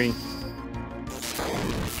cure 3.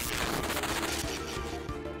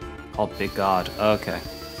 Called Big God. Okay.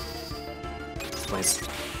 Explains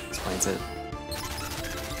it.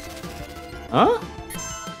 Huh?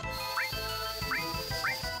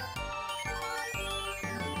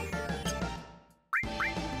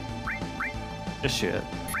 Just shoot it.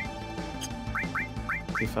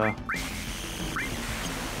 Tifa.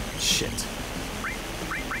 Shit.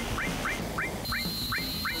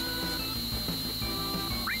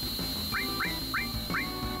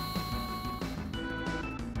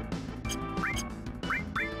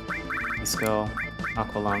 Let's go.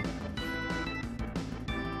 Aqualung.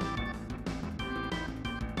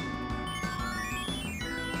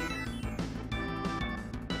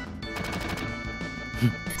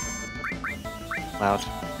 Cloud.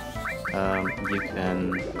 You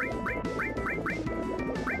can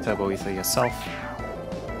turbo ether yourself.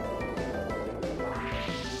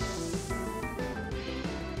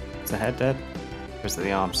 Is the head dead? Or is it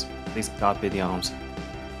the arms? Please God be the arms.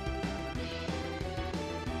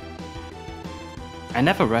 I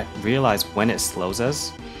never realized when it slows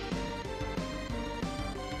us.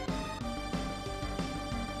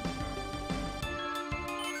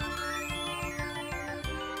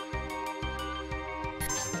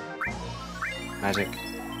 Magic.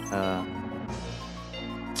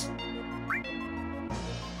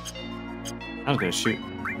 I'm gonna shoot.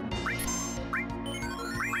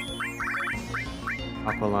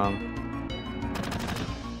 Aqualung.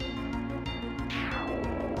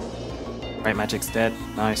 Right, magic's dead.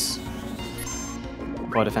 Nice.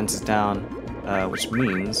 Core defense is down, which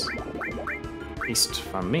means, at least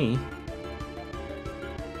from me,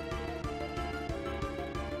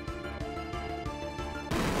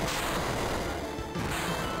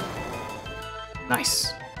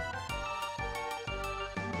 nice.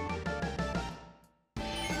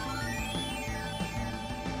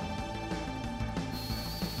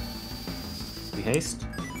 We haste.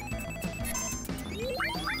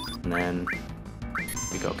 And then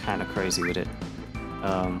we go kind of crazy with it.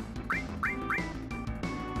 Let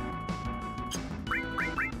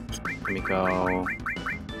me go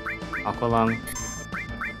Aqualung.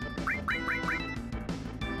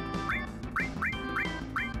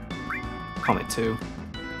 Comet 2.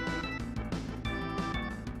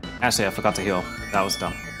 Actually, I forgot to heal. That was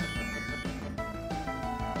dumb.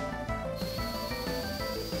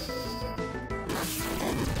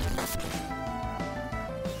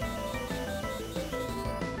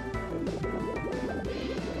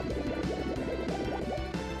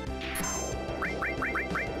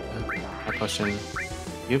 Question.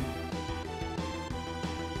 Yep.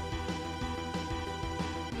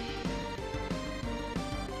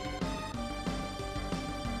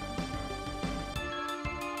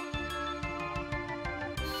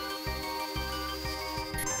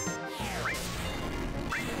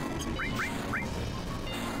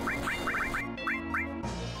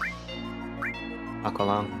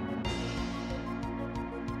 Aqualung.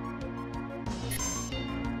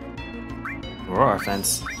 Roar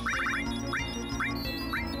fence.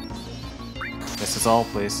 This is all,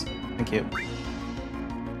 please. Thank you.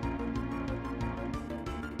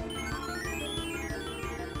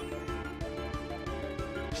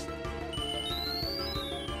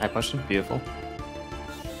 High question? Beautiful.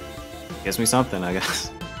 Gives me something, I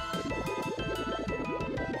guess.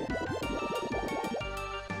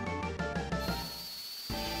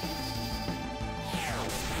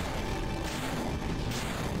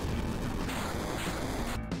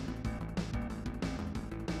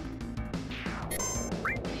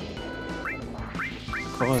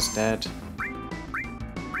 Is dead.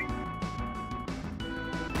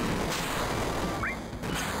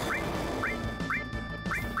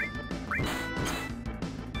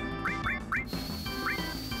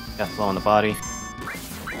 Death blow on the body.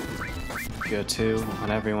 Cure 2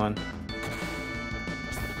 on everyone.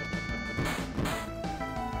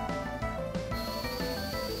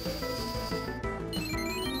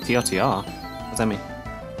 TLTR? What's that mean?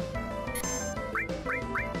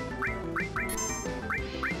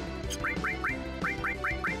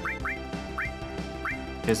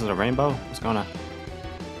 Kids of the Rainbow? What's going on?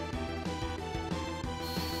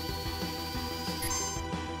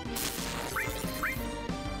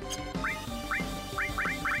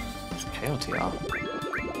 KOTR.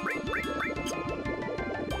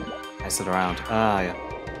 I sit around. Ah, yeah.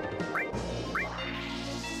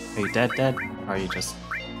 Are you dead? Or are you just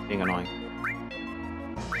being annoying?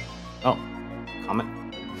 Oh, comment.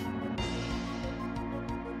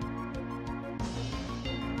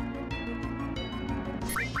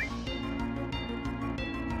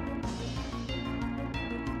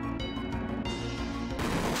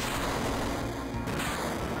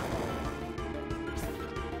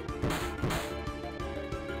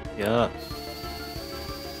 Yeah.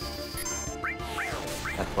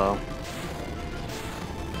 That blow.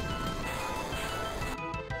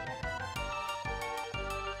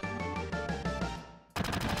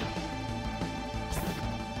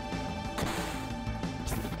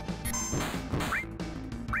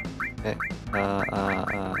 Okay.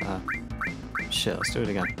 Shit, let's do it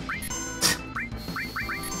again.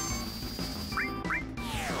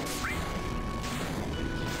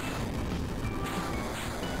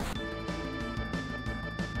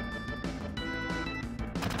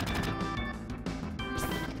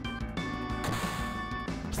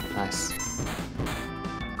 Nice.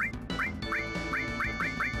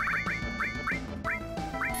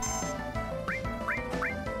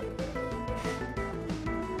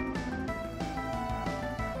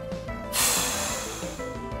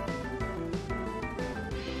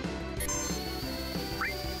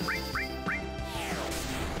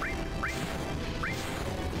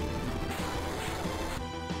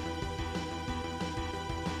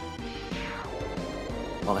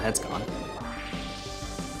 Well, the head's gone.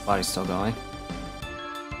 Body's still going.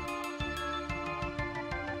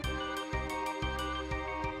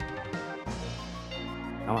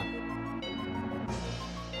 Come on.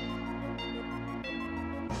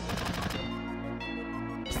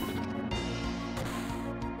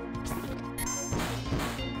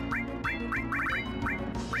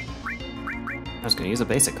 I was gonna use a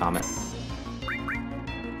basic comment.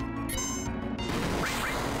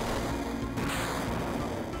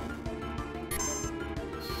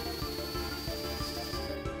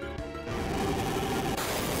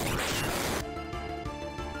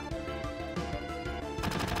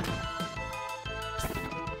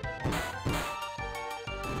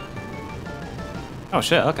 Oh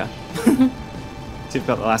shit, okay. See if we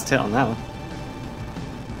got the last hit on that one.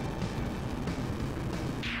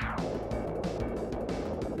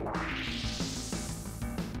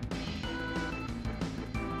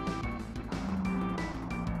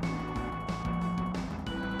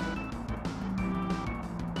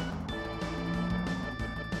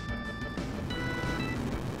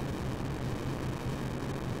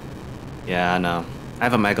 Yeah, I know. I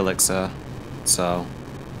have a Mega Elixir, so...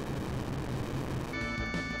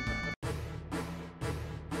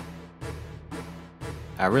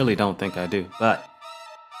 I really don't think I do, but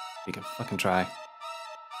we can fucking try.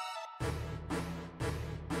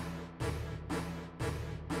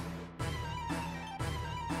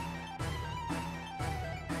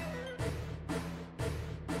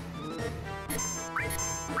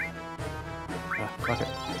 Fuck it.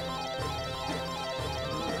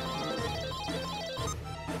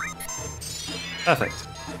 Perfect.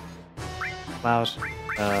 Cloud.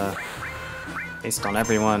 Based on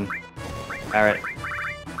everyone. Barret.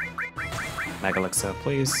 Mega Elixir,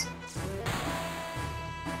 please.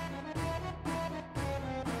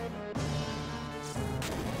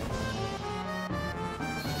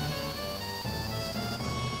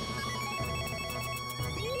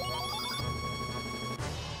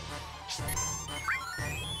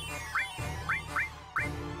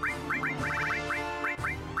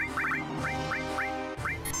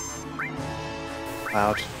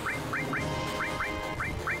 Cloud.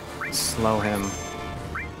 Slow him.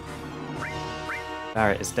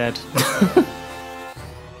 Barret is dead.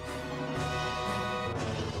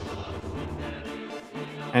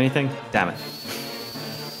 Anything? Damn it.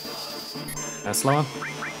 Slow him?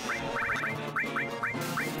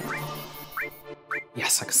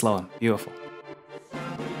 Yes, I can slow him. Beautiful.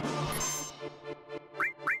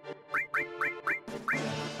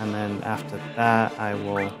 And then after that, I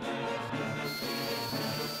will...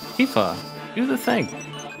 Tifa, do the thing.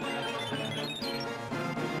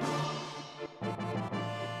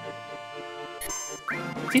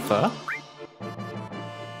 Tifa?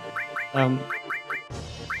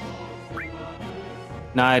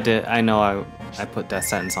 No, I did. I know I put death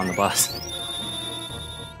sentence on the boss.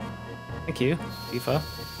 Thank you, Tifa.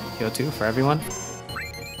 Kyo2 for everyone.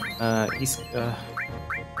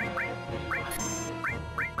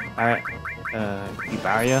 Alright.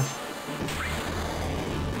 Ibaria.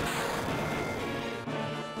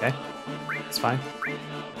 Okay. It's fine.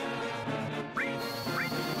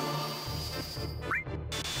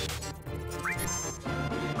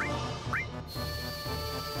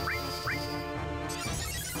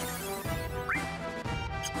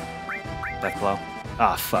 Death blow.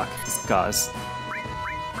 Ah, fuck. These guys.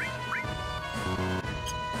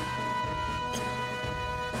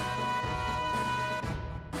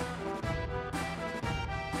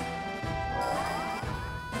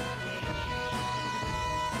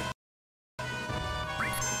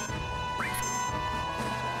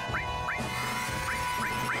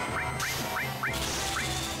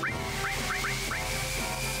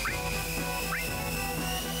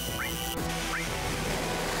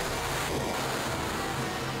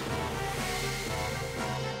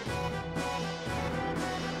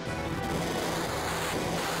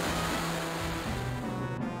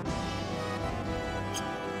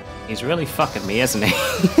 He's really fucking me, isn't he?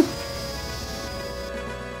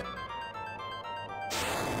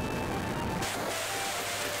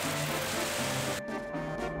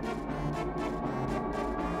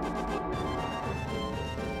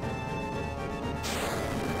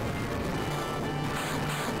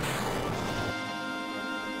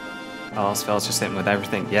 Oh, spells just hitting with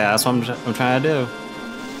everything. Yeah, that's what I'm trying to do.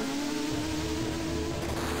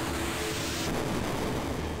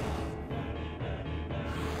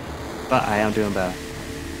 But I am doing better.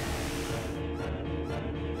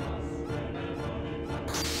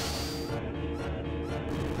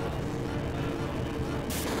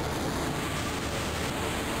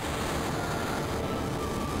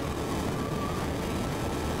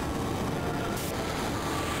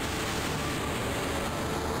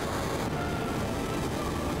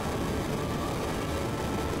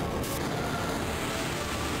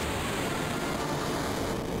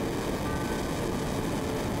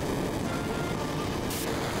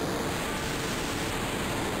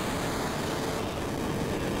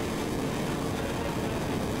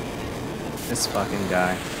 This fucking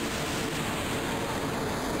guy.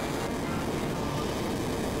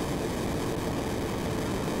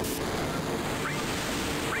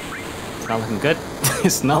 It's not looking good.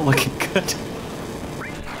 It's not looking good.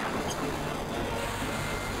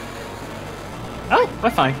 Oh, we're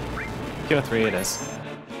fine. Q3 it is.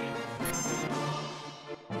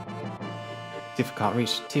 Tifa can't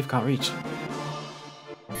reach. Tifa can't reach.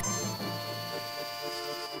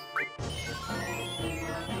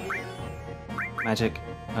 Magic.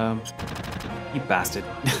 You bastard.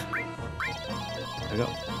 There we go.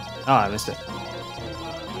 Oh, I missed it.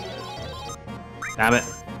 Damn it.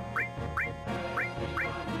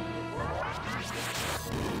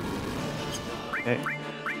 Okay.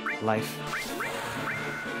 Life.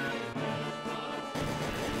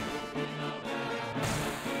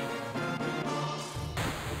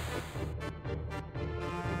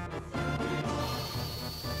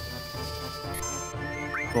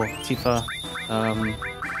 Cool. Tifa.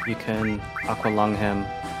 You can Aqua Lung him.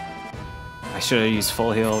 I should have used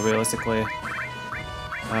full heal, realistically.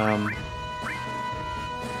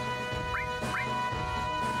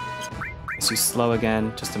 Let's use slow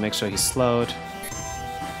again, just to make sure he's slowed.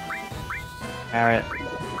 Parrot.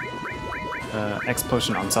 X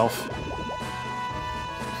potion on self.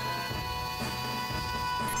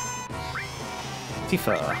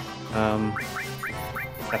 Tifa.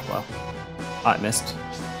 Death blow. Oh, I missed.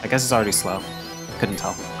 I guess it's already slow. Couldn't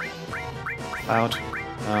tell. Cloud.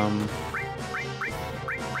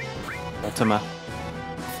 Ultima.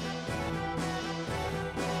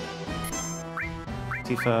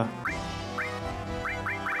 Tifa.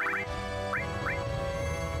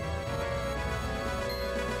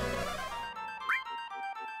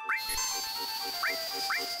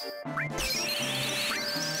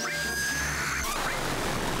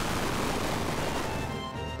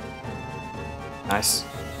 Nice.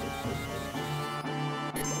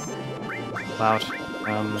 Cloud.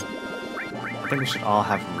 I think we should all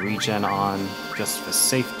have regen on just for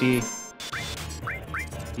safety.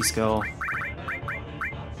 E-skill.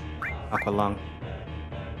 Aqua Lung.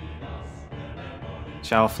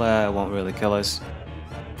 Shower Flare won't really kill us.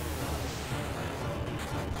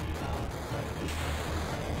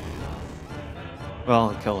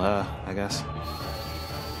 Well, it'll kill her, I guess.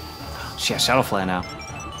 She has Shadow Flare now.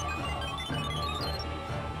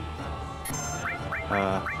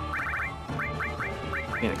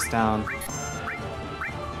 Phoenix down.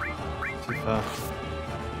 Tifa.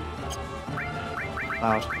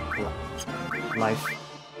 Cloud. Life.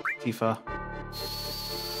 Tifa.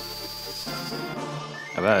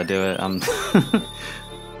 I better do it. I'm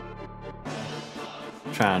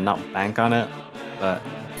trying to not bank on it, but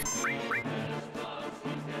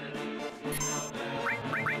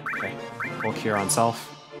okay. Full cure on self.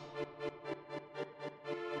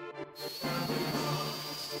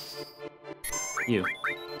 You.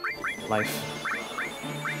 Life.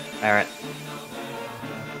 Barret.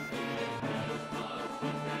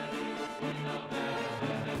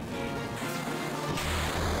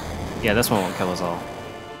 Yeah, this one won't kill us all.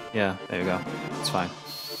 Yeah, there you go. It's fine.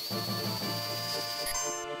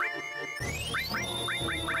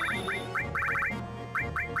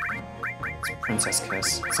 It's Princess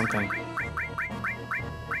Kiss. Something.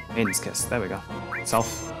 Maiden's Kiss. There we go.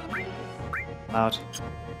 Self. Loud.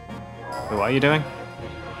 Wait, what are you doing?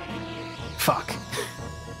 Fuck.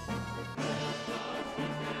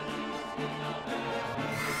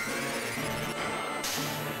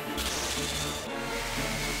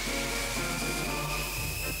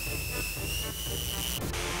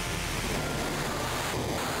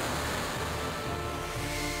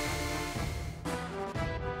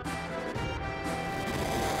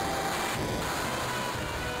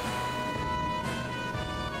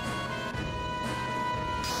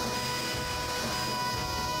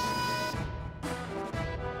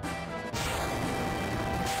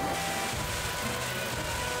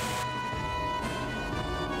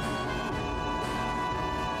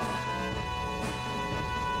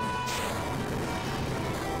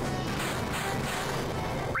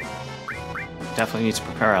 Definitely need to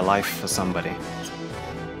prepare a life for somebody.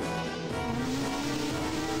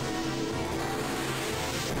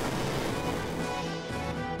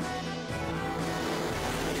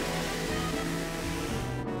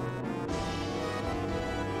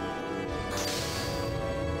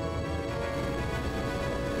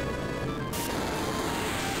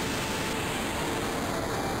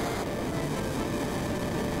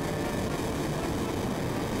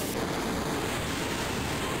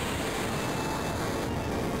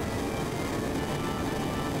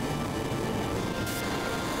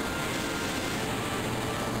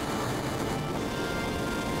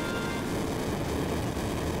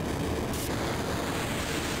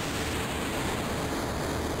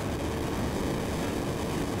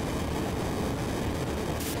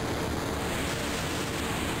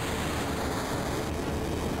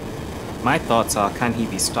 My thoughts are, can he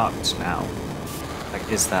be stopped now? Like,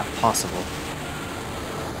 is that possible?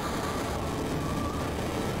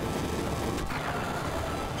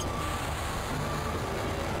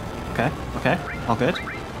 Okay, okay, all good.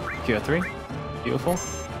 Cure 3, beautiful.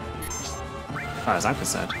 As far as I'm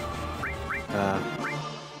concerned.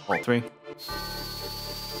 All 3.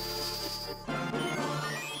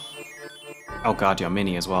 Oh god, you're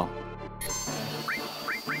mini as well.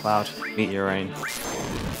 Cloud, Meteor Rain.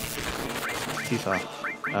 Tifa.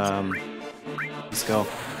 Let's go.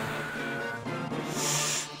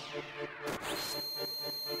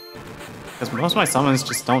 Because most of my summons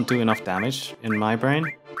just don't do enough damage in my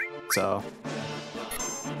brain, so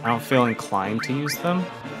I don't feel inclined to use them.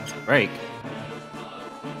 Break.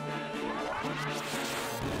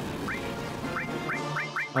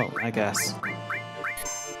 Oh, I guess.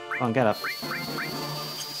 Come on, get up.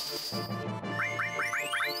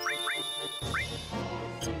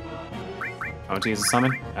 I want to use a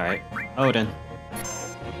summon? Alright. Odin.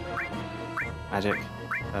 Magic.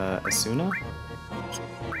 Asuna?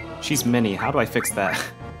 She's mini. How do I fix that?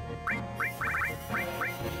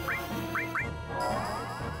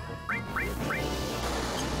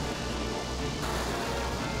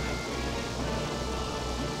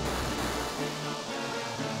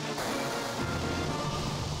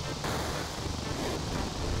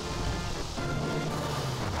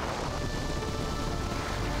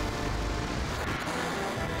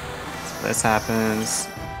 This happens.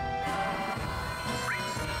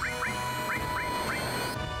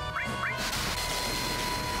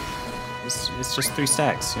 It's just 3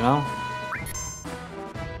 stacks, you know?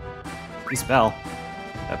 You spell.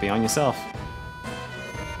 That'd be on yourself.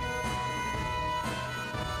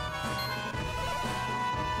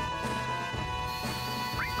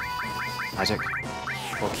 Magic.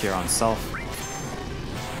 Full cure on self.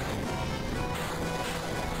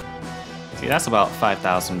 See, that's about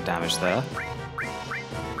 5,000 damage there.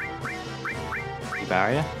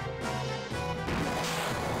 Barrier.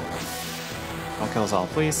 Don't kill us all,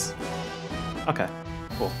 please. Okay,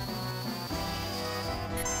 cool.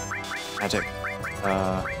 Magic.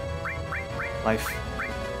 Life.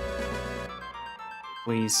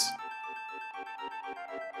 Please.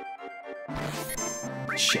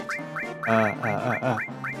 Shit. I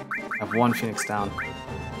have 1 Phoenix down.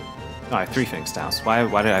 No, I have 3 Phoenix down. So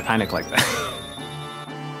why did I panic like that?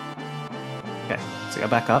 Okay, so go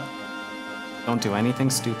back up. Don't do anything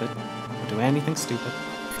stupid. Don't do anything stupid.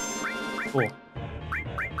 Cool.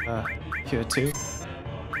 Cure 2.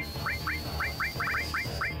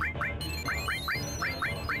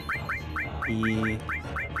 I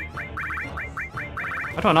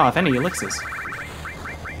don't know if any elixirs.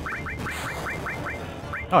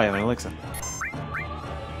 Oh, I have an elixir.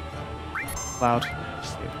 Cloud.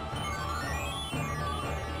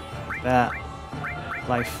 That.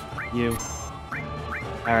 Life. You.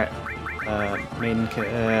 Alright. Maiden.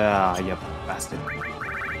 You bastard.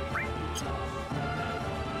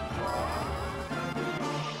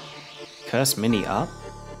 Curse Mini up?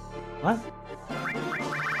 What?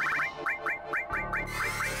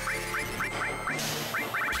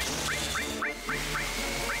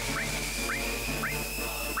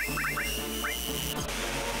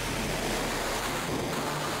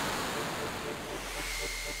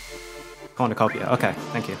 Cornucopia. Okay,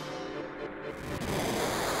 thank you.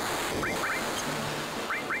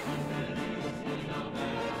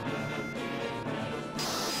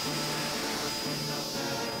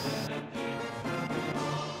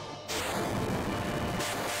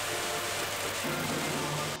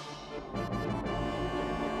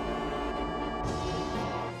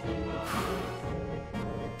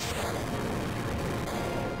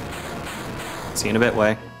 See you in a bit,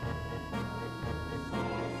 Way.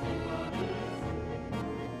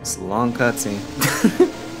 It's a long cutscene.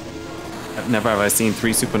 I've never ever seen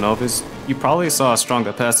 3 supernovas. You probably saw a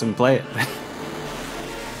stronger person play it.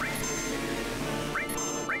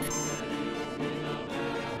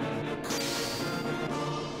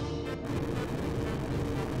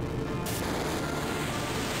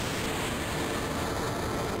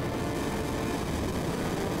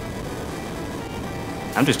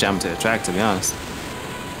 I'm just jamming to the track, to be honest.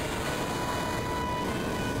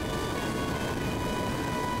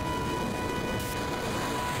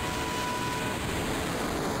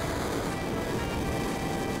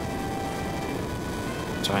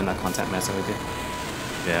 Trying that content messing with you.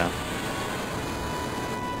 Yeah.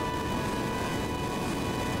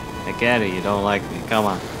 I get it, you don't like me. Come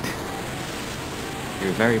on.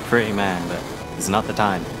 You're a very pretty man, but it's not the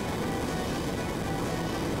time.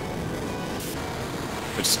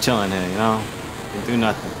 We're just chilling here, you know? Can do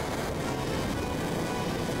nothing.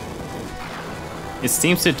 It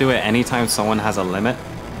seems to do it anytime someone has a limit.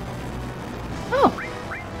 Oh.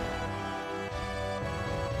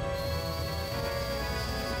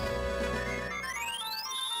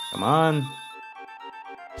 Come on.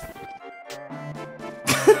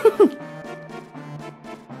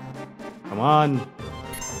 Come on.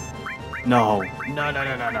 No. No, no,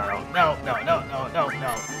 no, no, no, no, no, no, no, no, no,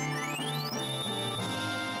 no.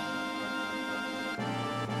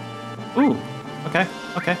 Ooh. Okay,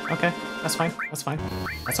 okay, okay. That's fine, that's fine.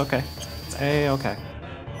 That's okay. It's A-okay.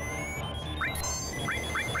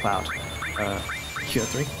 Cloud. Cure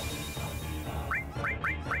 3.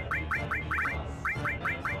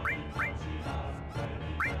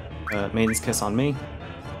 Maiden's Kiss on me.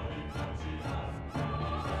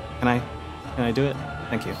 Can I do it?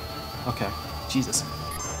 Thank you. Okay. Jesus.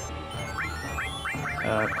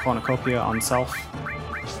 Cornucopia on self.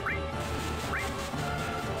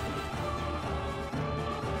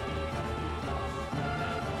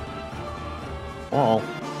 Wall.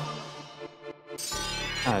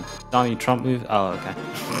 Donnie Trump move. Oh, okay.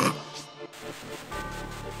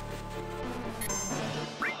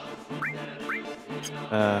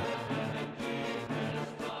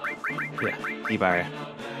 Yeah, E-barrier.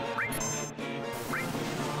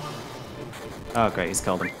 Oh, great, he's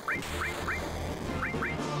killed him.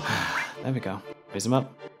 There we go. Raise him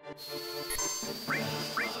up.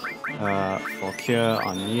 Full cure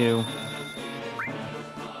on you.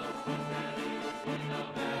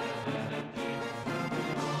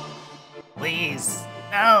 Please,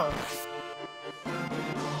 no!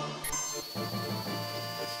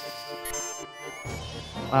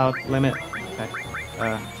 Cloud, limit.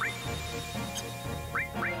 Okay.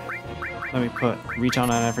 Let me put reach on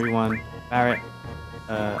everyone. Barret.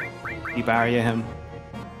 Debarrier him.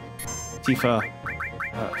 Tifa.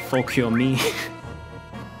 Full cure me.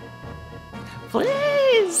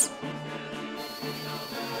 Please!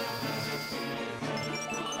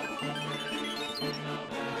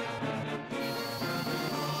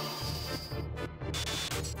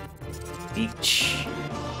 Beach.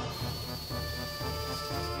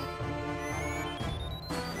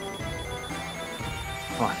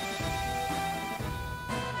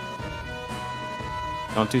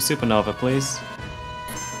 Don't do supernova, please.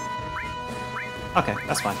 Okay,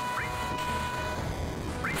 that's fine.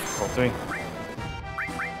 Roll 3.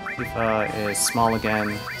 Tifa is small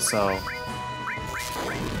again, so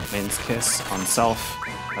Main's Kiss on self.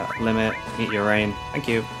 Limit, meet your rain. Thank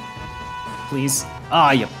you. Please.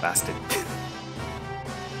 Ah, you bastard.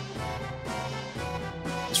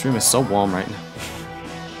 This room is so warm right now.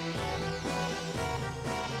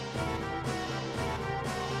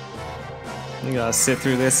 You gotta sit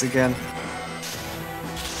through this again.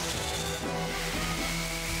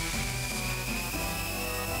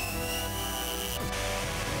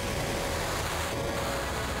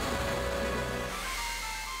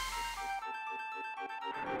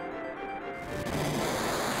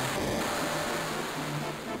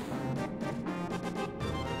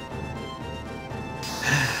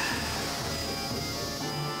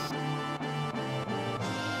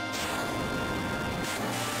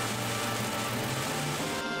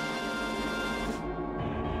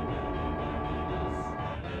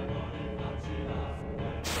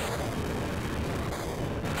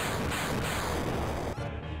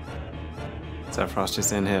 Sephiroth's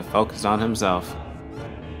just in here, focused on himself.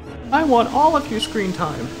 I want all of your screen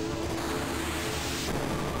time.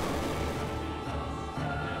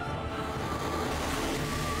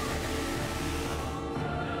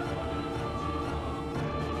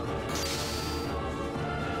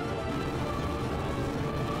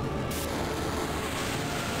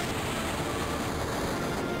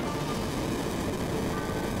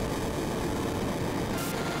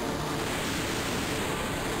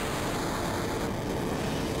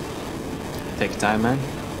 Take your time, man.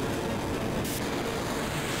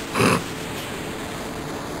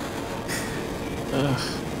 Ugh.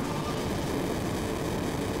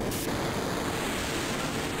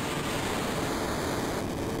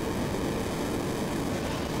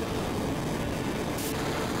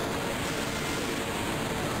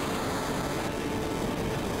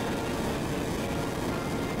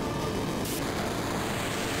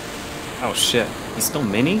 Oh shit, he's still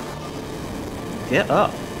mini? Get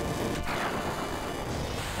up.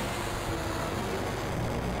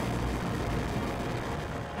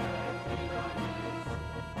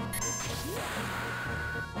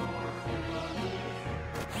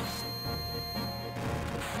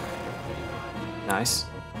 Nice.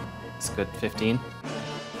 It's good. 15.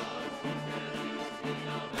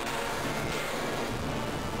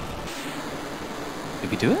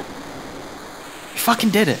 Did we do it? We fucking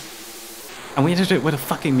did it! And we did it with a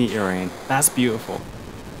fucking meteor rain. That's beautiful.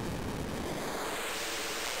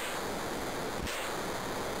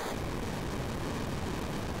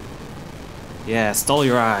 Yeah, stole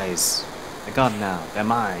your eyes. I got them now. They're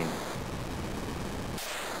mine.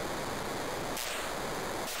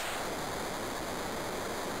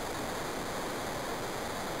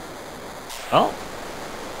 Oh.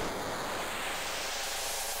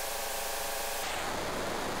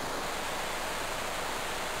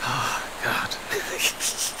 Oh, God.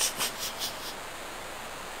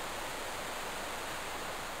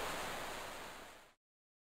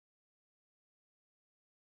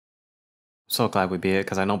 So glad we beat it,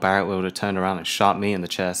 because I know Barrett would have turned around and shot me in the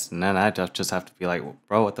chest, and then I'd just have to be like,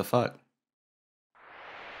 bro, what the fuck?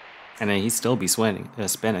 And then he'd still be spinning.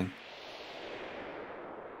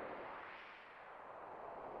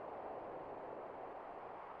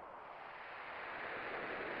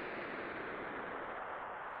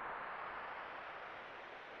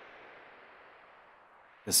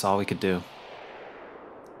 This is all we could do.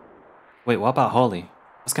 Wait, what about Holy?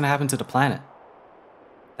 What's gonna happen to the planet?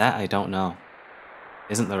 That I don't know.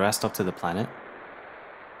 Isn't the rest up to the planet?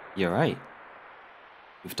 You're right.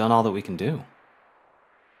 We've done all that we can do.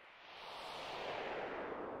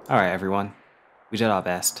 Alright, everyone. We did our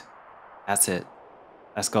best. That's it.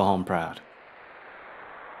 Let's go home proud.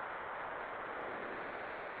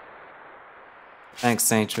 Thanks,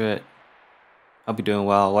 Saintrit. Hope you're doing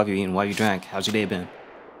well. What have you eaten? What have you drank? How's your day been?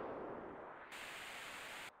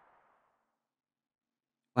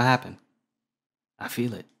 What happened? I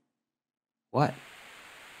feel it. What?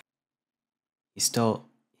 He's still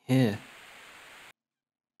here.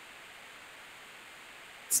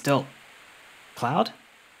 Still... Cloud?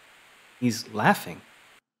 He's laughing.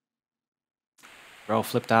 Bro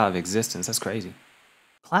flipped out of existence. That's crazy.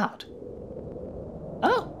 Cloud.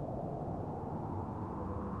 Oh!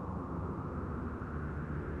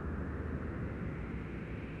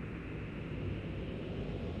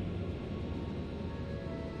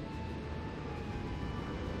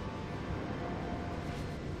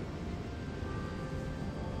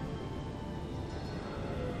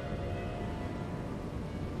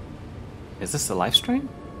 Is this the live stream?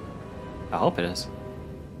 I hope it is.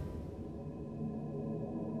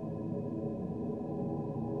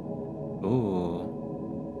 Ooh.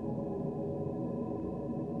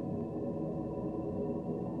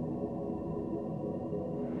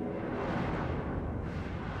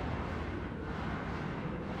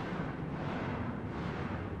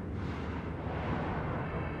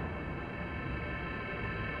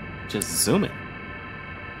 Just zoom it.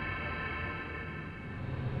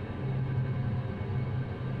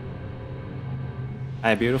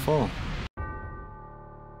 Hi, beautiful.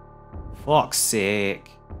 Fuck's sake.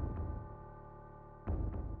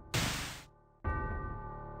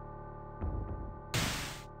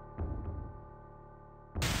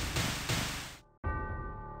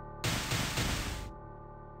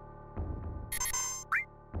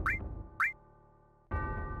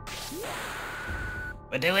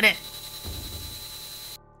 We're doing it.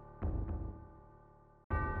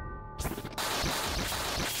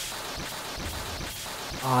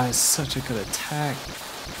 Oh, it's such a good attack.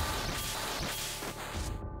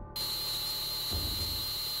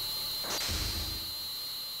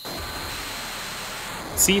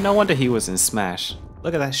 See, no wonder he was in Smash.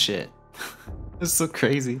 Look at that shit. It's so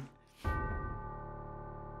crazy.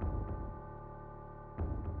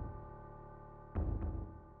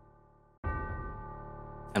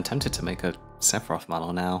 I'm tempted to make a Sephiroth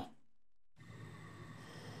model now.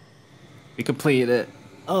 We completed it.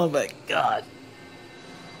 Oh my god.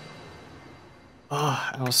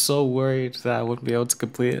 Oh, I was so worried that I wouldn't be able to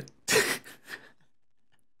complete it.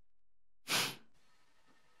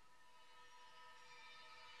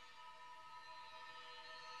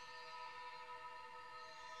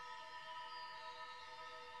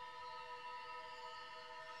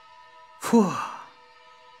 Whew.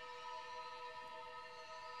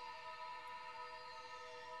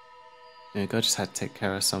 There you go, just had to take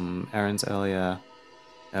care of some errands earlier.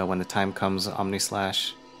 When the time comes, Omni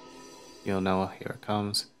Slash, you'll know, here it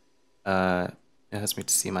comes. It hurts me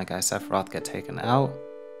to see my guy Sephiroth get taken out,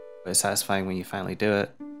 but it's satisfying when you finally do it.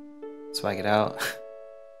 Swag it out.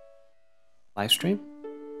 Live stream?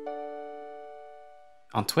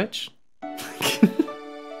 On Twitch?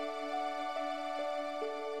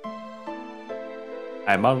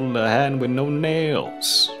 I modeled a hand with no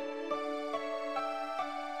nails.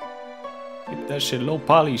 Keep that shit low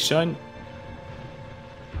poly, son.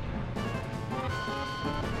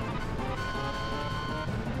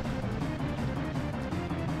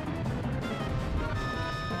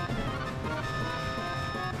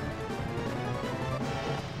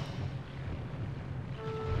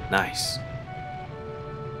 Nice.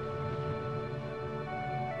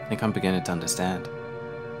 I think I'm beginning to understand.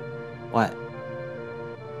 What?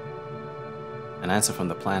 An answer from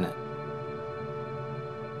the planet.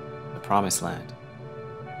 The promised land.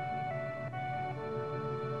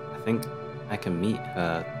 I think I can meet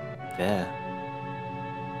her there.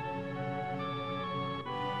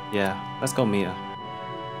 Yeah, let's go meet her.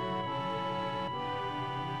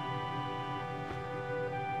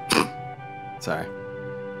 Sorry.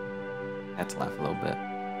 I had to laugh a little bit.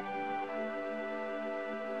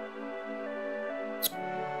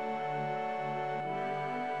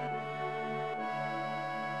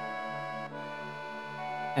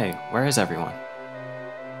 Hey, where is everyone?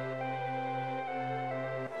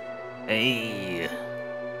 Hey.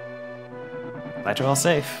 Glad you're all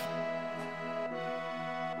safe.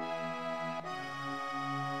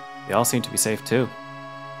 They all seem to be safe too.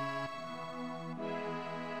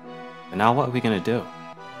 But now what are we gonna do?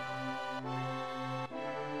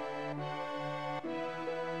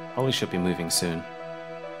 Probably should be moving soon.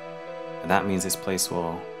 And that means this place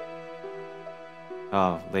will...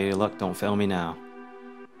 Oh, Lady Luck, don't fail me now.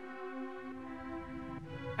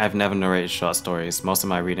 I've never narrated short stories. Most of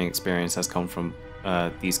my reading experience has come from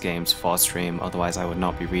these games for stream, otherwise I would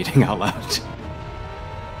not be reading out loud.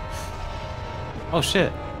 Oh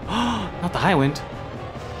shit. Not the high wind.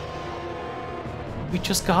 We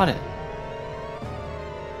just got it.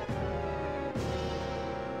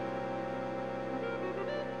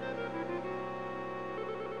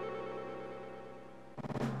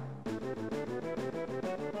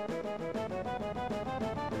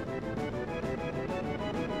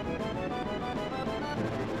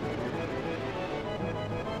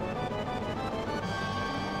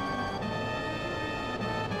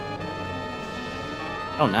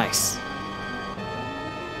 Oh, nice.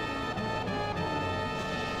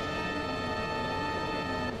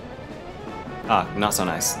 Ah, not so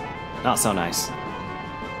nice. Not so nice.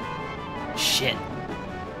 Shit.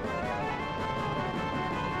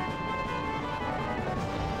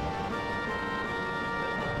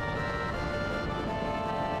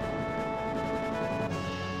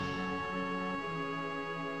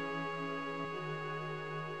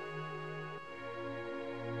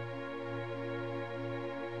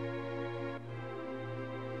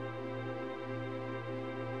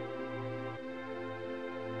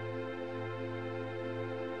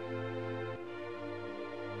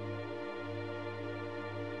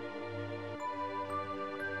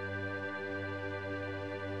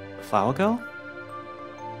 flower girl?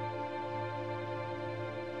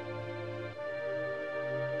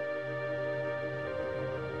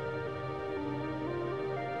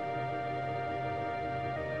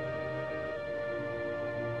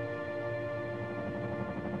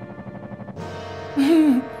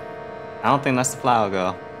 I don't think that's the flower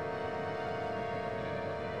girl.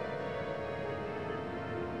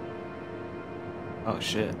 Oh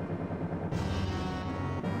shit.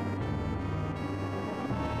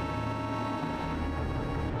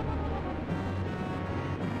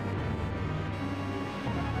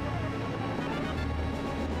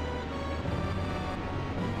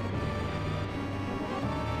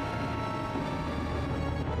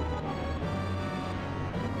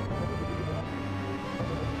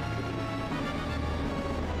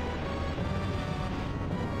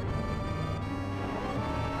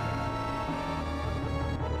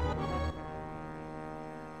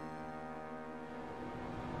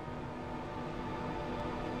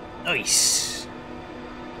 Nice.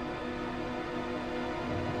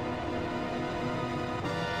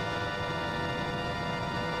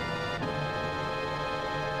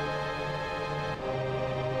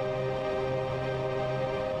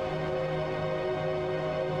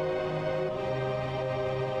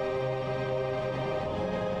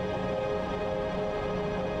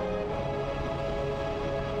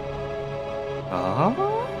 Oh?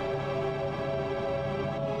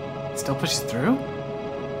 Still pushes through?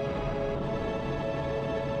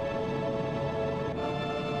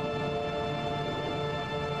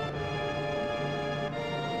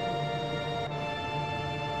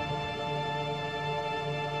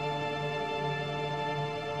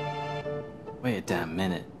 Wait a damn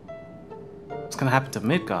minute. What's gonna happen to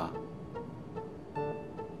Midgar?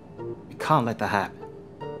 We can't let that happen.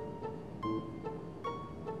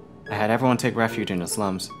 I had everyone take refuge in the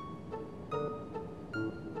slums.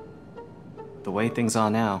 The way things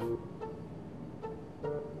are now,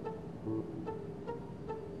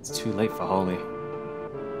 it's too late for Holy.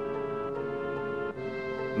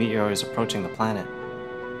 Meteor is approaching the planet.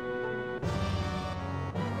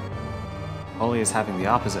 Holy is having the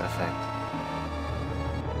opposite effect.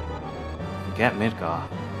 Forget Midgar.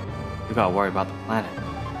 We gotta worry about the planet.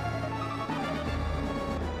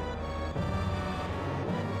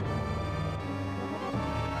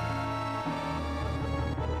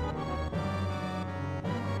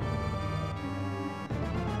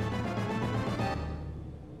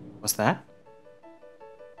 What's that?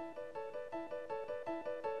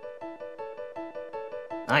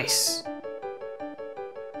 Nice.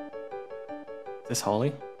 Is this Holy?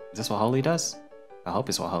 Is this what Holy does? I hope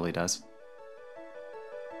it's what Holy does.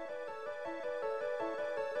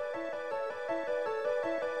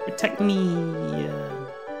 Protect me.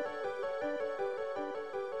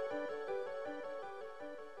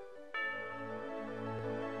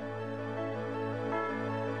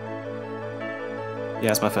 Yeah,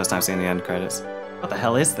 it's my first time seeing the end credits. What the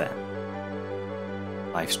hell is that?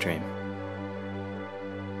 Live stream.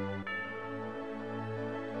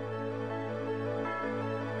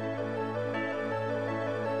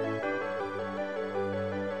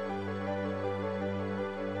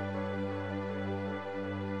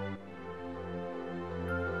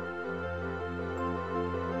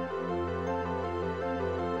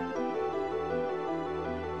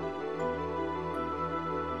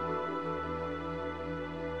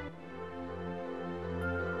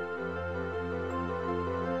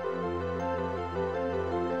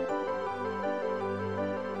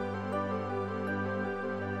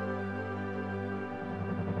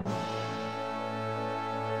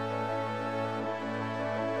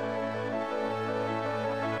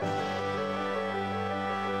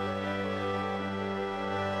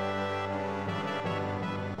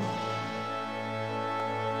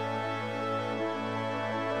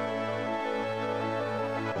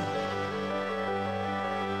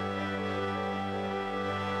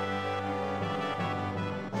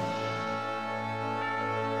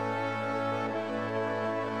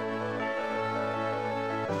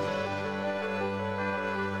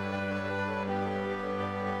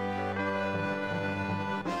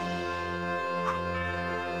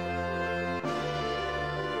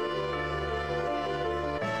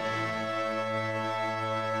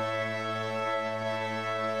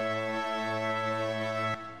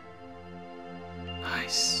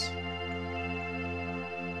 Nice.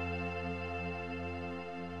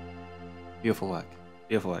 Beautiful work.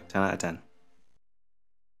 Beautiful work. 10 out of 10.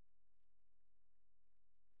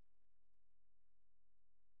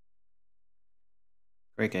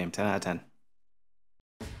 Great game. 10 out of 10.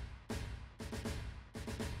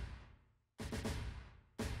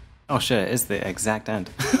 Oh shit, it's the exact end.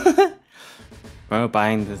 Remember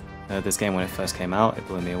buying this game when it first came out? It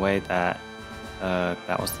blew me away that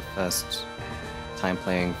that was the first time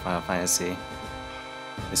playing Final Fantasy.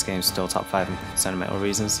 This game's still top 5 in sentimental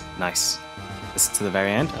reasons. Nice. This is to the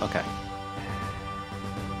very end? Okay.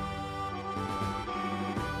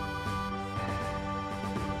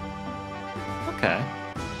 Okay.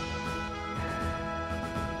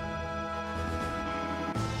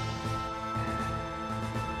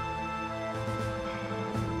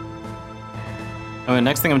 I mean,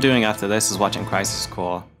 next thing I'm doing after this is watching Crisis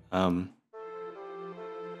Core. I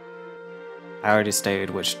already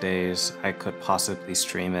stated which days I could possibly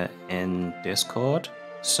stream it in Discord,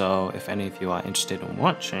 so if any of you are interested in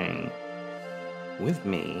watching with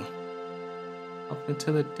me, hop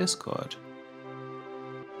into the Discord.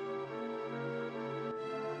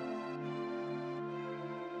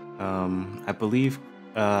 I believe,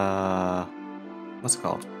 what's it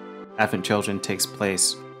called? Advent Children takes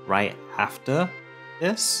place right after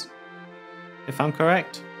this, if I'm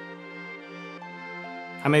correct.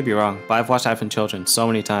 I may be wrong, but I've watched Advent Children so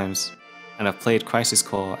many times, and I've played Crisis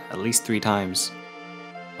Core at least 3 times.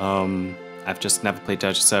 I've just never played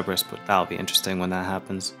Dirge of Cerberus, but that'll be interesting when that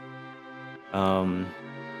happens. For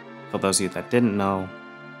those of you that didn't know,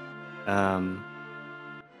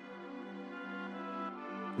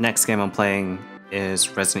 next game I'm playing is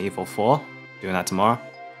Resident Evil 4, doing that tomorrow.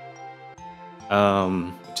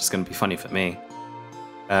 Which is going to be funny for me.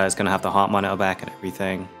 It's going to have the heart monitor back and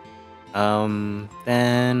everything.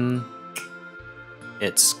 Then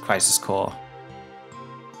it's Crisis Core.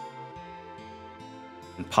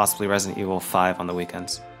 And possibly Resident Evil 5 on the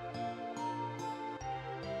weekends.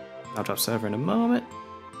 I'll drop server in a moment.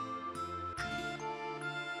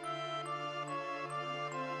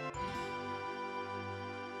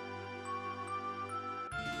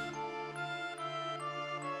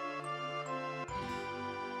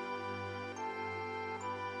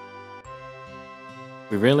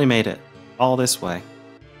 We really made it all this way.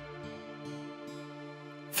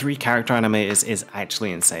 3 character animators is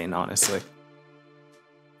actually insane, honestly.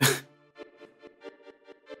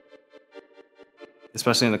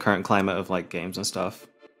 Especially in the current climate of like games and stuff.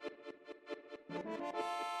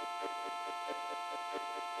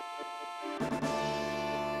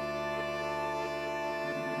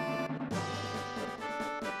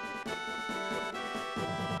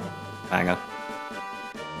 Banger.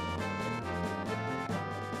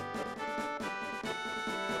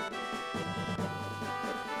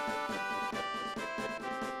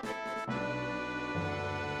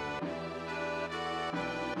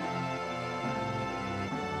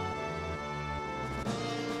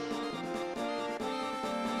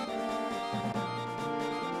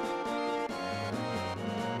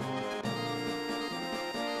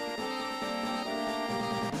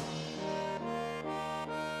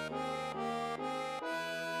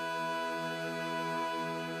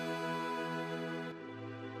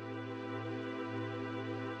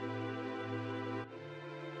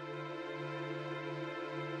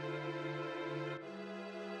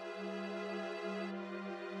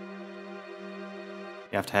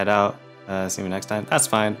 You have to head out. See you next time. That's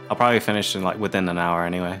fine. I'll probably finish in like within an hour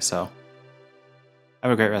anyway, so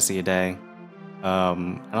have a great rest of your day.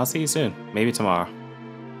 And I'll see you soon. Maybe tomorrow.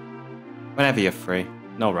 Whenever you're free.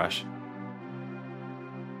 No rush.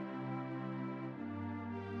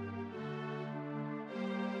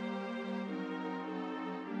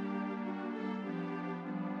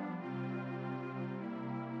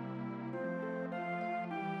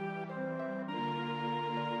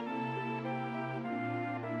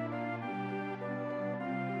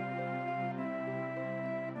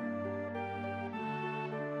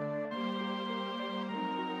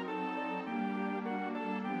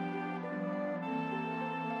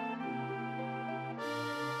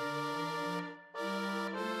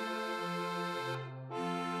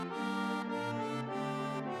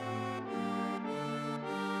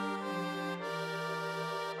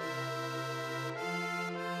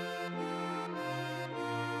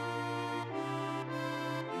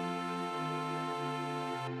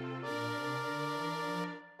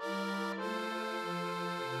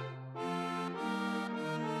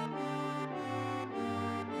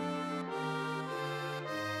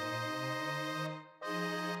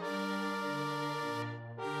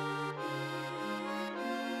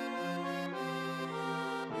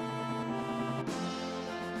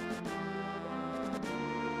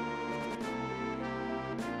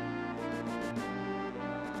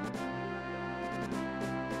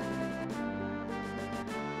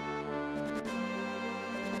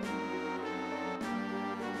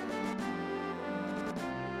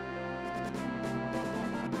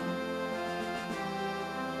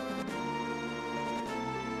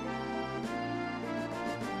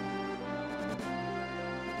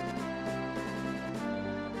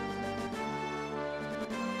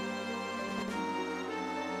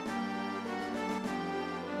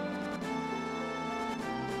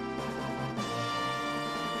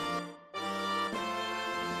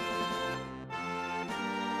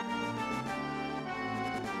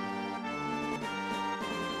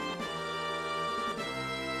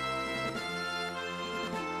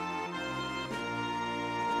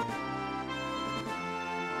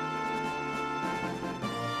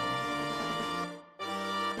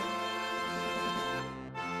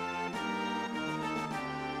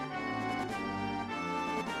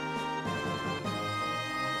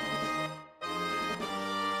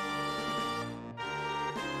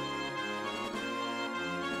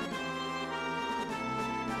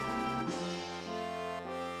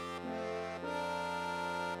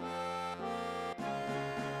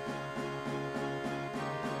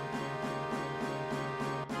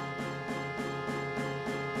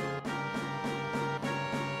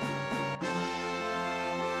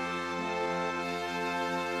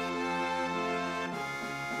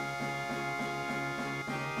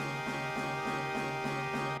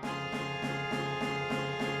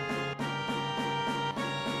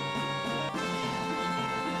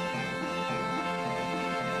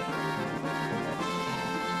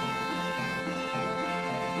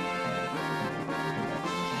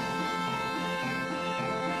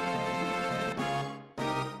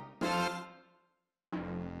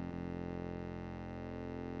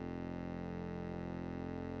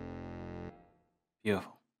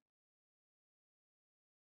 Beautiful.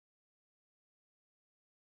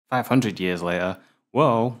 500 years later.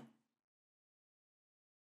 Whoa.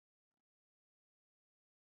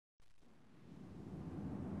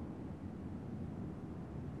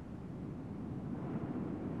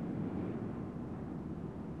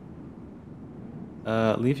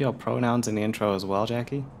 Leave your pronouns in the intro as well,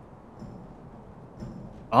 Jackie.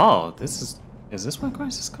 Oh, is this when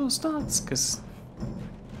Crisis Core starts? Cause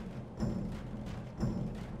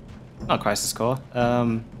not Crisis Core.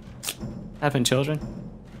 Having children,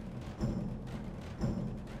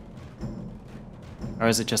 or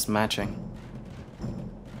is it just matching?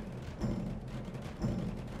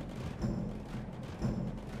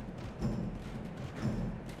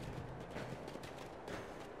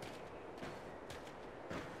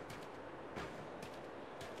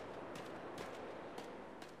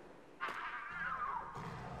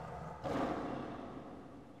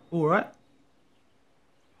 All right.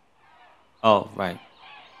 Oh, right.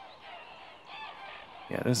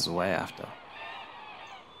 Yeah, this is way after.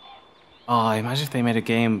 Oh, imagine if they made a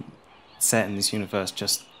game set in this universe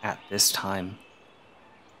just at this time.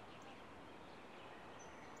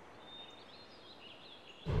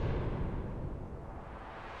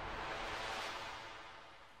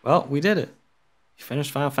 Well, we did it. We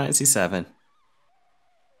finished Final Fantasy VII.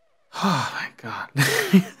 Oh my god.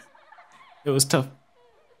 It was tough.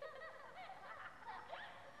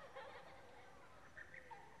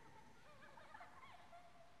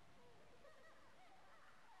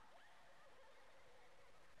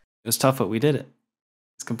 It was tough, but we did it.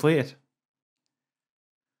 It's completed.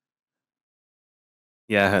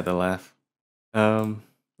 Yeah, I heard the laugh.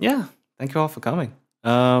 Yeah, thank you all for coming.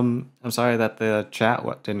 I'm sorry that the chat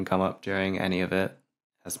didn't come up during any of it,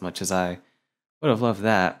 as much as I would have loved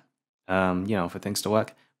that. You know, for things to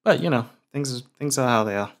work. But you know, things are how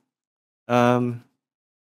they are.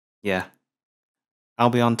 Yeah.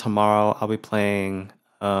 I'll be on tomorrow. I'll be playing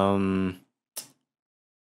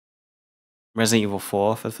Resident Evil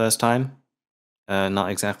 4 for the first time. Not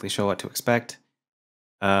exactly sure what to expect.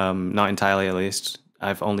 Not entirely, at least.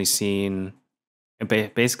 I've only seen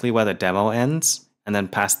basically where the demo ends, and then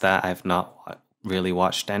past that, I've not really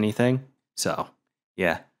watched anything. So,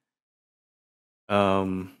 yeah.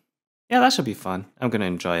 Yeah, that should be fun. I'm gonna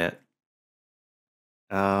enjoy it.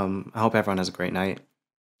 I hope everyone has a great night.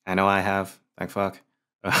 I know I have. Thank fuck.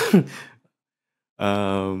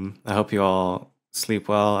 I hope you all sleep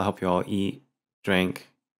well. I hope you all eat, drink,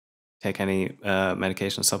 take any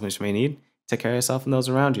medication or supplements you may need. Take care of yourself and those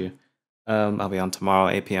around you. I'll be on tomorrow,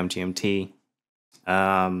 8 p.m. GMT.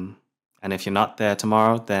 And if you're not there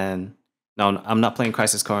tomorrow, then no, I'm not playing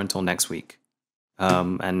Crisis Core until next week.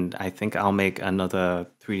 And I think I'll make another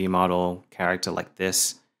 3D model character like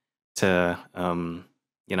this to,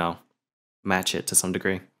 you know, match it to some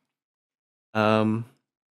degree. Yeah,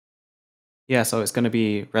 so it's going to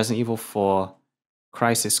be Resident Evil 4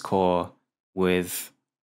 Crisis Core with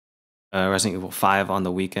Resident Evil 5 on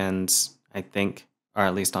the weekends, I think, or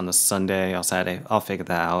at least on the Sunday or Saturday. I'll figure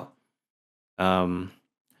that out.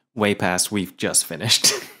 Way past we've just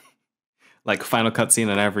finished. Like final cutscene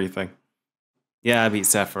and everything. Yeah, I beat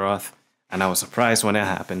Sephiroth, and I was surprised when it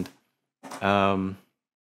happened. But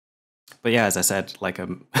yeah, as I said like a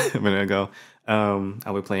minute ago,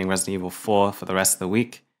 I'll be playing Resident Evil 4 for the rest of the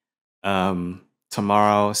week.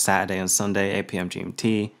 Tomorrow, Saturday and Sunday, 8 p.m.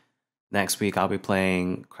 GMT. Next week, I'll be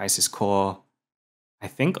playing Crisis Core, I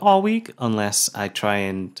think all week, unless I try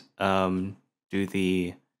and do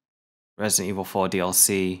the Resident Evil 4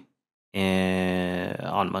 DLC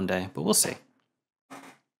on Monday, but we'll see.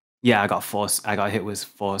 Yeah, I got hit with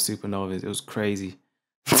 4 supernovas. It was crazy.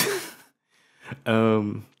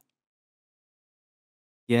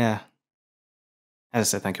 Yeah. As I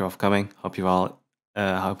said, thank you all for coming. Hope you all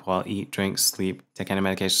eat, drink, sleep, take any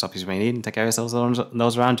medication supplements you may need, and take care of yourselves and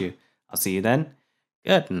those around you. I'll see you then.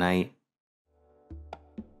 Good night.